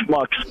poor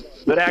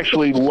schmucks that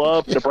actually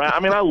love Nebraska. I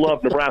mean, I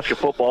love Nebraska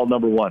football,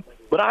 number one.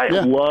 But I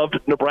loved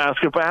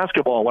Nebraska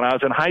basketball when I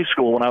was in high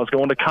school, when I was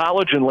going to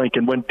college in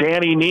Lincoln, when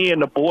Danny Nee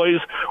and the boys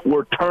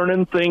were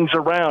turning things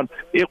around.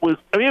 It was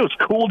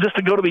cool just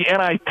to go to the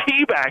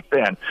NIT back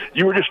then.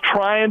 You were just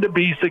trying to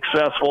be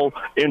successful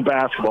in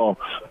basketball.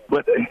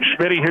 But,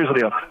 Schmitty, here's the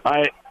deal.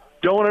 I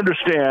don't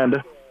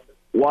understand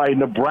why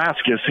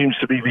Nebraska seems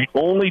to be the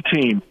only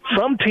team.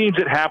 Some teams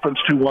it happens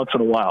to once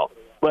in a while,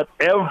 but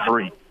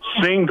every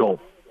single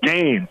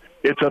game,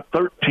 it's a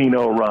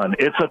 13-0 run.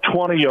 It's a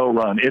 20-0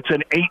 run. It's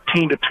an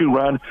 18-2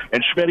 run.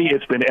 And, Schmitty,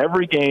 it's been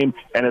every game,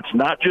 and it's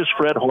not just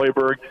Fred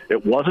Hoiberg.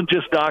 It wasn't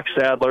just Doc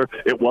Sadler.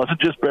 It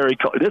wasn't just Barry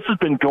Cole. This has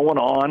been going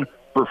on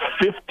for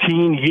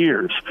 15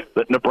 years,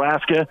 that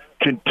Nebraska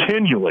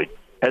continually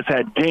has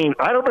had games.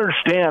 I don't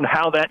understand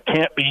how that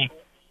can't be.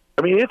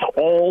 I mean, it's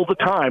all the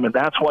time, and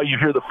that's why you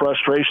hear the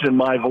frustration in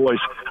my voice.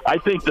 I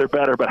think they're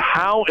better, but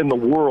how in the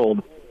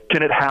world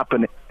can it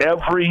happen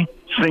every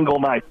single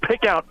night?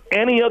 Pick out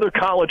any other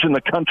college in the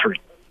country,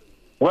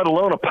 let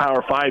alone a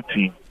Power 5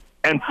 team,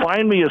 and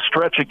find me a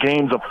stretch of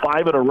games of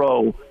 5 in a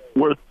row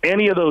where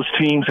any of those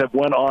teams have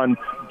went on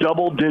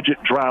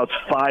double-digit droughts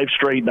 5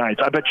 straight nights.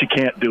 I bet you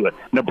can't do it.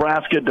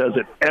 Nebraska does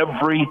it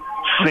every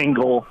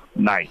single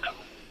night.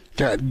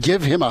 God,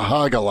 give him a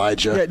hug,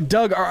 Elijah. Yeah,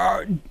 Doug,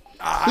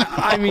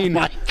 I mean,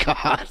 oh my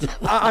God,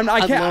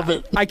 I can't, love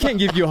it. I can't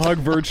give you a hug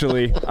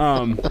virtually,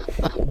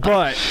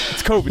 but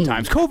it's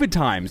COVID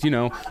times, you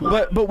know.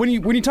 But when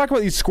you talk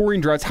about these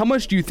scoring droughts, how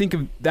much do you think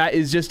of that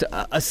is just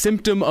a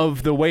symptom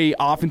of the way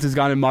offense has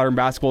gone in modern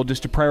basketball,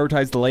 just to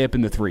prioritize the layup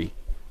and the three?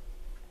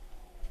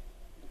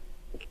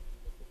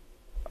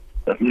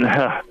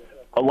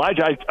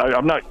 Elijah,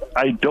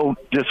 I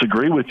don't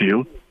disagree with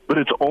you, but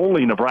it's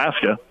only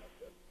Nebraska.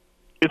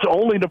 It's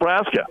only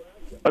Nebraska.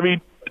 I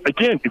mean,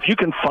 again, if you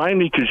can find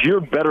me, because you're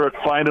better at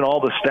finding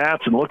all the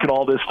stats and looking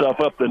all this stuff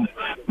up than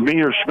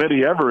me or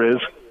Schmitty ever is,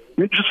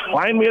 you just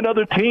find me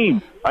another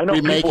team. I know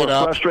people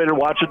are frustrated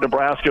watching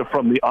Nebraska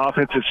from the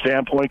offensive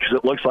standpoint because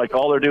it looks like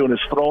all they're doing is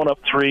throwing up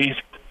threes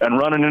and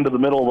running into the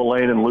middle of the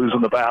lane and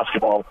losing the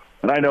basketball.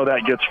 And I know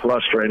that gets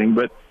frustrating,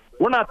 but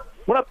we're not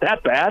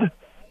that bad.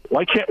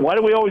 Why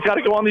do we always got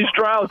to go on these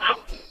droughts?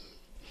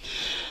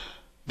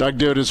 Doug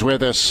Duda is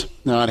with us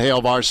on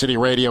Hail Varsity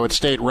Radio at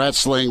State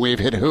Wrestling. We've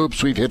hit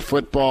hoops, we've hit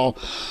football.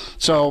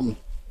 So,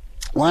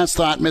 last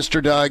thought,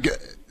 Mr. Doug.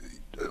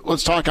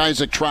 Let's talk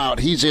Isaac Trout.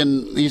 He's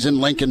in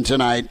Lincoln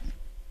tonight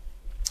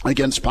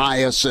against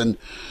Pius and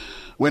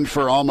went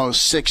for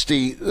almost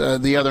 60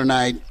 the other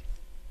night.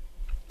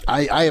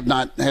 I have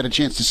not had a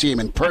chance to see him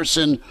in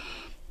person.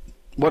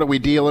 What are we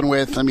dealing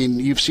with? I mean,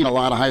 you've seen a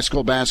lot of high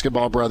school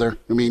basketball, brother.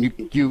 I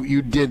mean,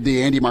 you did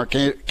the Andy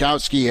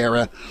Markowski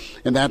era,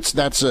 and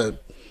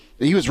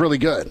he was really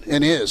good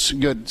and is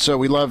good. So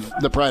we love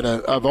the pride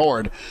of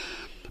Ord.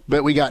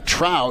 But we got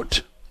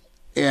Trout,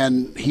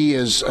 and he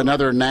is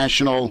another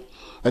national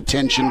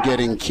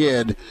attention-getting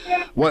kid.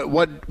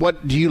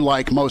 What do you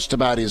like most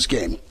about his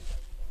game?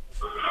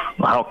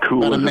 How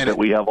cool is it that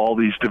we have all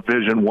these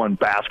Division I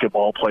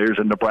basketball players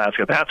in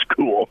Nebraska? That's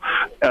cool.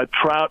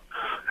 Trout,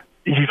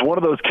 he's one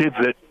of those kids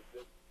that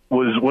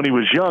when he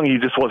was young, he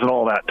just wasn't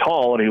all that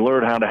tall, and he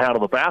learned how to handle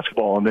the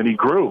basketball, and then he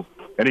grew.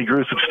 And he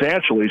grew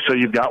substantially. So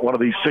you've got one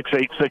of these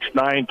 6'8",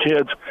 6'9"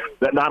 kids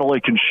that not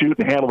only can shoot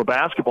and handle the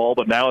basketball,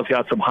 but now has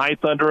got some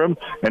height under him,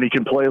 and he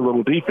can play a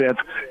little defense.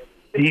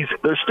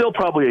 They're still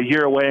probably a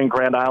year away in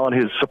Grand Island.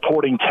 His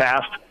supporting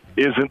cast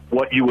isn't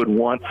what you would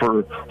want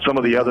for some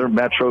of the other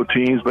Metro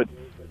teams, but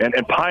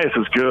and Pius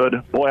is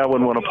good. Boy, I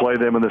wouldn't want to play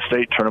them in the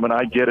state tournament.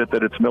 I get it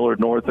that it's Millard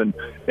North and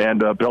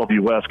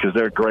Bellevue West because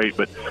they're great,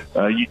 but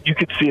you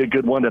could see a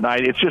good one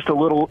tonight. It's just a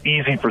little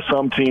easy for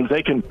some teams.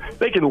 They can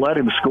let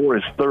him score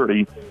his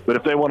 30, but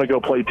if they want to go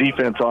play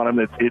defense on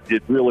him,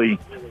 it really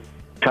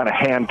kind of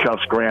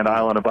handcuffs Grand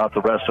Island about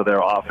the rest of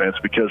their offense,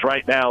 because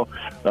right now,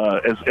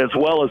 as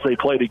well as they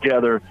play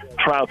together,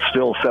 Trout's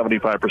still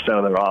 75%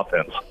 of their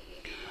offense.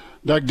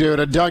 Doug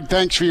Duda. Doug,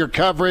 thanks for your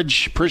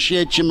coverage.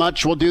 Appreciate you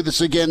much. We'll do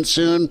this again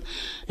soon,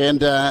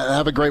 and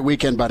have a great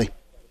weekend, buddy.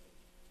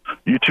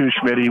 You too,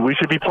 Schmitty. We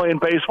should be playing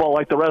baseball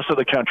like the rest of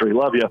the country.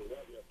 Love you.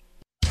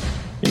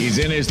 He's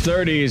in his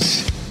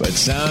 30s, but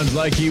sounds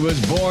like he was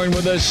born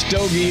with a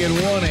stogie in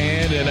one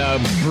hand and a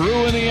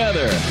brew in the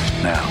other.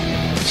 Now,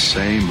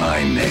 say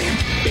my name.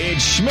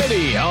 It's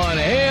Schmitty on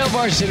Hail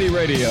Varsity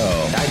Radio.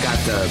 I got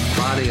the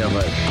body of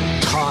a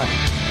taut,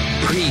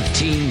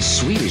 preteen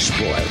Swedish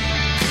boy.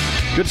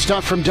 Good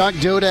stuff from Doug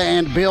Duda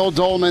and Bill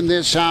Dolman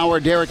this hour.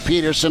 Derek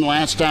Peterson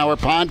last hour.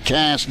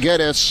 Podcast Get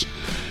Us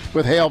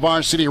with Hail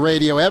Varsity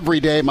Radio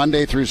every day,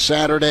 Monday through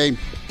Saturday.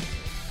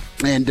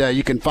 And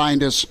you can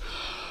find us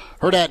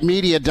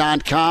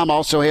herdatmedia.com,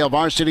 also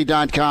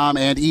hailvarsity.com,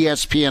 and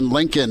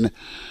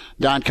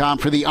espnlincoln.com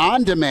for the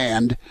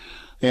on-demand.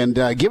 And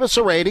give us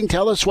a rating.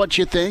 Tell us what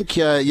you think.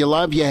 You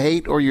love, you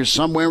hate, or you're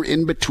somewhere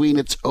in between.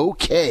 It's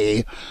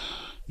okay.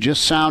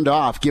 Just sound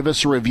off. Give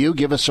us a review,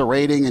 give us a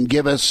rating, and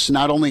give us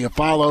not only a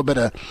follow, but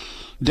a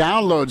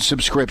download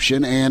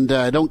subscription. And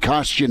don't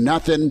cost you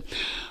nothing.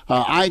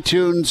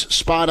 iTunes,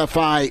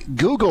 Spotify,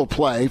 Google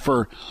Play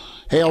for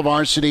Hail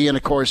Varsity, and,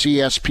 of course,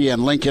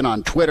 ESPN Lincoln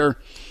on Twitter,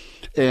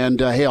 and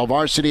Hail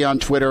Varsity on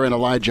Twitter, and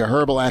Elijah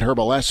Herbal at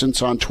Herbal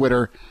Essence on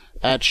Twitter,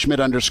 at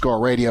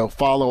Schmidt_radio.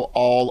 Follow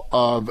all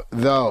of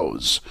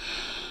those.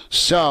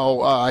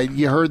 So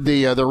you heard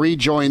the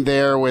rejoin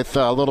there with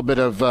a little bit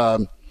of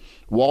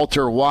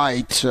Walter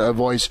White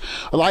voice.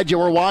 Elijah,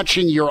 we're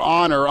watching Your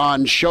Honor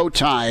on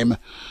Showtime.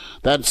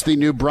 That's the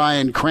new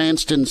Bryan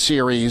Cranston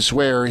series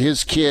where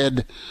his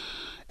kid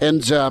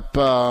ends up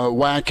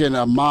whacking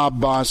a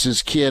mob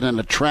boss's kid in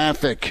a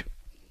traffic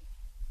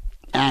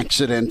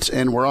accident,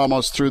 and we're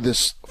almost through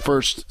this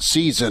first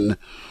season.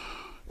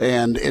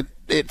 And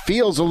it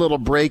feels a little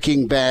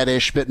Breaking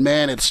Bad-ish, but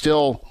man, it's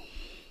still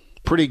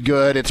pretty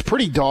good. It's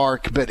pretty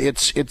dark, but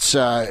it's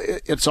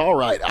all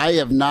right. I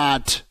have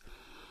not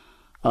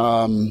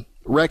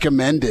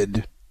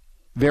recommended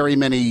very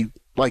many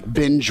like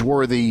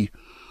binge-worthy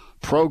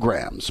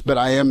programs, but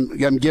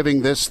I'm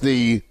giving this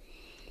the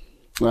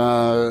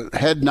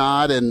head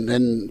nod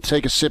and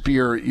take a sip of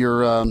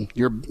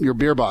your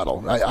beer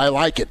bottle. I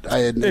like it.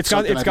 It's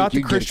got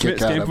the Chris Schmidt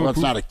stamp of approval. Well, it's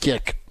not a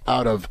kick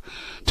out of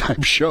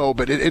type show,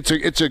 but it's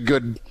a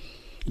good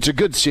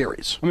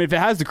series. I mean, if it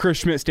has the Chris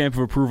Schmidt stamp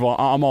of approval,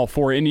 I'm all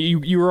for it. And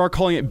you are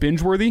calling it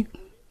binge-worthy?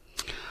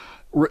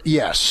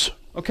 Yes.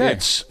 Okay.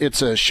 It's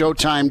a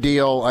Showtime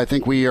deal. I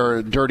think we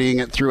are dirtying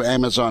it through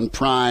Amazon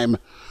Prime.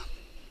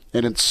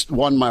 And it's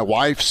one my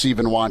wife's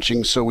even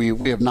watching, so we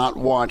have not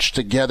watched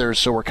together.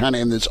 So we're kind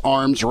of in this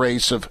arms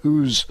race of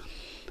who's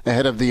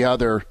ahead of the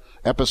other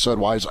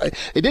episode-wise.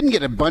 It didn't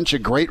get a bunch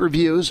of great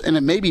reviews, and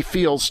it maybe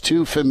feels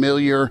too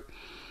familiar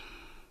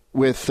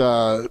with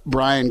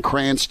Bryan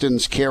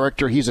Cranston's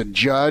character. He's a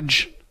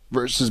judge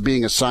versus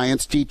being a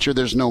science teacher.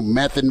 There's no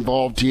meth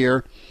involved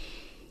here,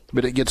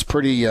 but it gets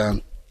pretty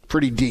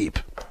deep.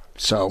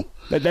 So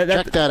check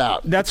that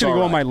out. That's going to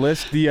go on my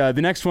list. The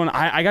next one,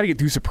 I got to get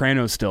through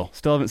Sopranos still.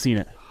 Still haven't seen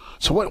it.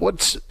 So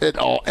what's it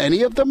all?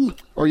 Any of them?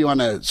 Or are you on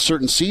a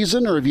certain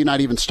season, or have you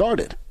not even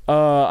started?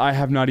 I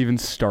have not even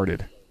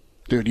started.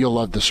 Dude, you'll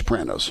love The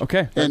Sopranos.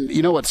 Okay. And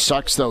you know what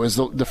sucks, though, is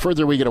the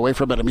further we get away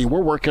from it. I mean,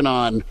 we're working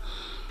on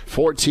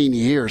 14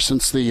 years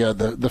since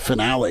the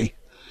finale.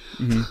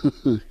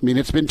 Mm-hmm. I mean,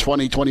 it's been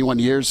 21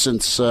 years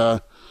since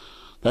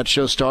that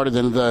show started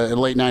in the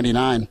late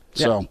 99.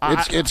 Yeah, so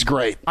it's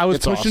great. I was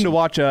it's pushing awesome. to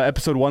watch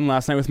episode 1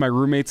 last night with my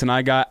roommates, and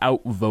I got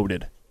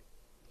outvoted.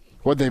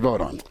 What'd they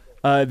vote on?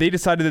 They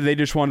decided that they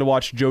just wanted to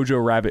watch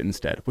Jojo Rabbit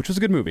instead, which was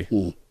a good movie.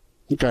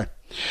 Okay.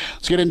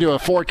 Let's get into a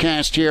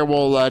forecast here.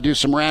 We'll do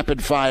some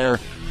rapid fire.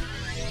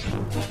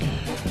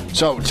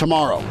 So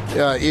tomorrow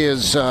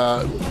is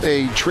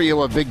a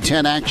trio of Big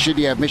Ten action.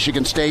 You have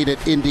Michigan State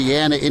at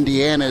Indiana.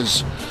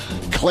 Indiana's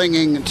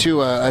clinging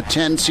to a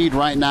 10 seed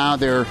right now.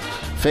 They're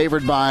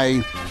favored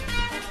by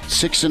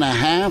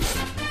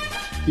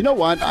 6.5. You know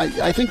what?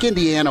 I think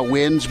Indiana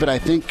wins, but I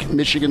think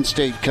Michigan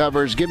State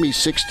covers. Give me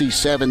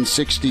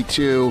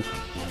 67-62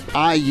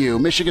 IU.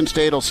 Michigan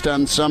State will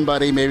stun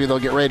somebody. Maybe they'll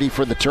get ready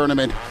for the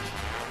tournament,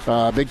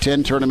 Big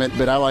Ten tournament,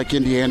 but I like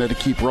Indiana to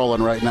keep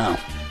rolling right now.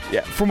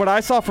 Yeah, from what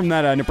I saw from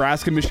that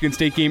Nebraska-Michigan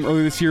State game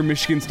earlier this year,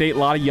 Michigan State, a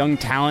lot of young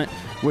talent,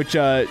 which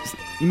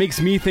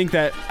makes me think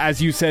that,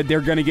 as you said,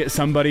 they're going to get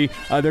somebody.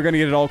 They're going to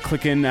get it all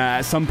clicking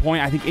at some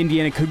point. I think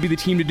Indiana could be the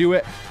team to do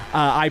it.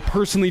 I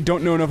personally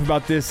don't know enough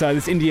about this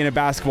Indiana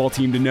basketball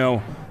team to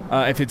know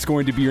if it's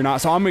going to be or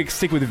not. So I'm going to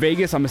stick with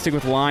Vegas. I'm going to stick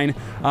with the line.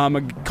 I'm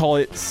going to call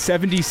it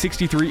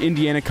 70-63.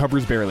 Indiana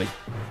covers barely.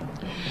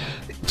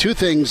 Two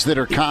things that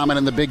are common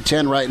in the Big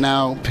Ten right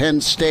now.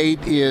 Penn State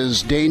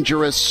is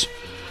dangerous.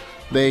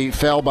 They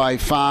fell by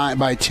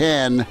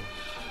 10,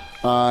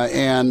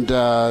 and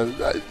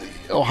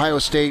Ohio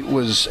State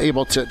was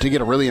able to get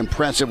a really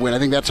impressive win. I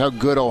think that's how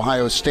good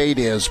Ohio State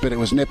is, but it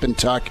was nip and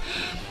tuck.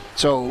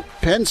 So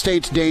Penn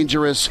State's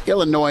dangerous.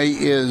 Illinois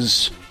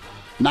is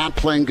not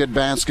playing good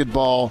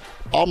basketball,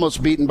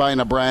 almost beaten by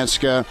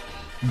Nebraska,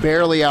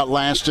 barely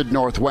outlasted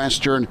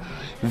Northwestern.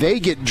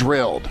 They get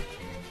drilled.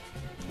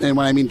 And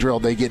when I mean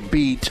drilled, they get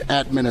beat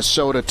at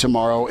Minnesota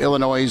tomorrow.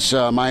 Illinois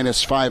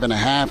minus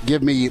 5.5.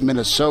 Give me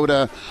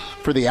Minnesota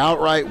for the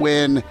outright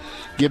win.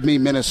 Give me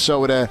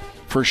Minnesota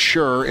for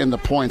sure in the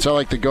points. I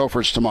like the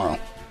Gophers tomorrow.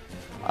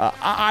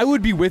 I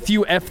would be with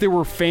you if there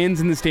were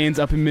fans in the stands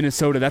up in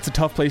Minnesota. That's a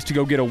tough place to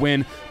go get a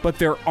win, but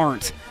there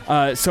aren't.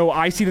 So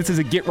I see this as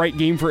a get-right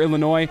game for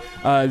Illinois.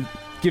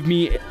 Give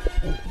me...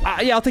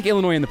 I'll take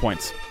Illinois in the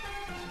points.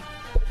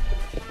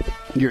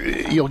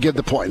 You'll give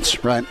the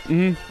points, right?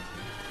 Mm-hmm.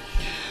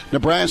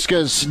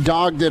 Nebraska's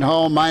dogged at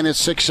home,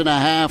 minus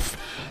 6.5.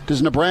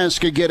 Does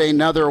Nebraska get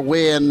another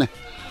win?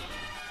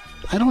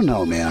 I don't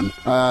know, man.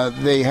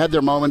 They had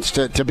their moments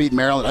to beat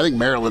Maryland. I think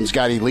Maryland's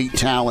got elite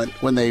talent.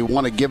 When they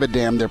want to give a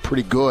damn, they're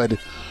pretty good.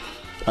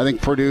 I think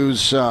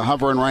Purdue's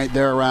hovering right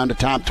there around a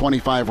top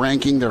 25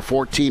 ranking. They're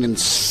 14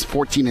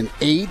 and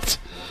 8.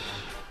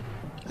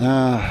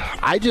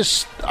 I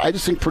just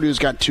think Purdue's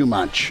got too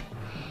much.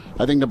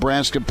 I think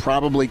Nebraska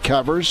probably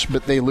covers,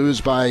 but they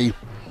lose by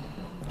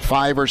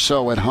 5 or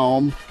so at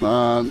home.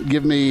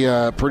 Give me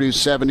Purdue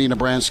 70,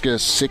 Nebraska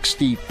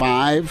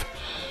 65.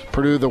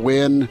 Purdue the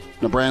win,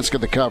 Nebraska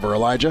the cover.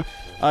 Elijah?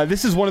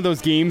 This is one of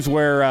those games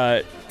where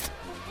I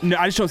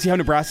just don't see how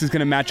Nebraska is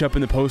going to match up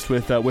in the post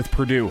with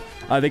Purdue.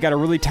 They got a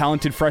really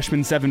talented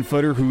freshman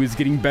 7-footer who is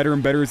getting better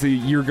and better as the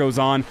year goes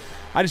on.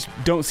 I just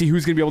don't see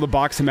who's going to be able to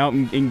box him out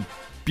and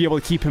be able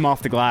to keep him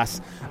off the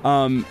glass.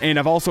 And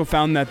I've also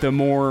found that the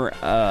more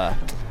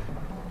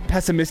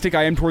pessimistic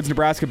I am towards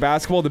Nebraska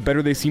basketball, the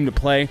better they seem to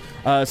play.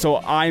 So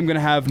I'm going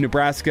to have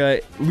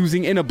Nebraska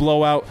losing in a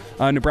blowout.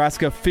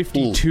 Nebraska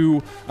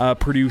 52,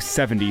 Purdue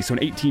 70. So an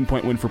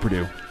 18-point win for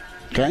Purdue.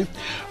 Okay.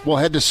 We'll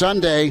head to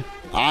Sunday.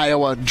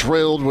 Iowa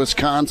drilled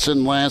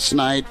Wisconsin last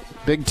night.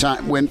 Big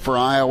time win for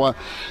Iowa.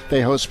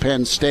 They host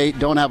Penn State.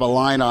 Don't have a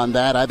line on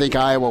that. I think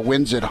Iowa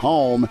wins at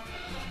home,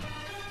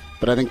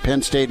 but I think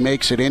Penn State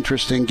makes it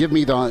interesting. Give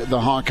me the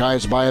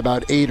Hawkeyes by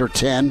about 8 or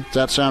 10. Does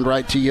that sound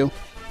right to you?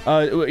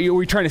 Are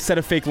we trying to set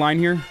a fake line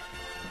here?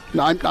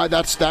 No,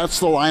 that's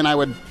the line I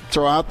would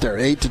throw out there,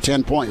 8 to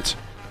 10 points.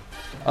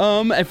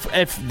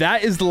 If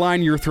that is the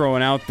line you're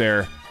throwing out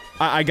there,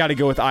 I got to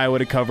go with Iowa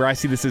to cover. I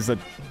see this as a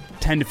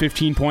 10 to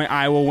 15 point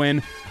Iowa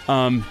win.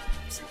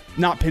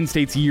 Not Penn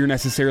State's year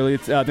necessarily.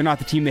 They're not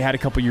the team they had a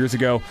couple years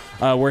ago,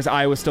 whereas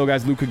Iowa still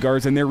got Luka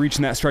Garza, and they're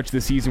reaching that stretch of the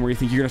season where you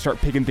think you're going to start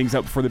picking things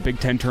up for the Big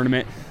Ten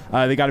tournament.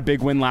 They got a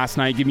big win last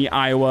night. Give me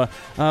Iowa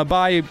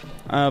by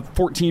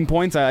 14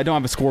 points. I don't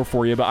have a score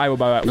for you, but Iowa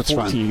by about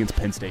 14 against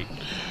Penn State.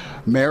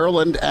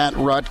 Maryland at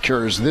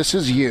Rutgers. This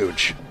is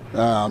huge.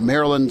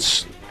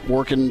 Maryland's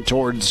working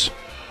towards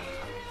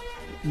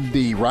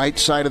the right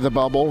side of the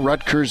bubble.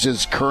 Rutgers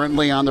is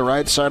currently on the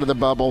right side of the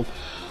bubble.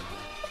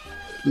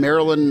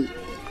 Maryland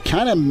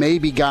kind of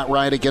maybe got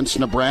right against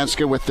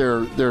Nebraska with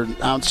their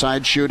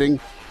outside shooting.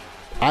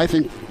 I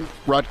think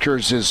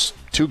Rutgers is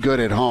too good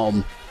at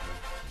home.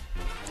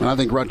 And I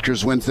think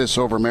Rutgers wins this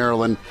over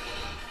Maryland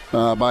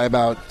by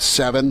about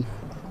 7.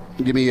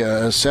 Give me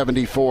a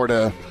 74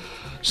 to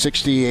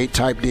 68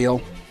 type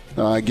deal.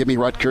 Give me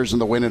Rutgers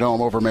and the win at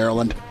home over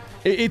Maryland.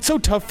 It's so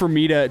tough for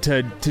me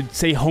to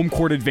say home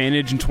court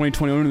advantage in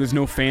 2021 when there's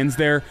no fans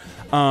there.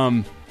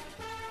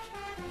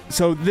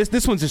 So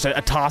this one's just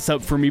a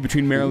toss-up for me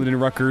between Maryland and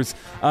Rutgers.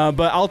 But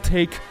I'll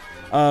take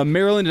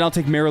Maryland, and I'll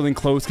take Maryland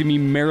close. Give me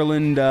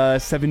Maryland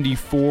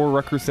 74,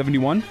 Rutgers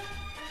 71.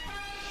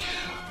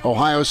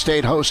 Ohio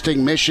State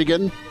hosting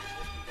Michigan.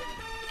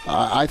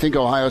 I think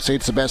Ohio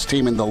State's the best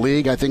team in the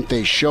league. I think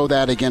they show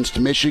that against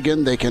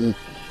Michigan. They can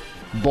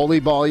bully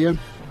ball you.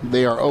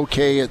 They are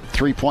okay at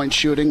three-point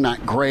shooting.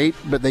 Not great,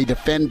 but they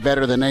defend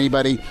better than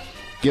anybody.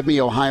 Give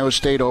me Ohio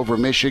State over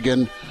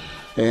Michigan.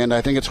 And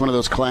I think it's one of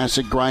those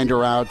classic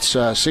grinder outs,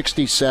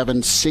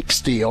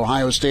 67-60,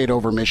 Ohio State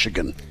over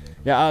Michigan.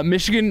 Yeah,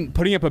 Michigan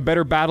putting up a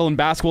better battle in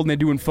basketball than they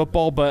do in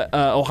football, but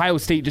Ohio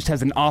State just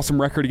has an awesome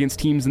record against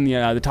teams in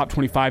the top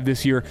 25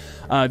 this year.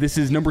 This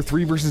is number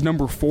 3 versus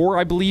number 4,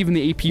 I believe, in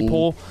the AP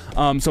poll.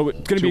 So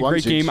it's going to be a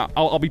great game.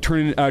 I'll be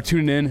tuning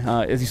in,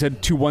 as you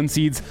said, 2 1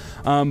 seeds.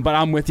 But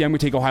I'm with you. I'm going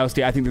to take Ohio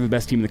State. I think they're the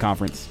best team in the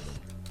conference.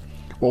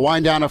 We'll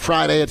wind down a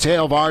Friday. It's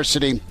Hail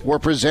Varsity. We're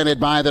presented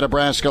by the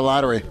Nebraska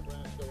Lottery.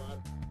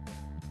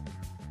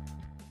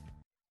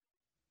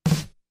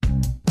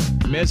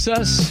 Miss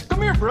us?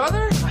 Come here,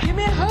 brother. Give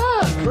me a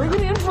hug. Bring it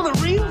in for the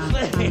real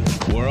thing.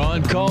 We're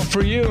on call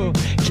for you.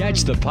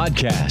 Catch the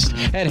podcast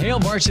at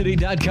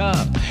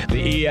HailVarsity.com,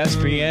 the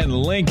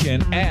ESPN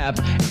Lincoln app,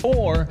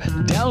 or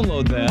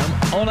download them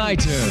on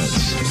iTunes.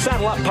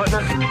 Saddle up,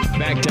 partner.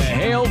 Back to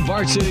Hail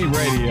Varsity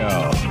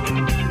Radio.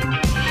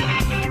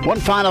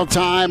 One final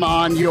time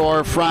on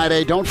your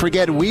Friday. Don't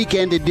forget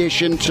Weekend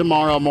Edition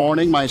tomorrow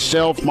morning.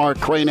 Myself, Mark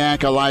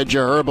Cranack, Elijah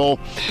Herbal.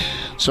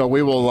 So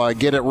we will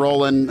get it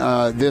rolling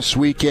this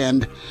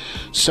weekend.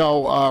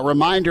 So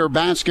reminder,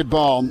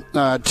 basketball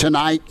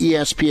tonight,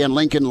 ESPN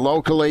Lincoln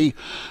locally.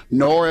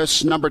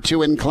 Norris, number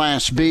 2 in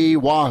Class B.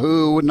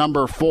 Wahoo,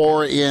 number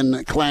 4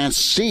 in Class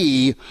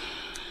C.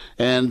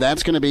 And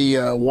that's going to be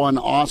one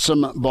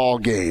awesome ball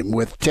game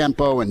with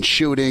tempo and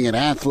shooting and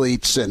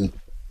athletes. And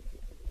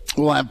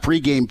we'll have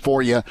pregame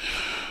for you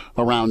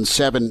around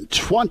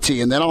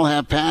 7:20. And then I'll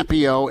have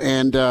Papio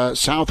and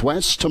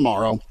Southwest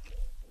tomorrow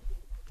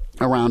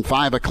around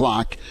 5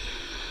 o'clock.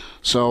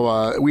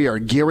 So we are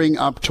gearing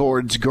up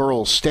towards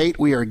girls state.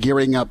 We are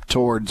gearing up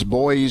towards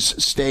boys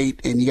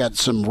state. And you got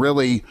some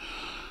really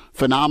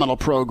phenomenal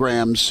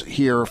programs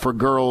here for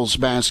girls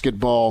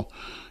basketball.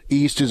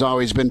 East has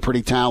always been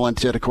pretty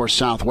talented. Of course,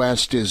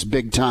 Southwest is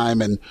big time.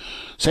 And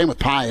same with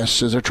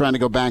Pius as they're trying to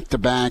go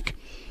back-to-back.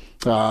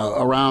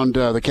 Around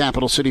the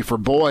capital city for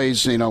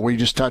boys, you know, we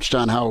just touched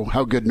on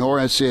how good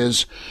Norris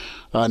is.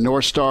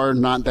 North Star,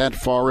 not that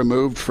far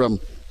removed from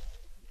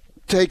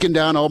taking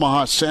down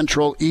Omaha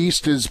Central.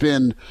 East has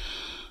been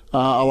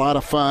a lot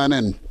of fun,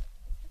 and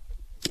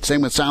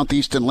same with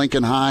Southeast and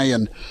Lincoln High.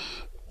 And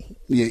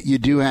you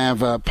do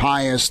have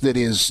Pius that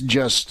is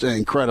just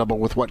incredible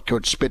with what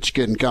Coach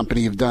Spitzka and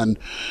company have done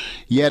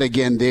yet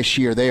again this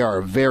year. They are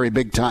a very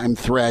big-time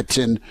threat.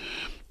 And,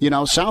 you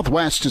know,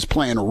 Southwest is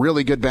playing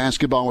really good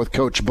basketball with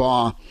Coach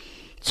Baugh.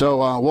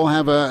 So we'll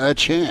have a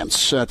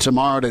chance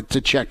tomorrow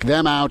to check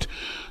them out,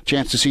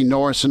 chance to see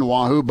Norris and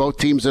Wahoo, both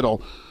teams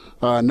that'll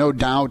no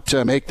doubt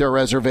make their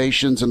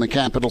reservations in the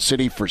capital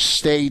city for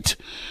state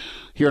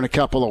here in a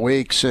couple of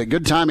weeks.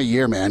 Good time of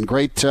year, man.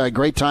 Great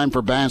time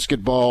for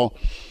basketball.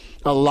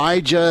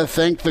 Elijah,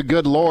 thank the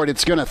good Lord,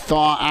 it's going to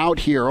thaw out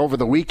here over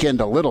the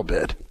weekend a little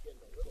bit.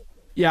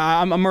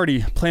 Yeah, I'm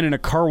already planning a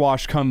car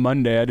wash come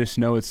Monday. I just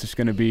know it's just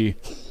going to be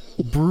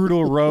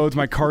brutal roads.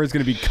 My car is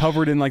going to be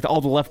covered in like all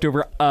the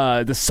leftover,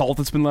 the salt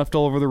that's been left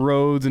all over the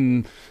roads,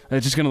 and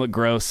it's just going to look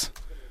gross.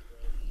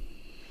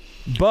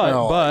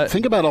 But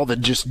think about all the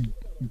just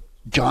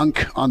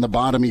junk on the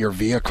bottom of your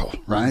vehicle,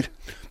 right?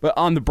 But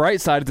on the bright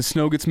side, if the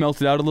snow gets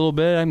melted out a little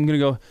bit, I'm going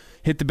to go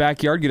hit the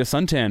backyard, get a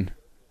suntan.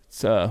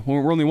 It's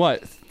we're only,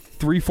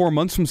 3-4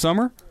 months from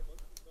summer?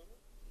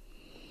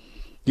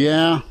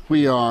 Yeah,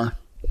 we are.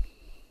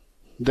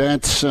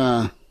 That's... it's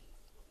a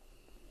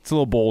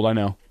little bold, I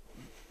know.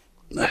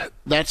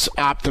 That's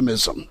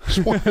optimism.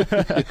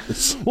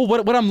 Well,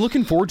 what I'm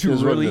looking forward to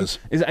really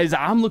is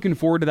I'm looking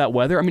forward to that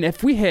weather. I mean,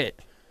 if we hit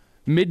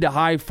mid to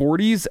high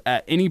 40s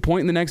at any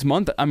point in the next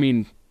month, I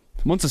mean,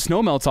 once the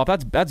snow melts off,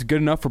 that's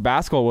good enough for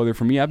basketball weather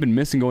for me. I've been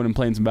missing going and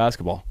playing some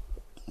basketball.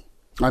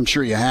 I'm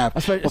sure you have.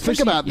 Well, think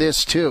about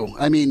this, too.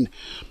 I mean,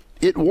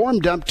 it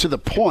warmed up to the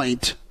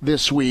point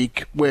this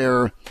week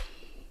where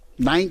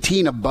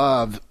 19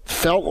 above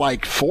felt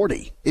like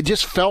 40. It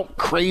just felt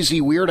crazy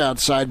weird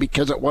outside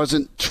because it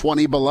wasn't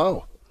 20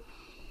 below.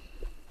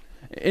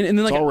 And then,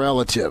 like, it's all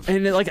relative,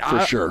 and like,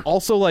 for sure.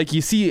 Also, like, you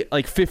see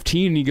like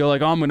 15 and you go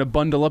like, oh, I'm going to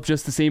bundle up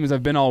just the same as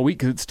I've been all week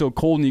because it's still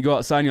cold, and you go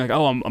outside and you're like,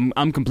 oh,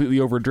 I'm completely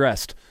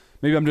overdressed.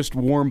 Maybe I'm just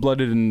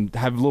warm-blooded and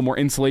have a little more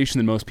insulation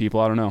than most people.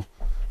 I don't know.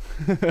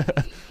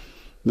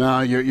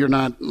 No, you're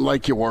not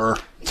like you were.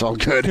 It's all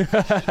good.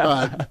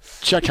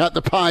 Check out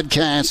the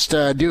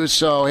podcast. Do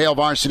so, Hail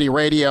Varsity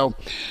Radio,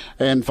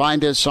 and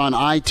find us on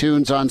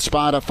iTunes, on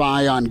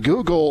Spotify, on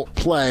Google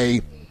Play.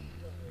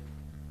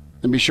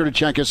 And be sure to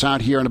check us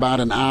out here in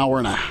about an hour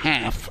and a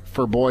half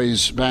for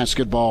boys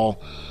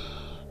basketball,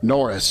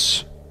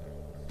 Norris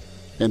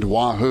and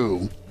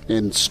Wahoo.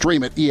 And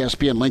stream at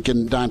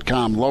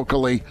ESPNLincoln.com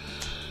locally.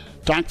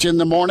 Talk to you in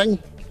the morning.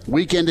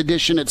 Weekend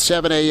edition at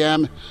 7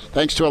 a.m.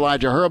 Thanks to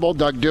Elijah Herbal,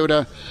 Doug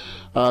Duda.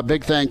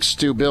 Big thanks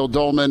to Bill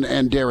Dolman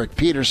and Derek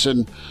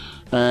Peterson.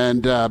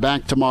 And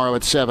back tomorrow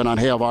at 7 on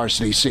Hail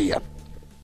Varsity. See ya.